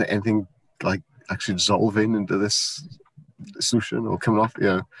wet? Isn't there anything like actually dissolving into this solution or coming off?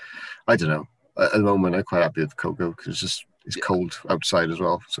 Yeah, I don't know. At the moment, I'm quite happy with cocoa because it's cold outside as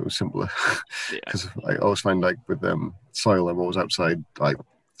well, so it's simpler. Because I always find like with soil, I'm always outside like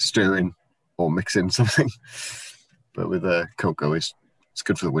stirring or mixing something. But with cocoa, it's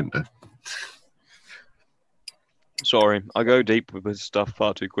good for the winter. Sorry, I go deep with this stuff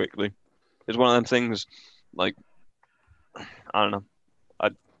far too quickly. It's one of them things, like, I don't know.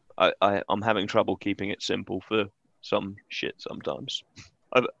 I'm having trouble keeping it simple for some shit sometimes.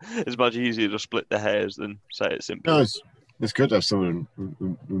 It's much easier to split the hairs than say it simply. No, it's good to have someone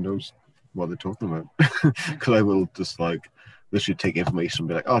who knows what they're talking about. Because I will just like literally take information and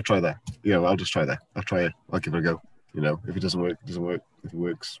be like, oh, I'll try that. I'll just try that. I'll try it. I'll give it a go. If it doesn't work, it doesn't work. If it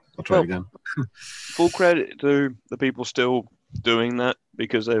works, I'll try it again. Full credit to the people still doing that,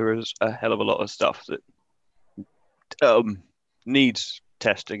 because there is a hell of a lot of stuff that needs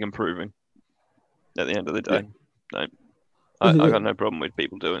testing and proving at the end of the day. No, I got no problem with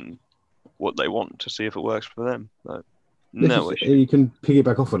people doing what they want to see if it works for them. No issue. You can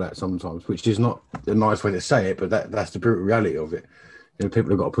piggyback off of that sometimes, which is not a nice way to say it, but that's the brutal reality of it. People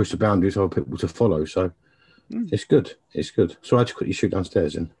have got to push the boundaries for people to follow. So it's good. It's good. So I just quickly shoot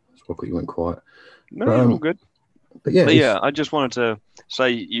downstairs and that's why you went quiet. No, you're all good. But yeah, I just wanted to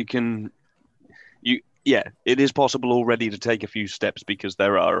say yeah, it is possible already to take a few steps because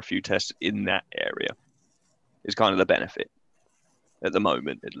there are a few tests in that area. Is kind of the benefit at the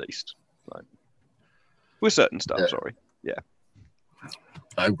moment, at least. Like, with certain stuff, sorry. Yeah.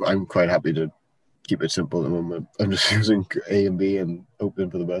 I'm quite happy to keep it simple at the moment. I'm just using A and B and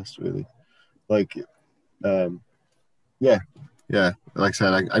hoping for the best, really. Like, yeah. Like I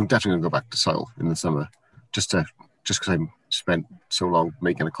said, I'm definitely gonna go back to soil in the summer, just because I spent so long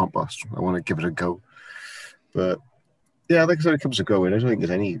making a compost. I want to give it a go. But yeah, like I said, it comes to growing. I don't think there's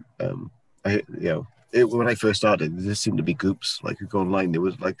any. When I first started, there just seemed to be groups. Like you go online, there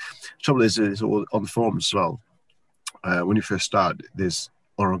was like. Trouble is, it's all on the forums as well. When you first start, there's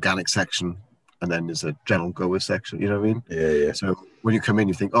an organic section, and then there's a general grower section. You know what I mean? Yeah. So when you come in,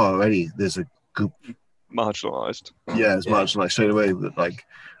 you think, oh, already there's a group marginalised. Yeah, it's marginalised straight away. But like,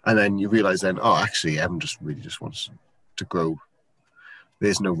 and then you realise then, oh, actually, Evan just wants to grow.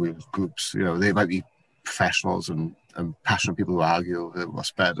 There's no real groups. You know, they might be professionals and passionate people who argue over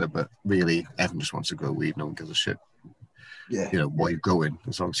what's better, but really, Evan just wants to grow weed. No one gives a shit. Yeah. You know, what you go in,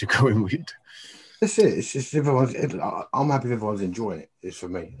 as long as you go in weed. That's it. It's just I'm happy if everyone's enjoying it. It's for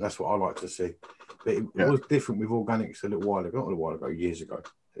me. That's what I like to see. But it was different with organics a little while ago, years ago.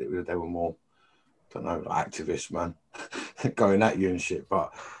 They were more, I don't know, activists, man, going at you and shit.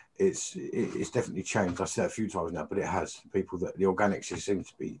 But it's definitely changed. I said it a few times now, but it has. People that the organics just seems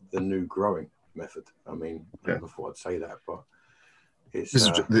to be the new growing method. I mean, I never thought I'd say that, but it's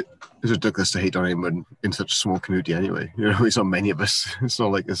ridiculous to hate on anyone in such a small community anyway. You know, it's not many of us. It's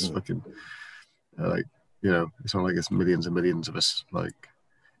not like it's fucking it's not like it's millions and millions of us. Like,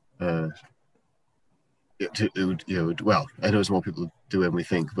 well, I know it's more people do than we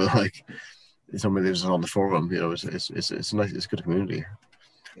think, but like, it's not millions on the forum. You know, it's nice. It's a good community.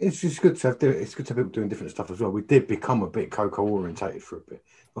 It's just good to have people doing different stuff as well. We did become a bit cocoa orientated for a bit.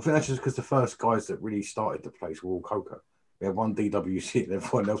 I think that's just because the first guys that really started the place were all cocoa. We had one DWC and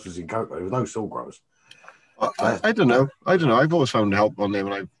everyone else was in cocoa. There was no soil growers. I don't know. I've always found help on there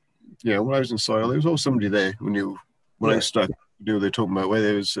when I was in soil. There was always somebody there who knew when I was stuck. Knew what they were talking about.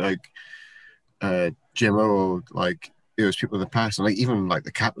 Whether it was like Jimmo or like it was people in the past, and like even like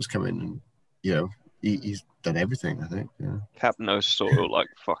the Cap was coming, and he's done everything. I think. Yeah. Cap knows soil like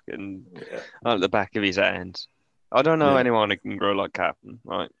fucking at the back of his hands. I don't know anyone who can grow like Captain,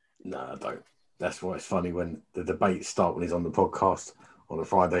 right? No, I don't. That's why it's funny when the debates start when he's on the podcast on a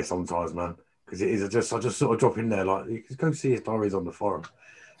Friday sometimes, man. Because it is I just sort of drop in there like, you can go see his diaries on the forum.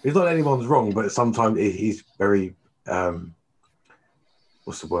 It's not anyone's wrong, but sometimes he's very,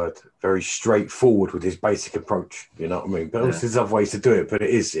 very straightforward with his basic approach. You know what I mean? But obviously there's other ways to do it, but it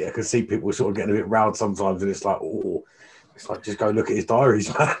is, I can see people sort of getting a bit riled sometimes, and it's like, it's like, just go look at his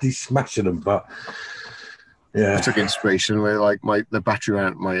diaries, man. He's smashing them, but yeah. I took inspiration where like the battery ran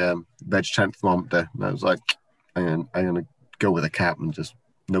out my veg tent thermometer, and I was like, I'm gonna go with a Cap and just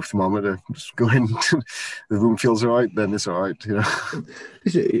no thermometer, just go in. The room feels all right, then it's all right, you know.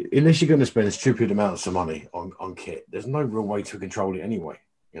 Unless you're going to spend stupid amounts of money on kit, there's no real way to control it anyway.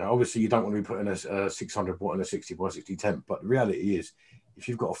 You know, obviously you don't want to be putting a 600 watt and a 60 by 60 tent, but the reality is, if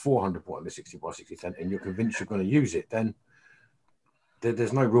you've got a 400 watt and a 60 by 60 tent, and you're convinced you're going to use it, then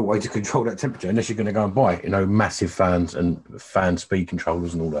there's no real way to control that temperature unless you're going to go and buy, massive fans and fan speed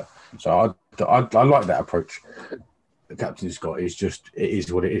controllers and all that. So I like that approach. The Captain's got is just, it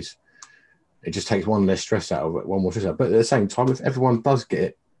is what it is. It just takes one less stress out of it, one more stress out. But at the same time, if everyone does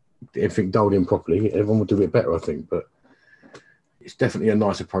get everything dialed in properly, everyone will do it better, I think. But it's definitely a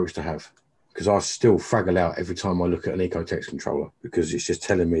nice approach to have, because I still fraggle out every time I look at an Ecotex controller because it's just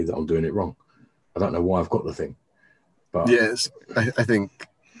telling me that I'm doing it wrong. I don't know why I've got the thing. But yes, I think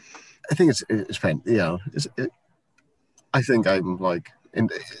it's fine. I think I'm like,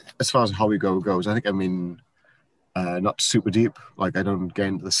 as far as hobby goes, I think I'm in. Not super deep. Like I don't get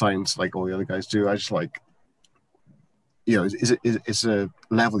into the science like all the other guys do. I just like, it's a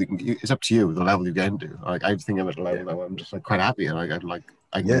level you can. It's up to you the level you get into. Like I think I'm at a level now where I'm just like quite happy, and I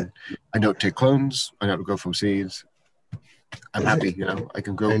know how to take clones. I know how to go from seeds. I'm happy. I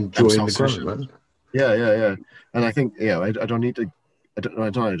can go enjoying the growth, man. Yeah. And I think I don't need to. I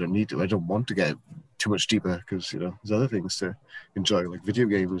don't need to. I don't want to get too much deeper because there's other things to enjoy, like video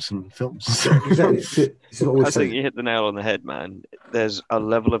games and films. Exactly. I think you hit the nail on the head, man. There's a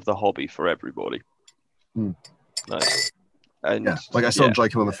level of the hobby for everybody. Like I still enjoy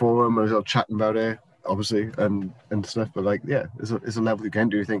coming on the forum. I was all chatting about it, obviously, and stuff. But like, there's a level you can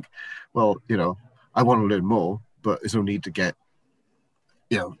do. You think, well, I want to learn more, but there's no need to get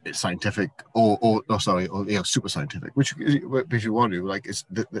it's scientific or super scientific, which if you want to, like, it's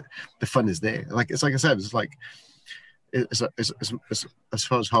the fun is there. Like, it's like I said, it's like as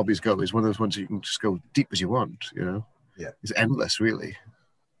far as hobbies go, it's one of those ones you can just go deep as you want. You know, it's endless, really.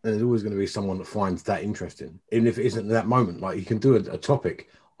 And there's always going to be someone that finds that interesting, even if it isn't that moment. Like you can do a topic.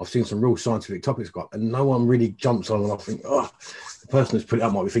 I've seen some real scientific topics got, and no one really jumps on. And I think, the person who's put it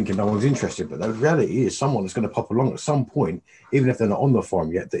up might be thinking no one's interested, but the reality is someone that's going to pop along at some point, even if they're not on the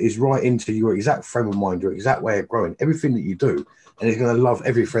forum yet, that is right into your exact frame of mind, your exact way of growing, everything that you do, and is going to love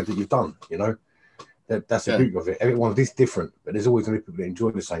every thread that you've done. You know, that's the beauty of it. Everyone is different, but there's always going to be people that enjoy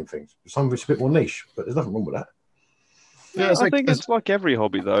the same things. Some of it's a bit more niche, but there's nothing wrong with that. Yeah, I think it's like every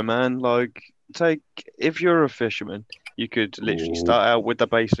hobby though, man. Like, if you're a fisherman, you could literally start out with the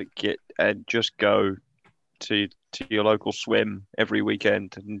basic kit and just go to your local swim every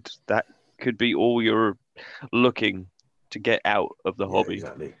weekend, and that could be all you're looking to get out of the hobby.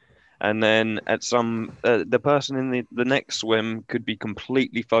 Exactly. And then at the person in the next swim could be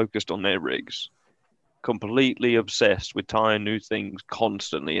completely focused on their rigs, completely obsessed with tying new things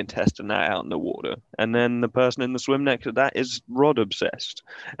constantly and testing that out in the water. And then the person in the swim next to that is rod obsessed.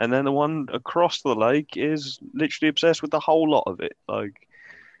 And then the one across the lake is literally obsessed with the whole lot of it. Like,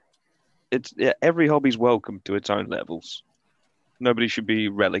 every hobby's welcome to its own levels. Nobody should be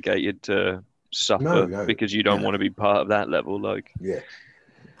relegated to suffer because you don't want to be part of that level. Like,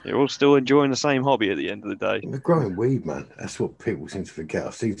 you're all still enjoying the same hobby at the end of the day. We're growing weed, man. That's what people seem to forget.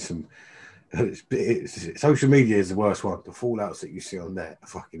 I've seen some. Social media is the worst one. The fallouts that you see on there are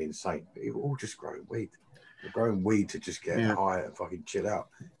fucking insane. But you're all just growing weed. We're growing weed to just get high and fucking chill out.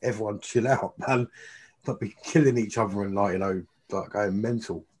 Everyone chill out, man. Not be killing each other and like going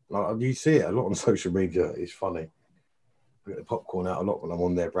mental. Like, you see it a lot on social media. It's funny. I get the popcorn out a lot when I'm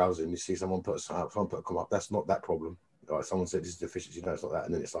on there browsing. You see someone put something out, someone put a comment up. That's not that problem. Like someone said, this is deficiency. No, it's not that.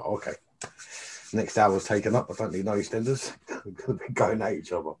 And then it's like, okay, next hour's taken up. I don't need no extenders. We're going to be going at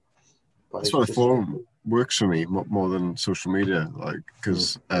each other. But that's why the forum works for me more than social media, like,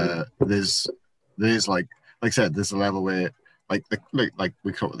 because there's like I said, there's a level where like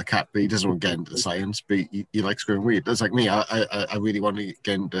we come up with the cat, but he doesn't want to get into the science, but he likes growing weed. That's like me. I really want to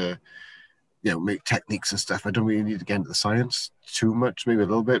get into make techniques and stuff. I don't really need to get into the science too much, maybe a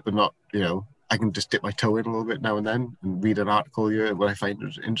little bit, but not I can just dip my toe in a little bit now and then and read an article here when I find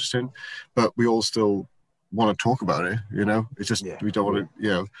it interesting. But we all still want to talk about it, it's just we don't want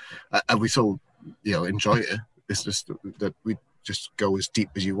to, and we still enjoy it. It's just that we just go as deep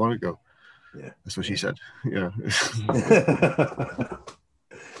as you want to go. That's what she said.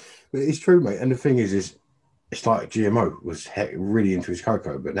 But it's true, mate. And the thing is it's like GMO was really into his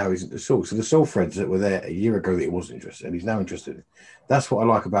cocoa, but now he's into soil. So the soil threads that were there a year ago that he wasn't interested in, he's now interested. That's what I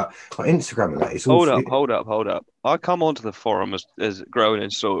like about Instagram and that. It's hold up. I come onto the forum as growing in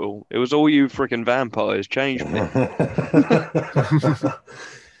soil. It was all you freaking vampires changed me.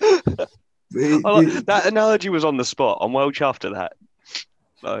 That analogy was on the spot. I'm well chuffed at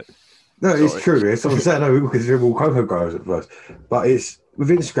that. It's true. It's what I'm saying, because they're all cocoa growers at first. But it's with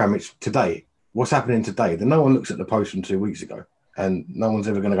Instagram, it's today. What's happening today? Then no one looks at the post from 2 weeks ago, and no one's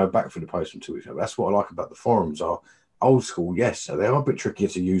ever going to go back for the post from 2 weeks ago. That's what I like about the forums. Are old school, yes, so they are a bit trickier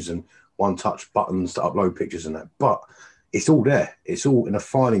to use and one-touch buttons to upload pictures and that, but it's all there. It's all in a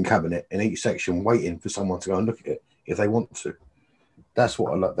filing cabinet in each section, waiting for someone to go and look at it if they want to. That's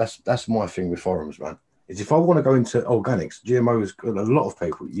what I like. That's my thing with forums, man. Is if I want to go into organics, GMO has got a lot of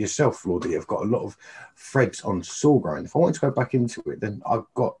people. Yourself, Lordy, have got a lot of threads on soil growing. If I want to go back into it, then I've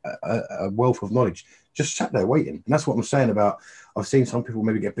got a wealth of knowledge just sat there waiting. And that's what I'm saying about. I've seen some people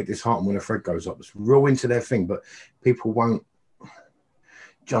maybe get a bit disheartened when a thread goes up. It's real into their thing, but people won't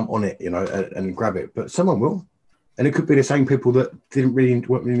jump on it, and grab it. But someone will. And it could be the same people that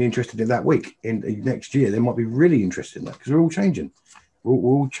weren't really interested in that week. In next year, they might be really interested in that because we're all changing. We're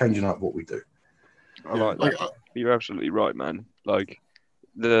all changing up what we do. I like that. You're absolutely right, man. Like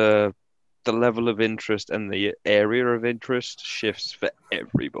the level of interest and the area of interest shifts for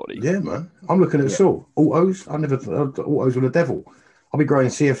everybody. Yeah, man. I'm looking at soil. Autos. I never thought autos were the devil. I'll be growing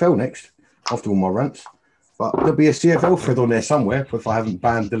CFL next after all my rants. But there'll be a CFL thread on there somewhere if I haven't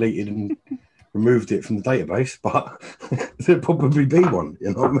banned, deleted, and removed it from the database. But there'll probably be one.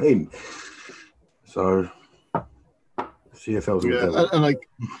 You know what I mean? So CFL's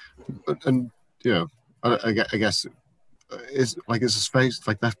I guess it's a space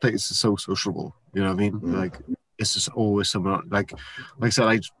like that place is so sociable. You know what I mean? Like it's just always someone like I said,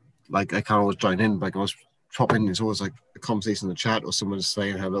 I can't always join in. Like I was pop in, it's always like a conversation in the chat or someone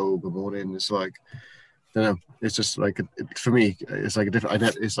saying hello, good morning. It's like, it's just like for me, it's like a different.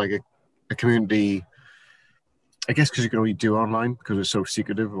 It's like a community. I guess because you can only do online because we're so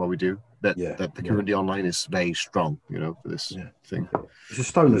secretive of what we do. that the community online is very strong, for this thing. It's a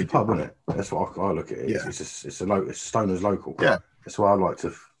stoner's pub, isn't it? That's what I look at it. Yeah. It's a stoner's local. Yeah, that's why I like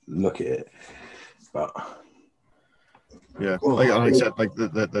to look at it. But like I said, like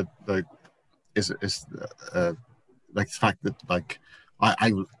the like the fact that like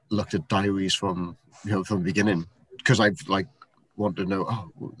I looked at diaries from from the beginning because I've like wanted to know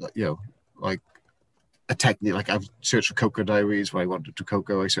like a technique. Like I've searched for cocoa diaries when I wanted to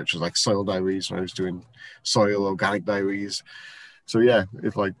cocoa. I searched for like soil diaries when I was doing soil organic diaries. So yeah,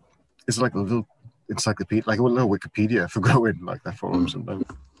 it's like a little encyclopedia, like a little Wikipedia for growing, like that for them sometimes.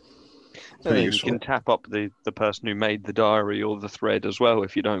 You can tap up the person who made the diary or the thread as well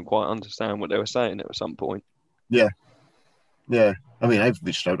if you don't quite understand what they were saying at some point. Yeah. I mean, I've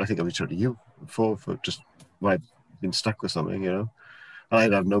reached out. I think I've reached out to you before for just when I've been stuck with something, and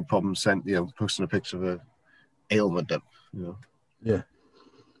I'd have no problem posting a picture of a ailment up, Yeah.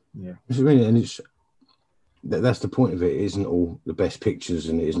 And that's the point of it. It isn't all the best pictures,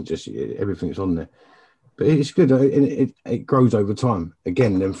 and it isn't just everything's on there. But it's good, and it grows over time.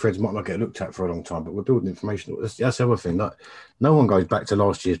 Again, them threads might not get looked at for a long time, but we're building information. That's the other thing. Like, no one goes back to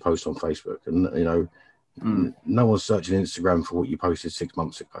last year's post on Facebook, and no one's searching Instagram for what you posted 6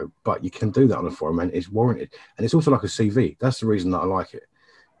 months ago. But you can do that on a forum, and it's warranted. And it's also like a CV. That's the reason that I like it.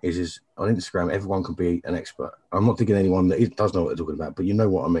 Is on Instagram, everyone can be an expert. I'm not digging anyone that does know what they're talking about, but you know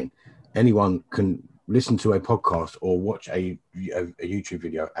what I mean. Anyone can listen to a podcast or watch a YouTube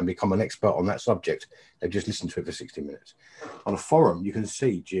video and become an expert on that subject. They've just listened to it for 60 minutes. On a forum, you can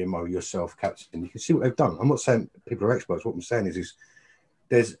see GMO, yourself, Captain. You can see what they've done. I'm not saying people are experts. What I'm saying is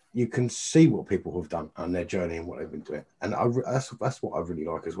you can see what people have done on their journey and what they've been doing. And that's what I really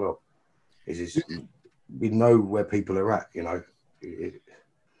like as well. Is we know where people are at,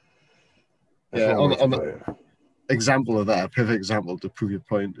 on the example of that, a perfect example to prove your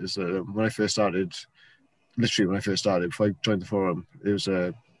point is when I first started, before I joined the forum, it was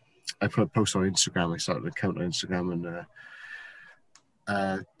I put a post on Instagram. I started an account on Instagram, and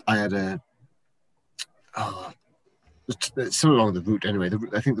I had it's something along the route anyway.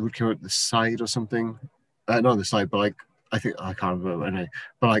 I think the route came out the side or something. Not the side, but like I can't remember anyway.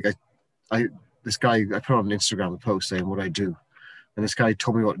 But like I this guy, I put on Instagram a post saying what I do. And this guy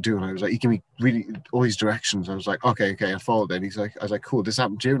told me what to do, and I was like, he gave me really all these directions. I was like, okay, I followed it. And I was like, cool, this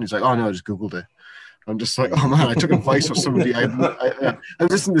happened to you? And he's like, oh no, I just Googled it. I'm just like, oh man, I took advice from somebody. I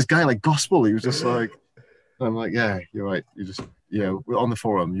listened to this guy like gospel. He was just like, I'm like, yeah, you're right. You just, we're on the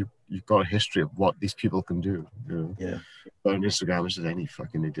forum. You've got a history of what these people can do. Yeah. But on Instagram, it's just any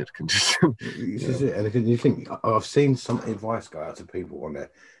fucking idiot can do. This is it. And you think I've seen some advice go out to people on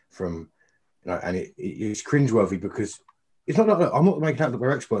there from, and it's cringeworthy because. It's not like I'm not making out that we're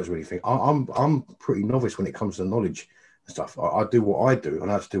experts or anything. I'm pretty novice when it comes to knowledge and stuff. I do what I do,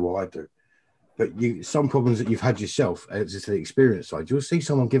 and I have to do what I do. But some problems that you've had yourself, as to the experience side, you'll see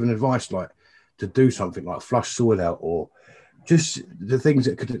someone giving advice like to do something like flush soil out, or just the things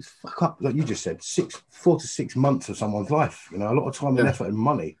that could fuck up, like you just said, 4 to 6 months of someone's life. A lot of time and effort and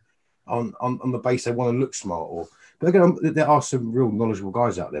money on the base they want to look smart. But again, there are some real knowledgeable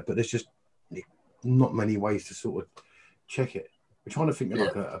guys out there, but there's just not many ways to sort of check it. We're trying to think of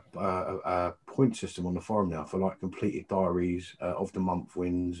like a point system on the forum now for like completed diaries of the month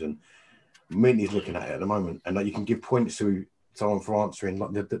wins, and Minty's looking at it at the moment, and like you can give points to someone for answering.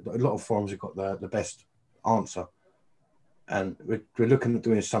 Like a lot of forums have got the best answer, and we're looking at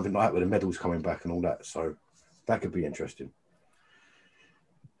doing something like that with the medals coming back and all that. So that could be interesting.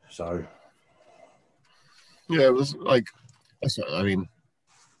 So yeah, it was like I mean,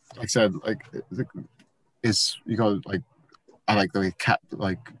 like I said, like is you got like. I like the way Cap,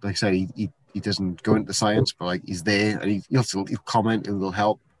 like I said, he doesn't go into the science, but like he's there and he'll comment and he'll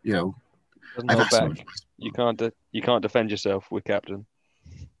help. Doesn't hold back. You can't defend yourself with Captain.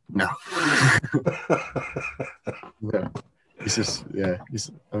 No. Yeah. He's just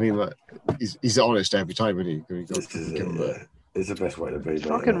he's honest every time when he goes. It's the best way to be. It's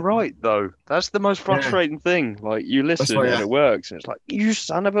fucking right though. That's the most frustrating thing. Like you listen and it works, and it's like you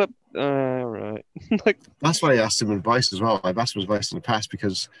son of a. Right. Like that's why I asked him advice as well. I've asked him advice in the past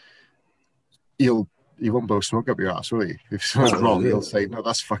because he won't blow smoke up your ass, will he? If something's wrong, he'll say no,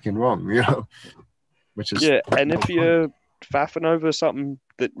 that's fucking wrong. Which is and if you're faffing over something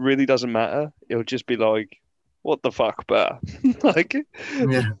that really doesn't matter, it'll just be like, what the fuck, bear? Like,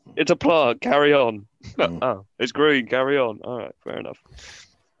 it's a plant, carry on. Oh, it's green, carry on. All right, fair enough.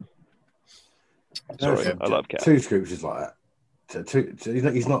 Sorry, I love Cap. Two Scoops is like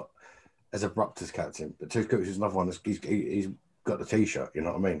that. He's not as abrupt as Captain, but Two Scoops is another one. He's got the t-shirt, you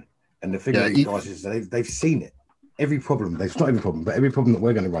know what I mean? And the thing with these guys is they've seen it. every problem, not every problem, but every problem that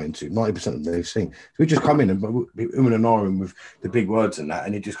we're going to run into, 90% of them they've seen. So we just come in and and ahhing with the big words and that,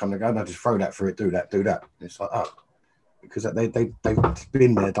 and you just kind of go, no, just throw that for it, do that. And it's like, oh, because they've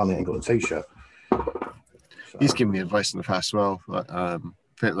been there, done it, and got a t-shirt. So. He's given me advice in the past as well,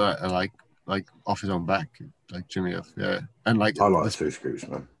 like off his own back, like Jimmy, yeah, and like I like Two Scoops,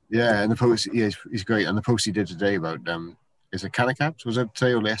 man. Yeah, and the post, he's great, and the post he did today about is it Canna Caps? Was it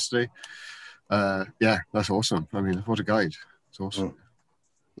today or yesterday? Yeah, that's awesome. I mean, what a guide! It's awesome.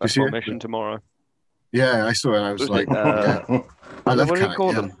 That's my mission tomorrow. Yeah, I saw it. And I was like, I love what do you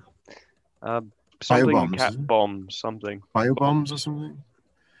call them? Something Bio-bombs, cap bombs, something. Bio bombs or something.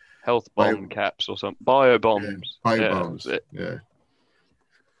 Health bomb caps or something. Bio bombs. Yeah, bio bombs. Yeah.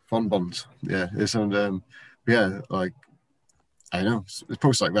 Fun bombs. Yeah. It's yeah, like I know it's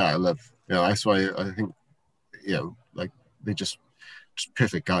posts like that I love. You know, that's why I think, you know, like they just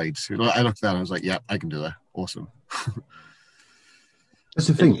perfect guides. I looked at that and I was like, yeah, I can do that. Awesome. That's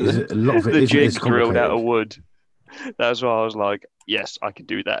the thing. Is a lot of it the isn't jig as drilled out complicated. of wood. That's why I was like, yes, I can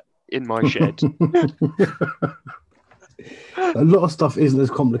do that in my shed. A lot of stuff isn't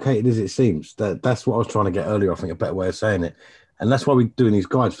as complicated as it seems. That's what I was trying to get earlier. I think a better way of saying it, and that's why we're doing these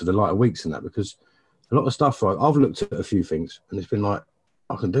guides for the lighter weeks and that, because a lot of stuff, like I've looked at a few things and it's been like,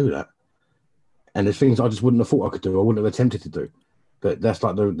 I can do that, and there's things I just wouldn't have thought I could do. I wouldn't have attempted to do, but that's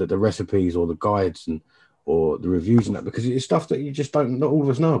like the recipes or the guides or the reviews and that, because it's stuff that you just not all of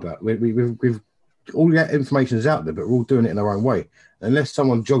us know about. We've all that information is out there, but we're all doing it in our own way. Unless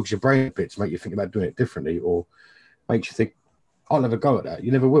someone jogs your brain a bit to make you think about doing it differently, or makes you think, I'll never go at that.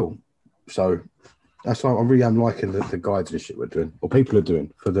 You never will. So that's why I really am liking the guides and shit we're doing, or people are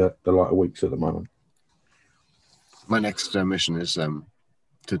doing for the lighter weeks at the moment. My next mission is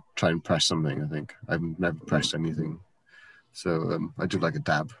to try and press something. I think I've never pressed anything, so I do like a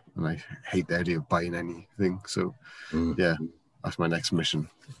dab, and I hate the idea of buying anything. So yeah, that's my next mission.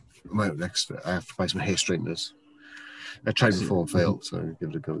 I have to buy some hair straighteners. I tried before and failed, so give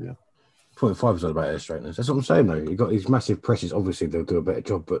it a go. Yeah. 0.5 is not about hair straighteners. That's what I'm saying, though. You've got these massive presses. Obviously, they'll do a better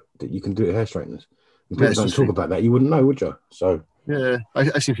job, but you can do it with hair straighteners. If people don't talk about that, you wouldn't know, would you? So yeah,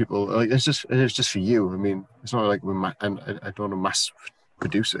 I see people like it's just for you. I mean, it's not like I don't want to mass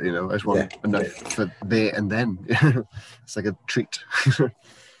produce it. You know, I just want enough for there and then. It's like a treat.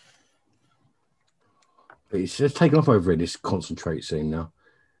 It's just taken off over in this concentrate scene now.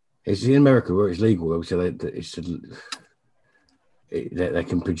 It's in America where it's legal. Obviously, they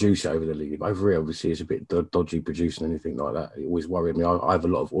can produce it over the legal. Over here, obviously, it's a bit dodgy producing anything like that. It always worried me. I have a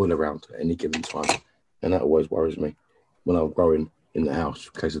lot of oil around at any given time, and that always worries me when I'm growing in the house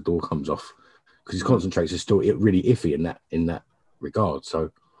in case the door comes off, because his concentrates are still really iffy in that regard.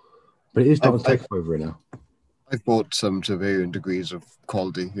 So, but it is starting to take over now. I've bought some to varying degrees of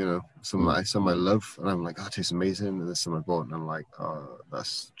quality, you know. Some I love, and I'm like, oh, it tastes amazing. And there's some I bought, and I'm like, oh,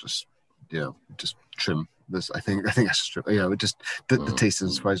 that's just, you know, just trim. I think that's just trim. You know, it just the taste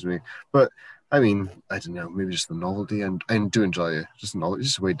doesn't surprise me. But I mean, I don't know, maybe just the novelty, and I do enjoy it. Just the novelty,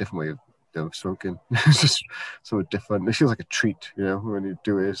 just a way different way of, you know, smoking. It's just so different. It feels like a treat, you know, when you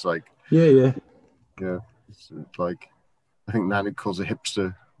do it. It's like yeah. It's like, I think Nana calls it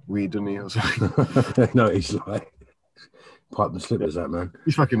hipster weed, doesn't he, or something? No, he's like pipe and slippers, that man.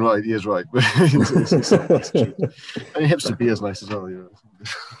 He's fucking right. He is right. It's a treat. And hipster beer is nice as well. You know.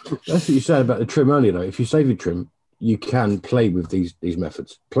 That's what you said about the trim earlier, though. If you save your trim, you can play with these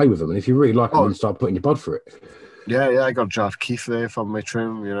methods. Play with them, and if you really like them, then start putting your bud for it. Yeah. I got a jar of Keef there from my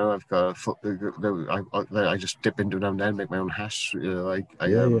trim. You know, I've got a foot. I just dip into it now and then, make my own hash. You know,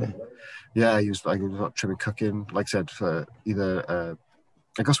 I use trim and cooking. Like I said, for either.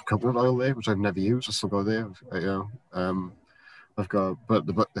 I got some coconut oil there, which I've never used. I still go there. You know, I've got, but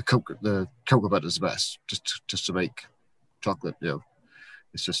the cocoa butter is the best, just to make chocolate. You know,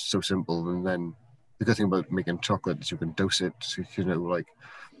 it's just so simple. And then the good thing about making chocolate is you can dose it. So, you know, like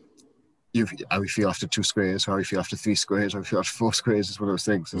how you feel after 2 squares, how you feel after 3 squares, how you feel after 4 squares. It's one of those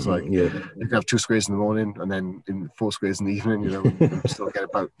things. It's like you can have 2 squares in the morning and then 4 squares in the evening. You know, and still get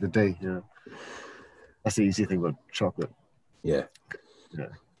about the day. You know, that's the easy thing about chocolate. Yeah.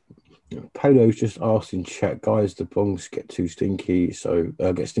 Polo's just asked in chat, guys, the bongs get stinky so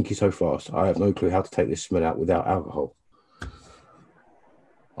fast. I have no clue how to take this smell out without alcohol.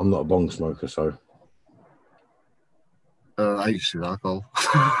 I'm not a bong smoker, so I used to do alcohol.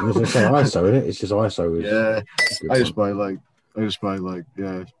 I was gonna say ISO, isn't it? It's just ISO. Yeah, I just buy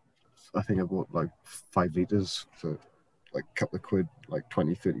I think I bought like 5 liters for like a couple of quid, like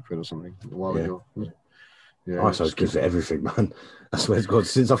 20, 30 quid or something a while ago. Yeah, ISO's good for everything, man. I swear to God,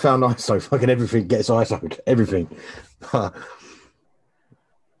 since I found ISO, fucking everything gets ISO'd. Everything.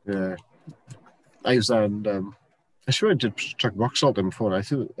 Yeah. I use that, and I swear I did chuck rock salt in before, and I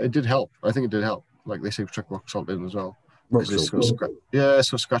think it did help. I think it did help. Like they say, chuck rock salt in as well. Rock salt. It's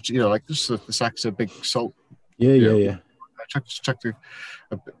so scratchy. Like this, the sack's a big salt. Yeah. I chucked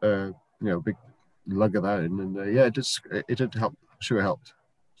a big lug of that in, and it did help. Sure, it helped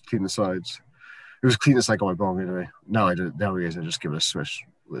clean the sides. It was clean as I got my bong anyway. Nowadays I just give it a swish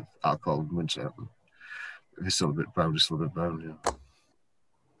with alcohol and rinse it out. If it's still a bit brown, just a little bit brown. Yeah.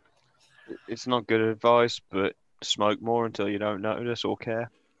 It's not good advice, but smoke more until you don't notice or care.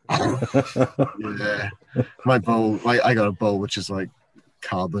 Yeah, my bowl. I got a bowl which is like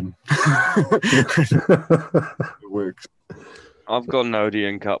carbon. It works. I've got an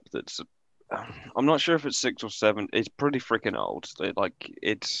Odeon cup that's. I'm not sure if it's 6 or 7. It's pretty freaking old.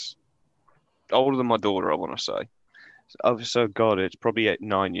 It's older than my daughter, I want to say. So God, it's probably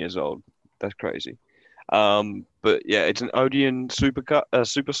 9 years old. That's crazy. But yeah, it's an Odeon super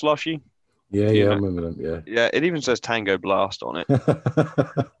slushy. Yeah, I remember them. Yeah, it even says Tango Blast on it.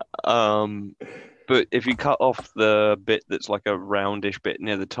 But if you cut off the bit that's like a roundish bit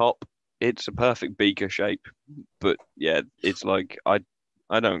near the top, it's a perfect beaker shape. But yeah, it's like I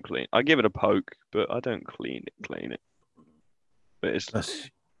don't clean. I give it a poke, but I don't clean it. But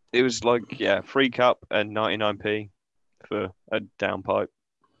it was like free cup and 99p for a downpipe.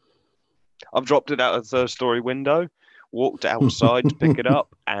 I've dropped it out of the 3rd story window, walked outside to pick it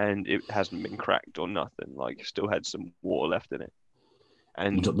up, and it hasn't been cracked or nothing. Like, still had some water left in it.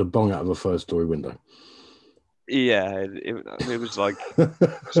 And you took the bong out of a 1st story window. Yeah, it was like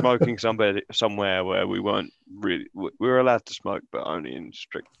smoking somewhere where we weren't really. We were allowed to smoke, but only in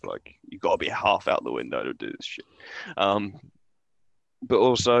strict, like, you got to be half out the window to do this shit. But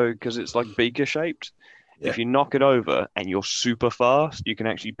also because it's like beaker shaped. Yeah. If you knock it over and you're super fast, you can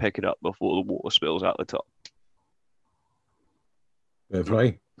actually pick it up before the water spills out the top. Fair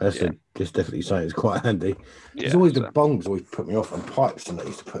play. That's definitely something that's quite handy. There's always the bongs always put me off, and pipes and that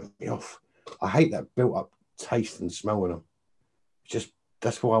used to put me off. I hate that built up taste and smell in them.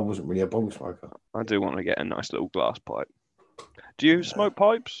 That's why I wasn't really a bong smoker. I do want to get a nice little glass pipe. Do you smoke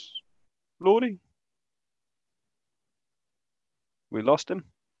pipes, Lordy? We lost him.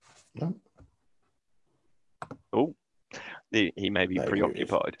 No. Oh, he may be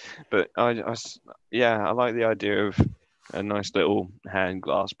preoccupied, but I like the idea of a nice little hand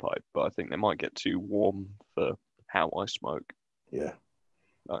glass pipe, but I think they might get too warm for how I smoke. Yeah.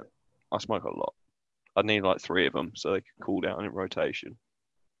 I smoke a lot. I'd need like 3 of them so they could cool down in rotation.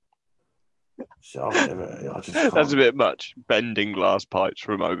 So I just can't. That's a bit much. Bending glass pipes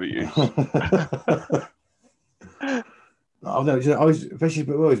from overuse. I was especially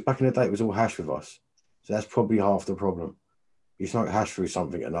back in the day. It was all hash with us, so that's probably half the problem. You smoke hash through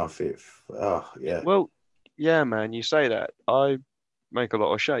something enough, Well, yeah, man. You say that. I make a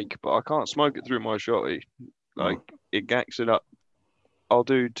lot of shake, but I can't smoke it through my shotty. Like it gacks it up. I'll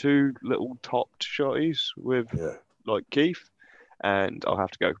do 2 little topped shotties with like Keith, and I'll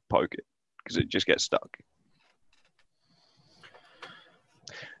have to go poke it because it just gets stuck.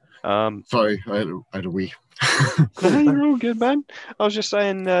 Sorry, I had a wee. You're all good, man. I was just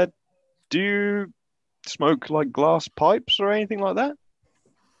saying, do you smoke like glass pipes or anything like that?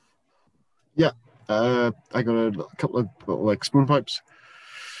 Yeah, I got a couple of little, like spoon pipes,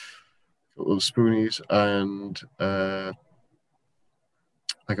 little spoonies, and I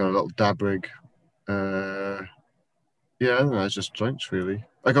got a little dab rig. I don't know, it's just joints really.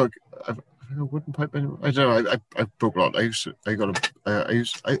 I got a wooden pipe anyway. I don't know. I broke a lot. I got a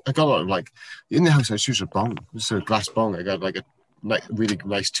lot of, like, in the house I used a bong. Just a glass bong. I got like a really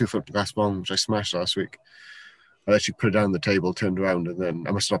nice 2-foot glass bong which I smashed last week. I actually put it down on the table, turned around, and then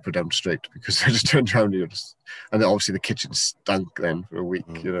I must not put it down straight because I just turned around and then obviously the kitchen stunk then for a week.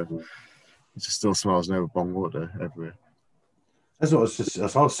 You know, it just still smells now of bong water everywhere. That's what I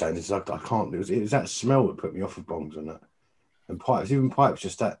was saying. It's like I can't. It was that smell that put me off of bongs and that, and pipes. Even pipes,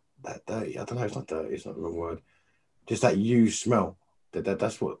 just that dirty. I don't know. It's not dirty. It's not the wrong word. Just that used smell.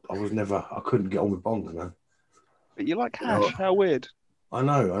 That's what I was never. I couldn't get on with bongs, man. But you like hash? How weird. I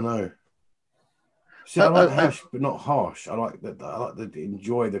know. See, I like hash, but not harsh. I like to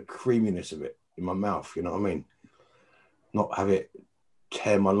enjoy the creaminess of it in my mouth. You know what I mean? Not have it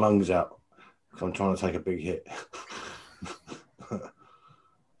tear my lungs out because I'm trying to take a big hit.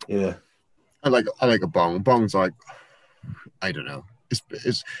 Yeah, I like a bong. Bong's like, I don't know.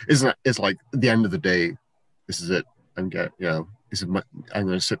 It's like at the end of the day, this is it. I'm going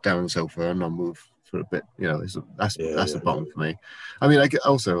to sit down on the sofa and not move for a bit. You know, that's a bong for me. I mean, I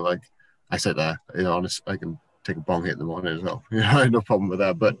also, like I said there, you know, honest, I can take a bong hit in the morning as well. I have no problem with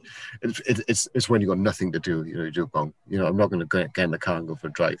that. But it's when you got nothing to do, you do a bong. I'm not going to get in the car and go for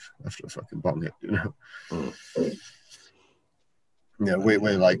a drive after a fucking bong hit.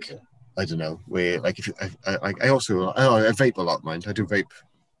 We're like, I don't know. We're like, if I also I vape a lot, mind. I do vape.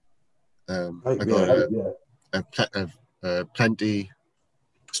 I got a Plenty,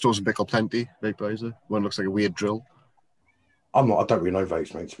 Stores and Bickle Plenty vaporizer. One looks like a weird drill. I don't really know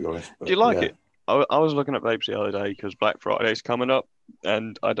vapes, mate, to be honest. But, do you like it? I was looking at vapes the other day because Black Friday's coming up,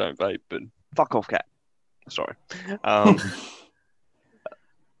 and I don't vape. But fuck off, cat. Sorry.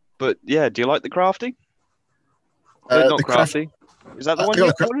 But yeah, do you like the Crafty? Not Crafty. Is that the one?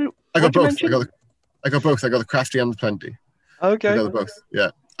 I got both. I got both. I got the Crafty and the Plenty. Okay. I got both.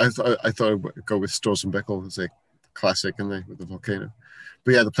 Yeah. I thought I would go with Stores and Bickle as a classic, and with the Volcano.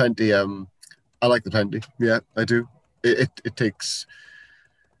 But yeah, the Plenty. I like the Plenty. Yeah, I do. It takes,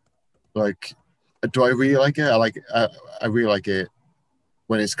 like, do I really like it? I really like it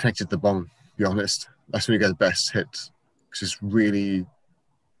when it's connected to the bong. To be honest, that's when you get the best hits because it's really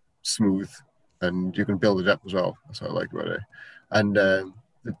smooth and you can build it up as well. That's what I like about it. And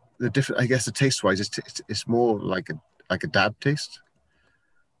the different, I guess, the taste wise, it's more like a dab taste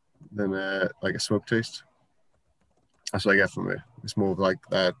than like a smoke taste. That's what I get from it. It's more of like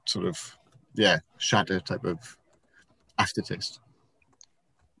that sort of shatter type of aftertaste.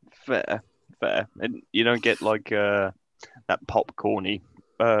 Fair. And you don't get like that popcorny,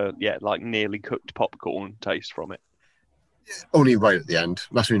 like nearly cooked popcorn taste from it. Only right at the end.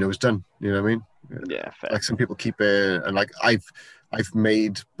 That's when you know it's done. You know what I mean? Yeah, fair. Like some people keep it, and like I've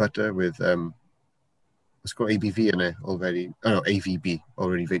made butter with it's got ABV in it already. Oh no, AVB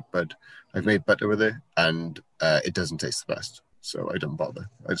already vape bud. I've made butter with it, and it doesn't taste the best. So I don't bother.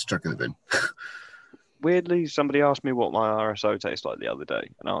 I just chuck it in the bin. Weirdly, somebody asked me what my RSO tastes like the other day,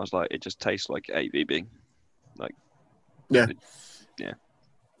 and I was like, it just tastes like AVB. Like, yeah.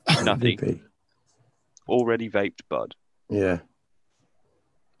 Nothing. Already vaped bud. Yeah.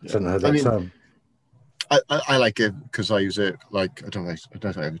 I don't know that term. I like it because I use it like I don't know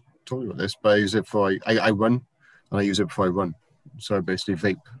if I ever told you about this, but I use it for I run, and I use it before I run. So I basically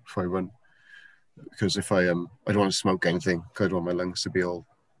vape before I run because if I don't want to smoke anything, because I don't want my lungs to be all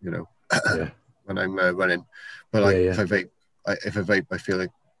when I'm running. But like if I vape, I feel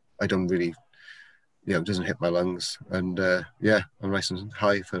like I don't really, it doesn't hit my lungs, and I'm nice and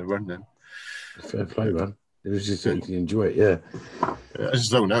high for the run then. Fair play, man. It was just you can enjoy it, yeah. I just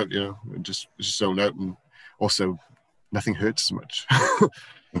zone out, just zone out, and also nothing hurts as much.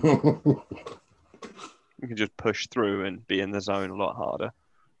 You can just push through and be in the zone a lot harder.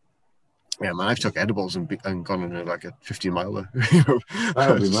 Yeah, man, I've took edibles and gone in like a 50-miler. That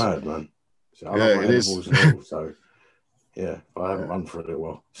would be mad, man. So I love edibles as well, so I haven't run for a little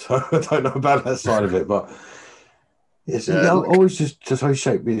while, so I don't know about that side of it, but I always just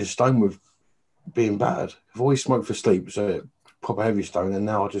associate being stoned with being bad. I've always smoked for sleep, so proper heavy stone, and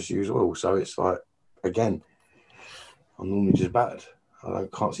now I just use oil. So it's like, again, I'm normally just bad. I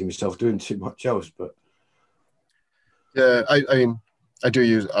can't see myself doing too much else. But yeah, I mean, I do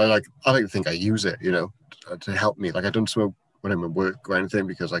use. I like to think I use it, to help me. Like I don't smoke when I'm at work or anything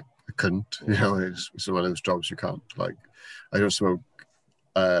because I couldn't. It's one of those jobs you can't. Like I don't smoke.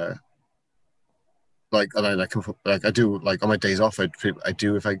 I do like on my days off. I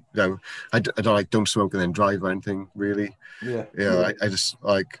do if I don't smoke and then drive or anything really. I just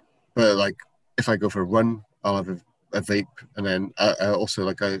like, but like if I go for a run, I'll have a vape, and then I also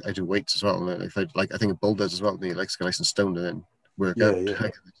like I do weights as well. And if I think Bull does as well. And he likes to get nice and stoned and then work out. Yeah.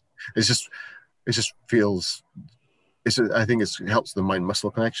 It just feels. I think it helps the mind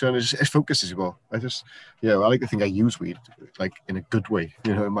muscle connection. It focuses you more. I like to think I use weed like in a good way,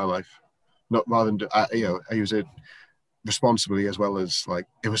 in my life. Not rather than I use it responsibly as well as like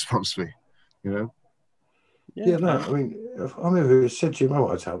irresponsibly, Yeah, no, I mean, I remember it said to you,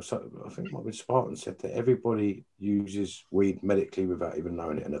 I think Marvin Spartan said that everybody uses weed medically without even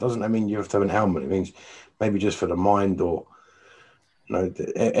knowing it, and it doesn't mean you have to have an helmet. It means maybe just for the mind, or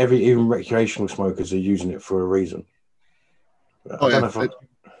even recreational smokers are using it for a reason. I've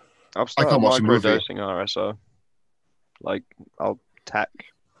started microdosing RSO. Like I'll tack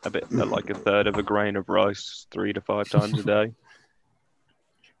a bit, like a third of a grain of rice 3 to 5 times a day.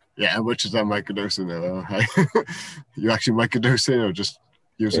 Yeah, how much is that microdosing though? You actually microdosing or just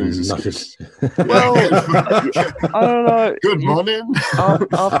using it as a excuse? Well, I don't know. Good morning.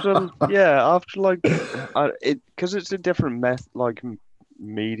 After like, because it's a different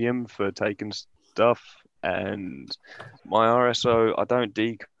medium for taking stuff, and my RSO, I don't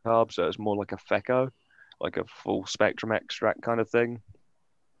decarb, so it's more like a FECO, like a full spectrum extract kind of thing.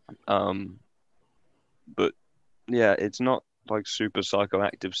 But yeah, it's not like super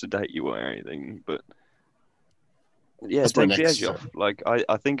psychoactive sedate you or anything, but yeah, That's it my takes the next. edge off. Like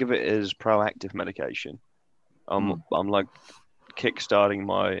I think of it as proactive medication. I'm like kickstarting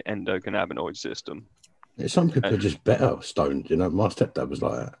my endocannabinoid system. Some people are And just better stoned. You know, my stepdad was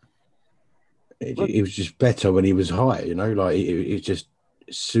like that. look, He was just better when he was high. You know, like it just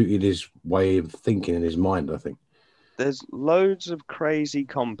suited his way of thinking in his mind. I think. there's loads of crazy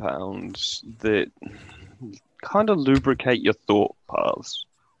compounds that kind of lubricate your thought paths,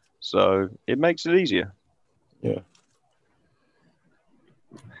 so it makes it easier. Yeah.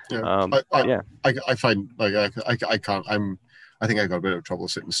 Yeah, Yeah, I find like I can't. I think I got a bit of trouble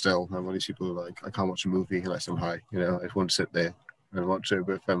sitting still. I'm one of these people who, like, I can't watch a movie unless I'm high. You know, I just want to sit there and watch it.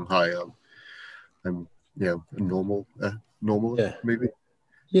 But if I'm high, I'm normal, Yeah. maybe.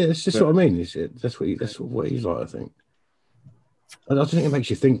 Yeah, that's just But what I mean. That's what he's like. I think. I just think it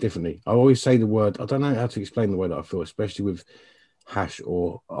makes you think differently. I always say the word. I don't know how to explain the way that I feel, especially with hash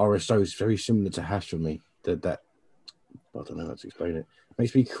or RSO. It's very similar to hash for me. That I don't know how to explain it.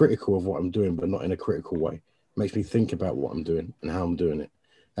 Makes me critical of what I'm doing, but not in a critical way. Makes me think about what I'm doing and how I'm doing it.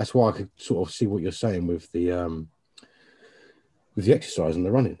 That's why I could sort of see what you're saying with the exercise and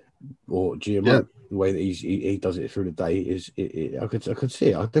the running or GMO. yeah, The way that he does it through the day is I could see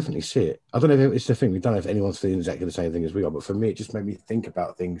it. I definitely see it. I don't know if it's the thing. We don't know if anyone's feeling exactly the same thing as we are, but for me, it just made me think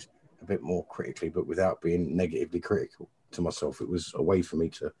about things a bit more critically, but without being negatively critical to myself. It was a way for me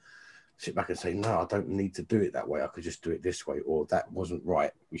to sit back and say, no, I don't need to do it that way. I could just do it this way, or that wasn't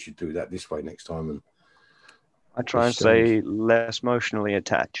right. We should do that this way next time. And I try and stay less emotionally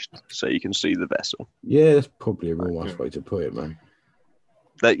attached so you can see the vessel. Yeah, that's probably a real nice way to put it, man.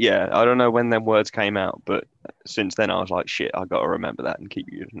 Yeah, I don't know when them words came out, but since then I was like, shit, I got to remember that and keep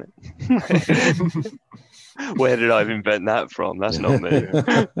using it. Where did I invent that from? That's not me.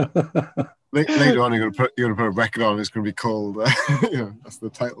 Later on, you're gonna put a record on. It's gonna be called. That's the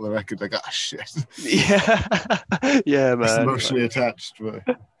title of the record. Like, shit. Yeah, yeah, man. It's emotionally attached. But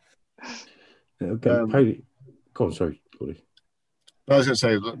go on, sorry, Claudia. I was going to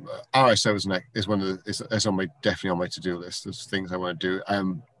say, RSO is one of the is on my definitely on my to-do list. There's things I want to do.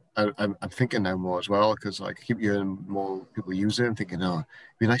 I'm thinking now more as well, because like I keep hearing more people use it. I'm thinking, it'd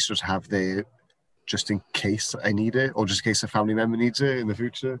be nice to just have there just in case I need it, or just in case a family member needs it in the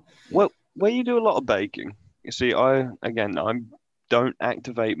future. Well, where you do a lot of baking, you see, I don't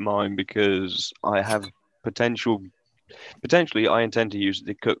activate mine because I have potentially I intend to use it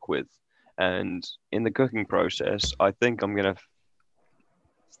to cook with, and in the cooking process, I think I'm gonna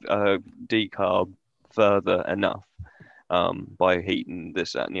decarb further enough by heating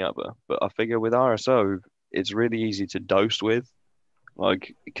this, that, and the other. But I figure with RSO, it's really easy to dose with,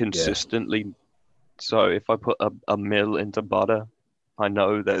 like consistently. Yeah. So if I put a mil into butter, I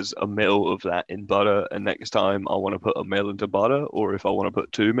know there's a mil of that in butter, and next time I want to put a mil into butter, or if I want to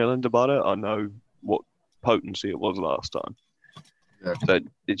put 2 mil into butter, I know what potency it was last time. Yeah. So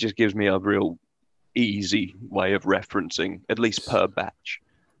it just gives me a real easy way of referencing, at least per batch.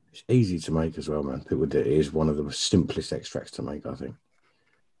 It's easy to make as well, man. It is one of the simplest extracts to make, I think.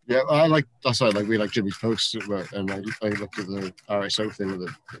 Yeah, that's why we like Jimmy's post, and I looked at the RSO thing with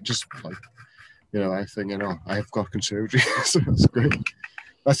it, just like, I think, I have got conservatory, so that's great.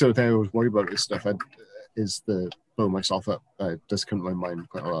 That's the other thing I always worry about this stuff. Is the blow myself up. It does come to my mind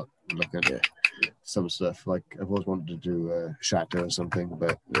quite a lot. Looking at some stuff, like I've always wanted to do shatter or something,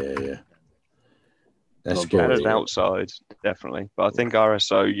 but yeah. That's scary. Outside, definitely. But I think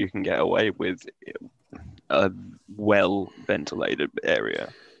RSO you can get away with a well ventilated area.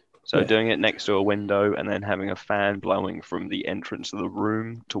 So doing it next to a window and then having a fan blowing from the entrance of the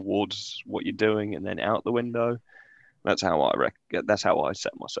room towards what you're doing and then out the window. That's how I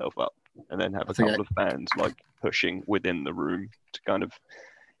set myself up. And then have a couple of fans like pushing within the room to kind of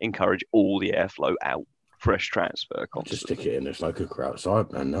encourage all the airflow out. Fresh transfer constantly. Just stick it in a slow cooker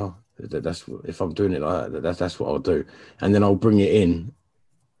outside, man. No, that's if I'm doing it like that, that's what I'll do, and then I'll bring it in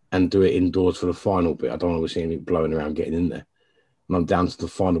and do it indoors for the final bit. I don't want to see anything blowing around getting in there. When I'm down to the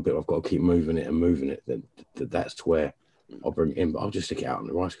final bit, I've got to keep moving it. Then that's where I'll bring it in, but I'll just stick it out in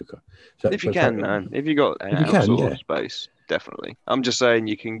the rice cooker. So if you can, man, if you got an outdoor space, definitely. I'm just saying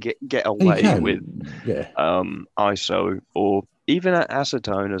you can get away with ISO or even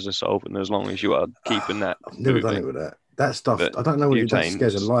acetone as a solvent, as long as you are keeping that. I've never done it with that. That stuff, but I don't know what it does.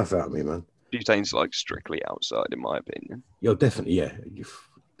 Scares the life out of me, man. Butane's like strictly outside, in my opinion. You're definitely,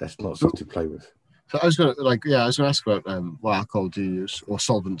 that's not something to play with. So I was going to ask about what alcohol do you use, or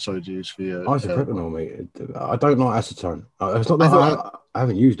solvent, do you use for your... Isopropanol, mate. I don't like acetone. It's not that I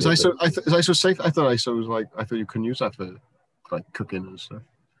haven't used it. Is ISO safe? I thought ISO was I thought you couldn't use that for like cooking and stuff.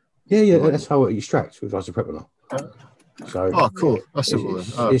 Yeah, that's how it extracts with isopropanol. So, oh, cool. That's simple.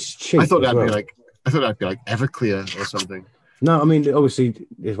 It's cheap. I thought that'd be like Everclear or something. No, I mean, obviously,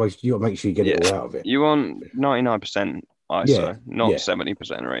 you got to make sure you get it all out of it. You want 99% ISO, not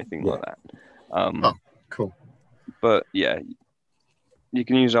 70% or anything like that. Oh, cool. But yeah, you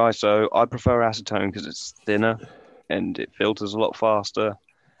can use ISO. I prefer acetone because it's thinner and it filters a lot faster.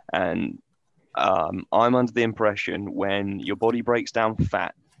 And I'm under the impression when your body breaks down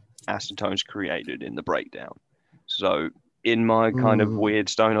fat, acetone's created in the breakdown. So in my kind of weird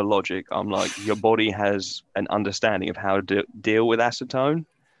stoner logic, I'm like, your body has an understanding of how to deal with acetone.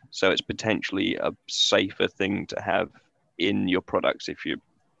 So it's potentially a safer thing to have in your products if you're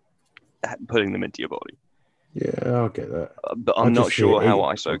putting them into your body. Yeah, I'll get that. But I'm not sure how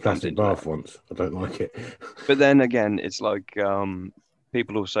ISO comes into bath that. once. I don't like it. But then again, it's like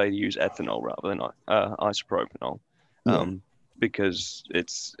people will say to use ethanol rather than isopropanol because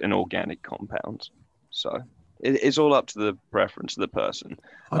it's an organic compound. So it's all up to the preference of the person.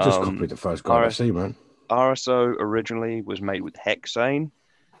 I just copied the first guy I see, man. RSO originally was made with hexane,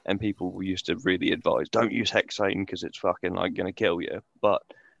 and people used to really advise don't use hexane because it's fucking like going to kill you. But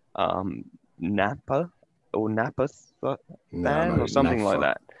Napa or or something like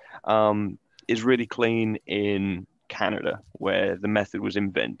that is really clean in Canada, where the method was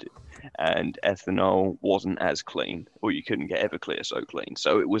invented, and ethanol wasn't as clean, or you couldn't get Everclear so clean.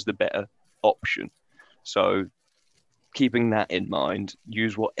 So it was the better option. So keeping that in mind,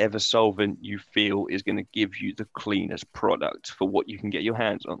 use whatever solvent you feel is going to give you the cleanest product for what you can get your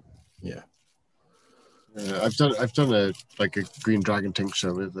hands on. Yeah. I've done a green dragon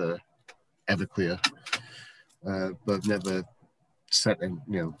tincture with Everclear, but I've never set in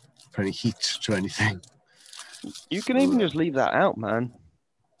for any heat to anything. You can even just leave that out, man.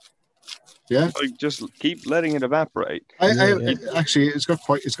 Yeah, like just keep letting it evaporate. Actually, it's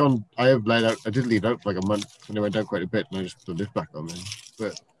gone. I have let out. I did leave out like a month, and it went down quite a bit, and I just put it back on.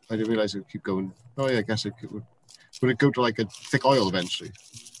 But I didn't realize it would keep going. Oh yeah, I guess it would. Would it go to like a thick oil eventually?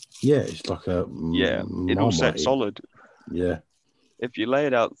 Yeah, it's like a it'll set solid. Yeah. If you lay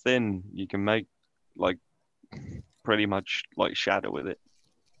it out thin, you can make like pretty much like shadow with it.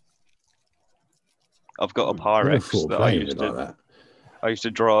 I've got a Pyrex that I used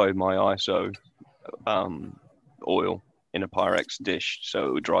to dry my ISO oil in a Pyrex dish so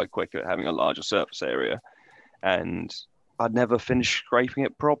it would dry quicker, having a larger surface area. And I'd never finished scraping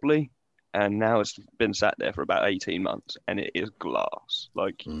it properly. And now it's been sat there for about 18 months and it is glass.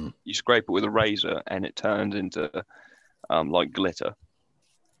 Like you scrape it with a razor and it turns into like glitter.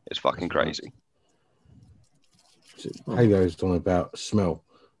 It's fucking crazy. Hago's on about smell.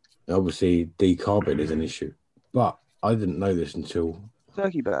 Obviously, decarbing is an issue, but I didn't know this until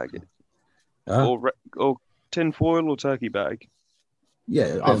turkey bag, or tin foil or turkey bag.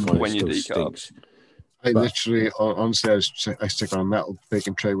 Yeah, I find when you decarb. Stinks. Literally, honestly, I stick on a metal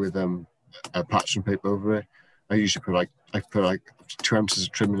baking tray with a parchment paper over it. I usually put like 2 ounces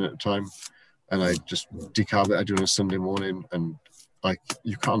of trim in at a time, and I just decarb it. I do it on a Sunday morning, and like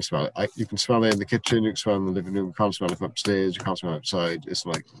you can't smell it. You can smell it in the kitchen, you can smell it in the living room, you can't smell it from upstairs, you can't smell it outside. It's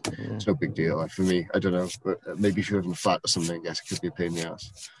like it's no big deal. Like for me, I don't know. But maybe if you live in a flat or something, I guess it could be a pain in the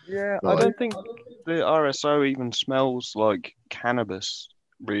ass. Yeah, but I don't think the RSO even smells like cannabis.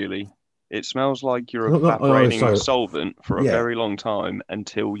 Really, it smells like you're evaporating a solvent for a very long time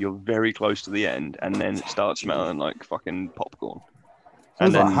until you're very close to the end, and then it starts smelling like fucking popcorn.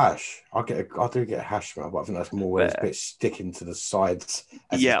 And then, like hash. I do get a hash smell, but I think that's more where it's a bit sticking to the sides.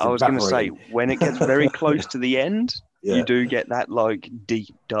 Yeah, I was going to say, when it gets very close to the end, you do get that like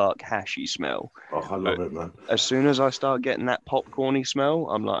deep, dark, hashy smell. Oh, I love it, man. As soon as I start getting that popcorny smell,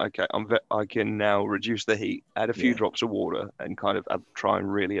 I'm like, okay, I can now reduce the heat, add a few drops of water, and kind of try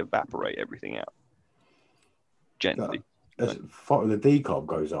and really evaporate everything out gently. As far as the decarb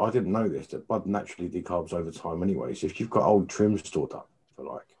goes, I didn't know this, that bud naturally decarbs over time anyway. So if you've got old trim stored up for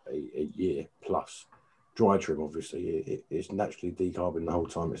like a year plus, dry trim obviously, it's naturally decarbing the whole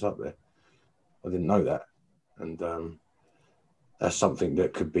time it's up there. I didn't know that. And that's something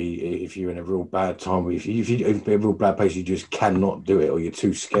that could be, if you're in a real bad time, if you're in a real bad place, you just cannot do it, or you're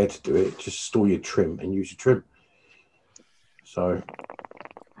too scared to do it, just store your trim and use your trim. So...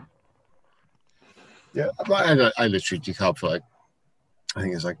 Yeah, I literally decarb for like, I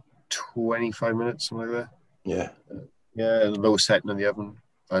think it's like 25 minutes, something like that. Yeah. Yeah, and low setting in the oven.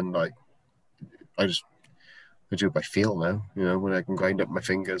 And like, I do it by feel now, when I can grind up my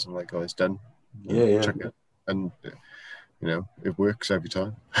fingers, I'm like, oh, it's done. Yeah. Check it. And, it works every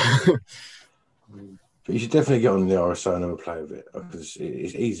time. But you should definitely get on the RSO and have a play with it, because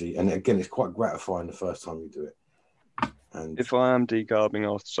it's easy. And again, it's quite gratifying the first time you do it. And if I am decarbing,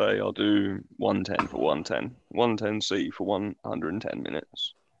 I'll say I'll do 110 for 110, 110C for 110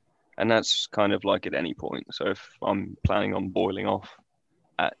 minutes. And that's kind of like at any point. So if I'm planning on boiling off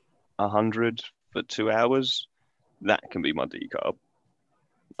at 100 for 2 hours, that can be my decarb.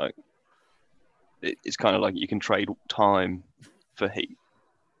 Like it's kind of like you can trade time for heat,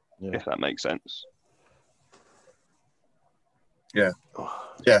 if that makes sense. Yeah.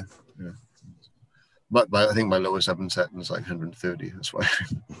 But I think my lowest oven setting is like 130. That's why.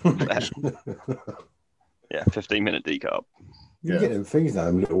 Yeah, 15-minute decarb. You can get them things now,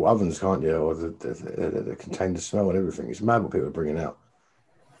 them little ovens, can't you? Or that contain the smell and everything. It's mad what people are bringing out.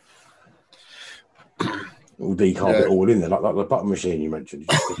 All decarb it all in there, like the button machine you mentioned. You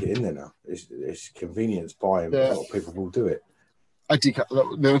just stick it in there now. It's convenience buy, and a lot of people will do it. The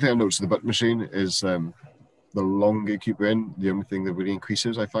only thing I noticed with the button machine is the longer you keep it in, the only thing that really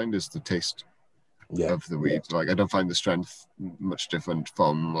increases, I find, is the taste of the weed. Like, I don't find the strength much different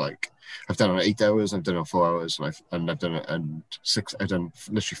from, like, I've done it on 8 hours, I've done it on 4 hours, and I've done it and 6. I've done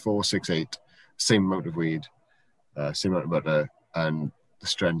literally 4, 6, 8, same amount of weed, same amount of butter, and the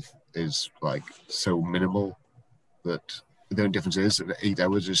strength is like so minimal that the only difference is that 8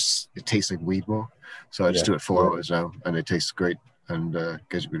 hours it tastes like weed more. So I just do it 4 hours now, and it tastes great and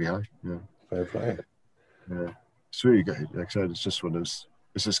gets really high. Yeah, fair play. Yeah, it's really good. Like I said, it's just one of those.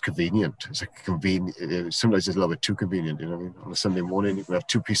 It's just convenient. It's like convenient. Sometimes it's a little bit too convenient. You know what I mean? On a Sunday morning, you can have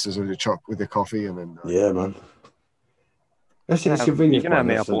 2 pieces of your with your coffee, and then yeah, man. That's convenient. You can have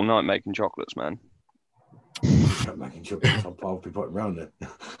me up all night making chocolates, man. Making chocolates, I'll be putting around it.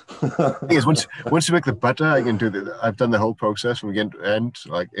 The thing is, once you make the butter, I can do I've done the whole process from beginning to end,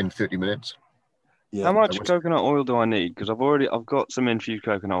 like in 30 minutes. Yeah. How much coconut oil do I need? Because I've got some infused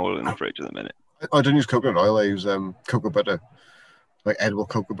coconut oil in the fridge at the minute. I don't use coconut oil. I use cocoa butter, like edible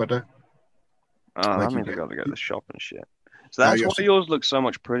cocoa butter. Oh, that means I got to go to the shop and shit. So that's why yours looks so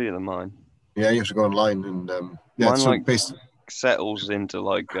much prettier than mine. Yeah, you have to go online and mine so like settles into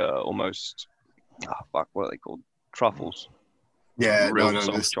like almost what are they called? Truffles. Yeah, real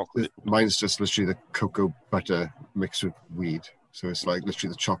soft chocolate. Mine's just literally the cocoa butter mixed with weed. So it's like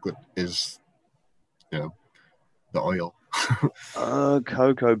literally the chocolate is, the oil.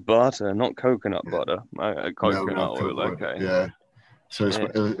 Cocoa butter, not coconut butter. Coconut oil, butter. Okay. Yeah. So it's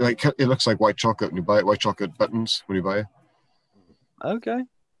it looks like white chocolate when you buy it. White chocolate buttons when you buy it. Okay.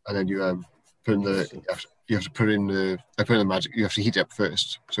 And then you put in you have to put in the magic. You have to heat it up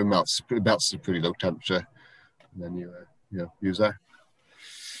first, so it melts at a pretty low temperature, and then you use that.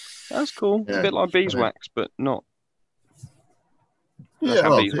 That's cool. Yeah. A bit like beeswax, but not. Yeah,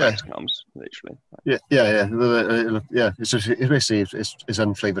 how beeswax comes literally. Yeah. It's basically it's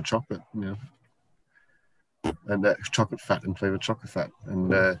unflavored chocolate, and chocolate fat and flavored chocolate fat,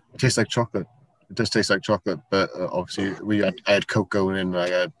 and it tastes like chocolate. It does taste like chocolate, but obviously I had cocoa and I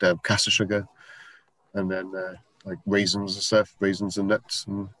had caster sugar, and then like raisins and stuff, raisins and nuts,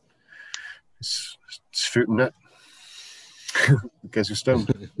 and it's fruit and nut. Guess you're stoned.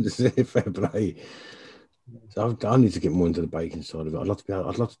 Fair play. So I need to get more into the baking side of it. I'd love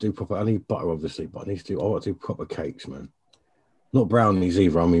to do proper. I need butter, obviously, but I want to do proper cakes, man. Not brownies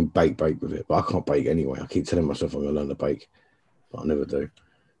either. I mean, bake with it, but I can't bake anyway. I keep telling myself I'm going to learn to bake, but I never do.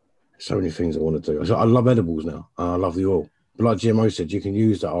 So many things I want to do. I love edibles now. I love the oil. But like GMO said, you can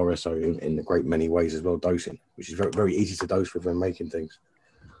use the RSO in a great many ways as well, dosing, which is very, very easy to dose with when making things.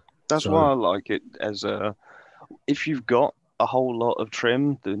 That's why I like it as if you've got a whole lot of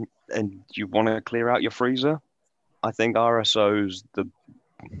trim and you want to clear out your freezer, I think RSO's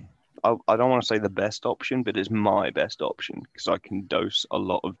I don't want to say the best option, but it's my best option because I can dose a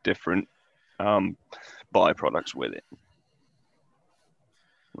lot of different byproducts with it.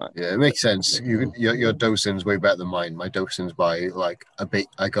 Yeah, it makes sense. Your dosing's way better than mine. My dosing's by like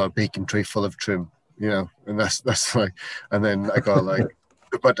I got a baking tray full of trim, and that's like, and then I got like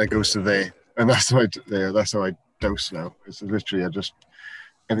the butter goes to there, and that's how I dose now. It's literally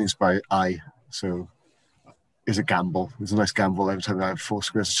everything's by eye, so it's a gamble. It's a nice gamble every time I have 4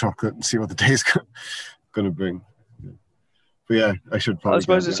 squares of chocolate and see what the day's going to bring. But yeah, I should probably. I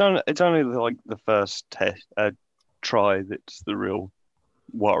suppose it's only like the first try that's the real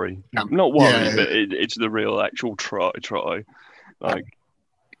worry. Not worry, but it's the real actual try. Like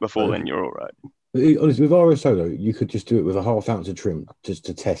before then, you're all right. Honestly, with RSO though, you could just do it with a half ounce of trim just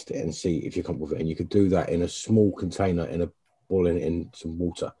to test it and see if you're comfortable with it. And you could do that in a small container boiling it in some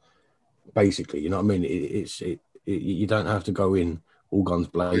water. Basically, you know what I mean? You don't have to go in all guns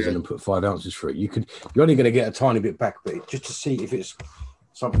blazing and put 5 ounces for it. You're only going to get a tiny bit back, but just to see if it's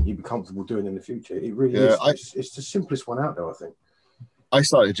something you'd be comfortable doing in the future. It really is. It's the simplest one out there, I think. I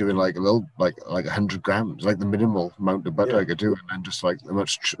started doing like a little, like 100 grams, like the minimal amount of butter I could do, and then just like and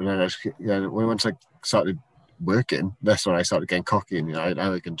then once I started working, that's when I started getting cocky, and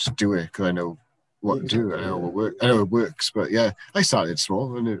I can just do it because I know what to do. I know what work. I know it works, but yeah, I started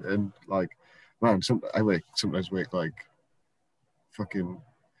small, and like, man, sometimes work like fucking,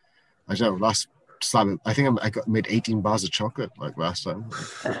 I don't know, last slab. I think I made 18 bars of chocolate like last time.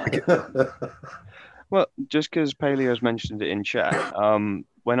 Well, just because Paleo's mentioned it in chat,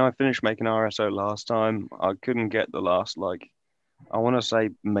 when I finished making RSO last time, I couldn't get the last, like, I want to say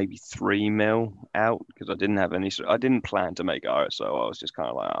maybe 3 mil out because I didn't have any. I didn't plan to make RSO. I was just kind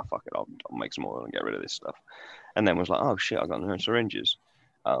of like, fuck it, I'll make some oil and get rid of this stuff. And then was like, oh shit, I got no syringes.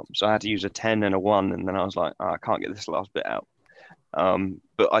 So I had to use a 10 and a 1, and then I was like, I can't get this last bit out.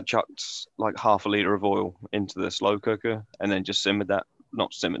 But I chucked like half a liter of oil into the slow cooker and then just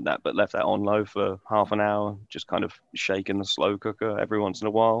but left that on low for half an hour, just kind of shaking the slow cooker every once in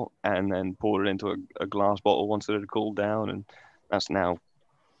a while, and then poured it into a glass bottle once it had cooled down, and that's now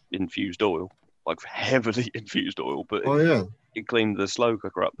infused oil, like heavily infused oil. But it cleaned the slow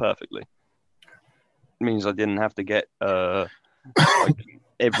cooker up perfectly. It means I didn't have to get like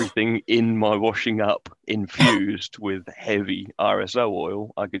everything in my washing up infused with heavy RSO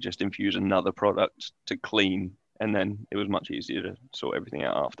oil. I could just infuse another product to clean, and then it was much easier to sort everything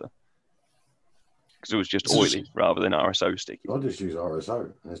out after. Because it was just oily rather than RSO sticky. I just use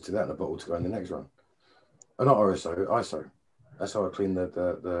RSO and just do that in a bottle to go in the next run. Not RSO, ISO. That's how I clean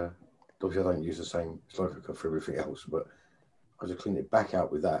the obviously I don't use the same slow cooker for everything else, but I just clean it back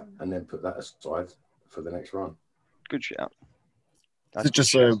out with that and then put that aside for the next run. Good shout. Is it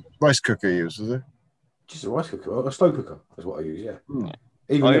just a rice cooker you use, is it? Just a rice cooker, a slow cooker is what I use, yeah. Hmm.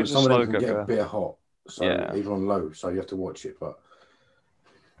 Even though some of them can get a bit hot, so even on low, so you have to watch it, but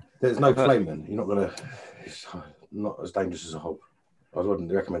there's no flame then. You're not gonna. It's not as dangerous as a hob. I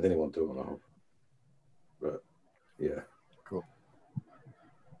wouldn't recommend anyone do it on a hob. But yeah, cool.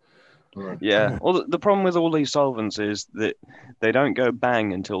 Right. Yeah. Well, the problem with all these solvents is that they don't go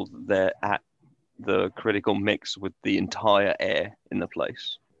bang until they're at the critical mix with the entire air in the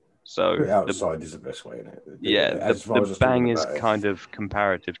place. So put it outside is the best way, isn't it? Yeah, the bang is kind of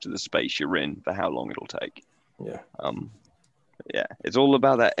comparative to the space you're in for how long it'll take. Yeah. Yeah, it's all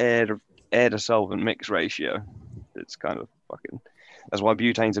about that air to solvent mix ratio. It's kind of fucking. That's why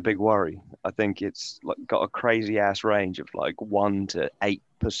butane's a big worry. I think it's like got a crazy ass range of like 1% to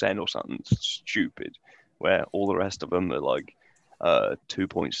 8% or something stupid, where all the rest of them are like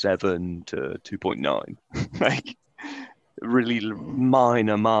 2.7 to 2.9, like really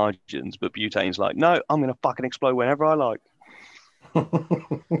minor margins. But butane's like, no, I'm gonna fucking explode whenever I like.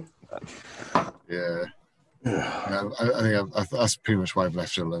 Yeah. I think that's pretty much why I've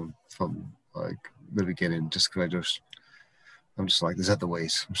left it alone from like the beginning, just because I'm just like, there's other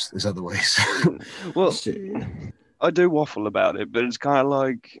ways. Well, I do waffle about it, but it's kind of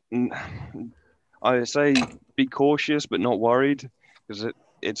like I say, be cautious but not worried, because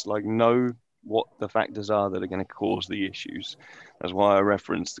it's like know what the factors are that are going to cause the issues. That's why I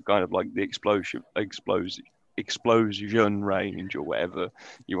referenced the kind of like the explosion range or whatever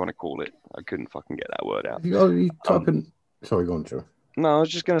you want to call it. I couldn't fucking get that word out. You type in. Sorry, go on, Joe. No, I was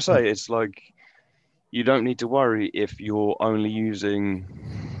just going to say, it's like you don't need to worry if you're only using,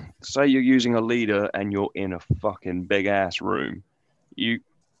 say you're using a leader and you're in a fucking big ass room. You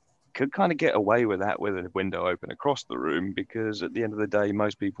could kind of get away with that with a window open across the room, because at the end of the day,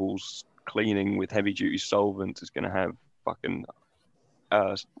 most people's cleaning with heavy duty solvents is going to have fucking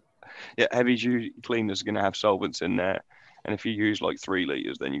heavy duty cleaners are going to have solvents in there, and if you use like 3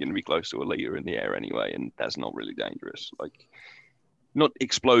 liters, then you're going to be close to a liter in the air anyway, and that's not really dangerous. Like, not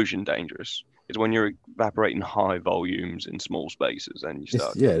explosion dangerous. It's when you're evaporating high volumes in small spaces and you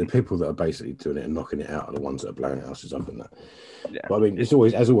start. The people that are basically doing it and knocking it out are the ones that are blowing houses up and that. Yeah. But I mean, it's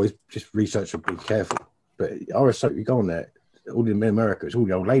always, as always, just research and be careful. But RSO, you go on there, all in America, it's all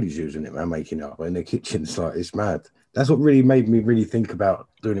the old ladies using it, man, making it up in their kitchens. Like, it's mad. That's what really made me really think about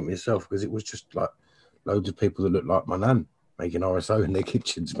doing it myself, because it was just like loads of people that look like my nan making RSO in their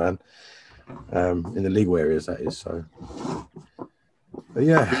kitchens, man. In the legal areas, that is. So, but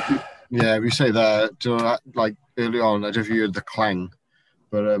yeah. Yeah, we say that, like early on, I don't know if you heard the clang,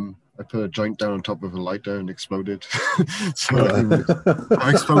 but I put a joint down on top of a lighter and exploded. So I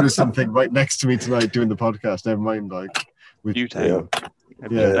exploded something right next to me tonight doing the podcast. Never mind, like with butane.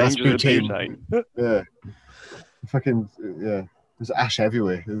 Yeah, that's butane. Yeah, fucking yeah. There's ash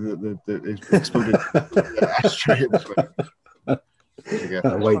everywhere. It exploded. Ashtray.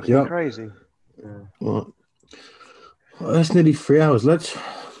 That'll wake you up. Crazy. Yeah. Well, that's nearly 3 hours, lads.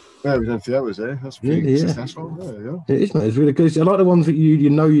 Yeah, we've done 3 hours there. That's pretty successful. Yeah. It is, mate. It's really good. I like the ones that you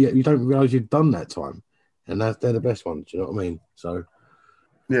know you don't realise you've done that time, and they're the best ones. Do you know what I mean? So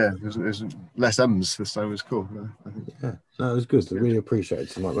yeah, there's less M's this time. It was cool. I think. Yeah, no, it was good. I really appreciate it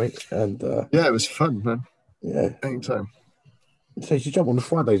tonight, mate. And yeah, it was fun, man. Yeah, anytime. So you should jump on the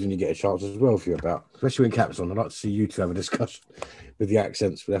Fridays when you get a chance as well, if you're about, especially when Cap's on. I'd like to see you two have a discussion with the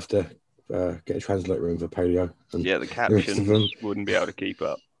accents. We'll have to get a translator in for Paleo. Yeah, the captions wouldn't be able to keep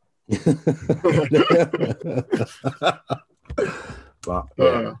up. But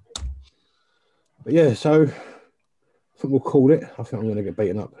yeah, so I think we'll call it. I think I'm going to get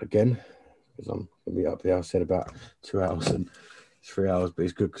beaten up again because I'm going to be up there. I said about 2 hours and 3 hours, but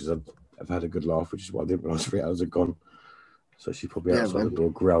it's good because I've had a good laugh, which is why I didn't realize 3 hours had gone. So she's probably outside the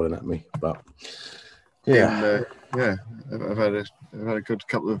door growling at me. But I've had a good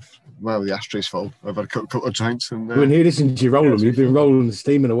couple of the ashtray's full. I've had a couple of joints and when you listen to you roll them, you've been rolling,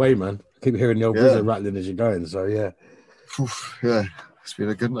 steaming away, man. I keep hearing the old wizard rattling as you're going. So yeah, it's been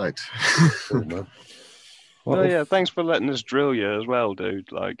a good night. Cool, man. Well, thanks for letting us drill you as well,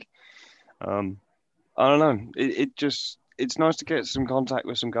 dude. Like, I don't know, it's nice to get some contact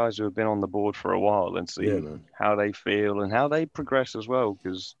with some guys who have been on the board for a while and see how they feel and how they progress as well.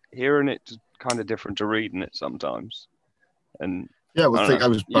 Because hearing it's kind of different to reading it sometimes. And you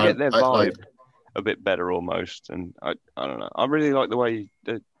get their vibe a bit better almost. And I don't know. I really like the way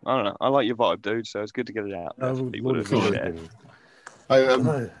that, I don't know. I like your vibe, dude. So it's good to get it out there for people to share.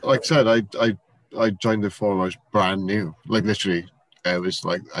 Like I said, I joined the forum. I was brand new. Like literally, it was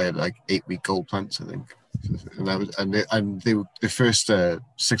like I had like 8-week-old plants, I think. And they were the first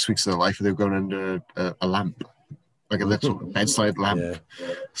 6 weeks of their life they were going under a lamp, like a little bedside lamp. Yeah.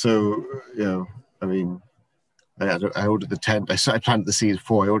 So I mean, I ordered the tent. I planted the seeds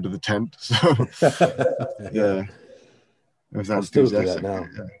before I ordered the tent. So yeah, I still do that now.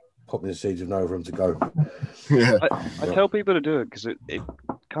 Yeah. Popping the seeds of nowhere for them to go. Yeah, I tell people to do it because it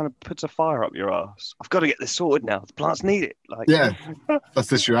kind of puts a fire up your ass. I've got to get this sorted now. The plants need it. Like, that's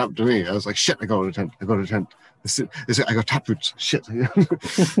this year happened to me. I was like, shit, I got a tent. I got taproots. Shit.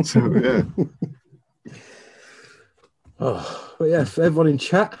 So yeah. But yeah, for everyone in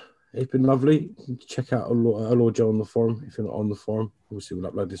chat, it's been lovely. Check out Lord Joe on the forum if you're not on the forum. Obviously,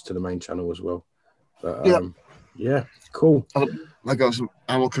 we'll upload this to the main channel as well. But yeah, cool. I got some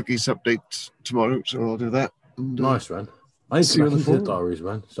animal cookies updates tomorrow, so I'll do that. And, nice, man. I need to see the diaries,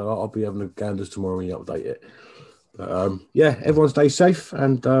 man. So I'll be having a ganders tomorrow when you update it. But everyone stay safe,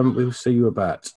 and we'll see you about.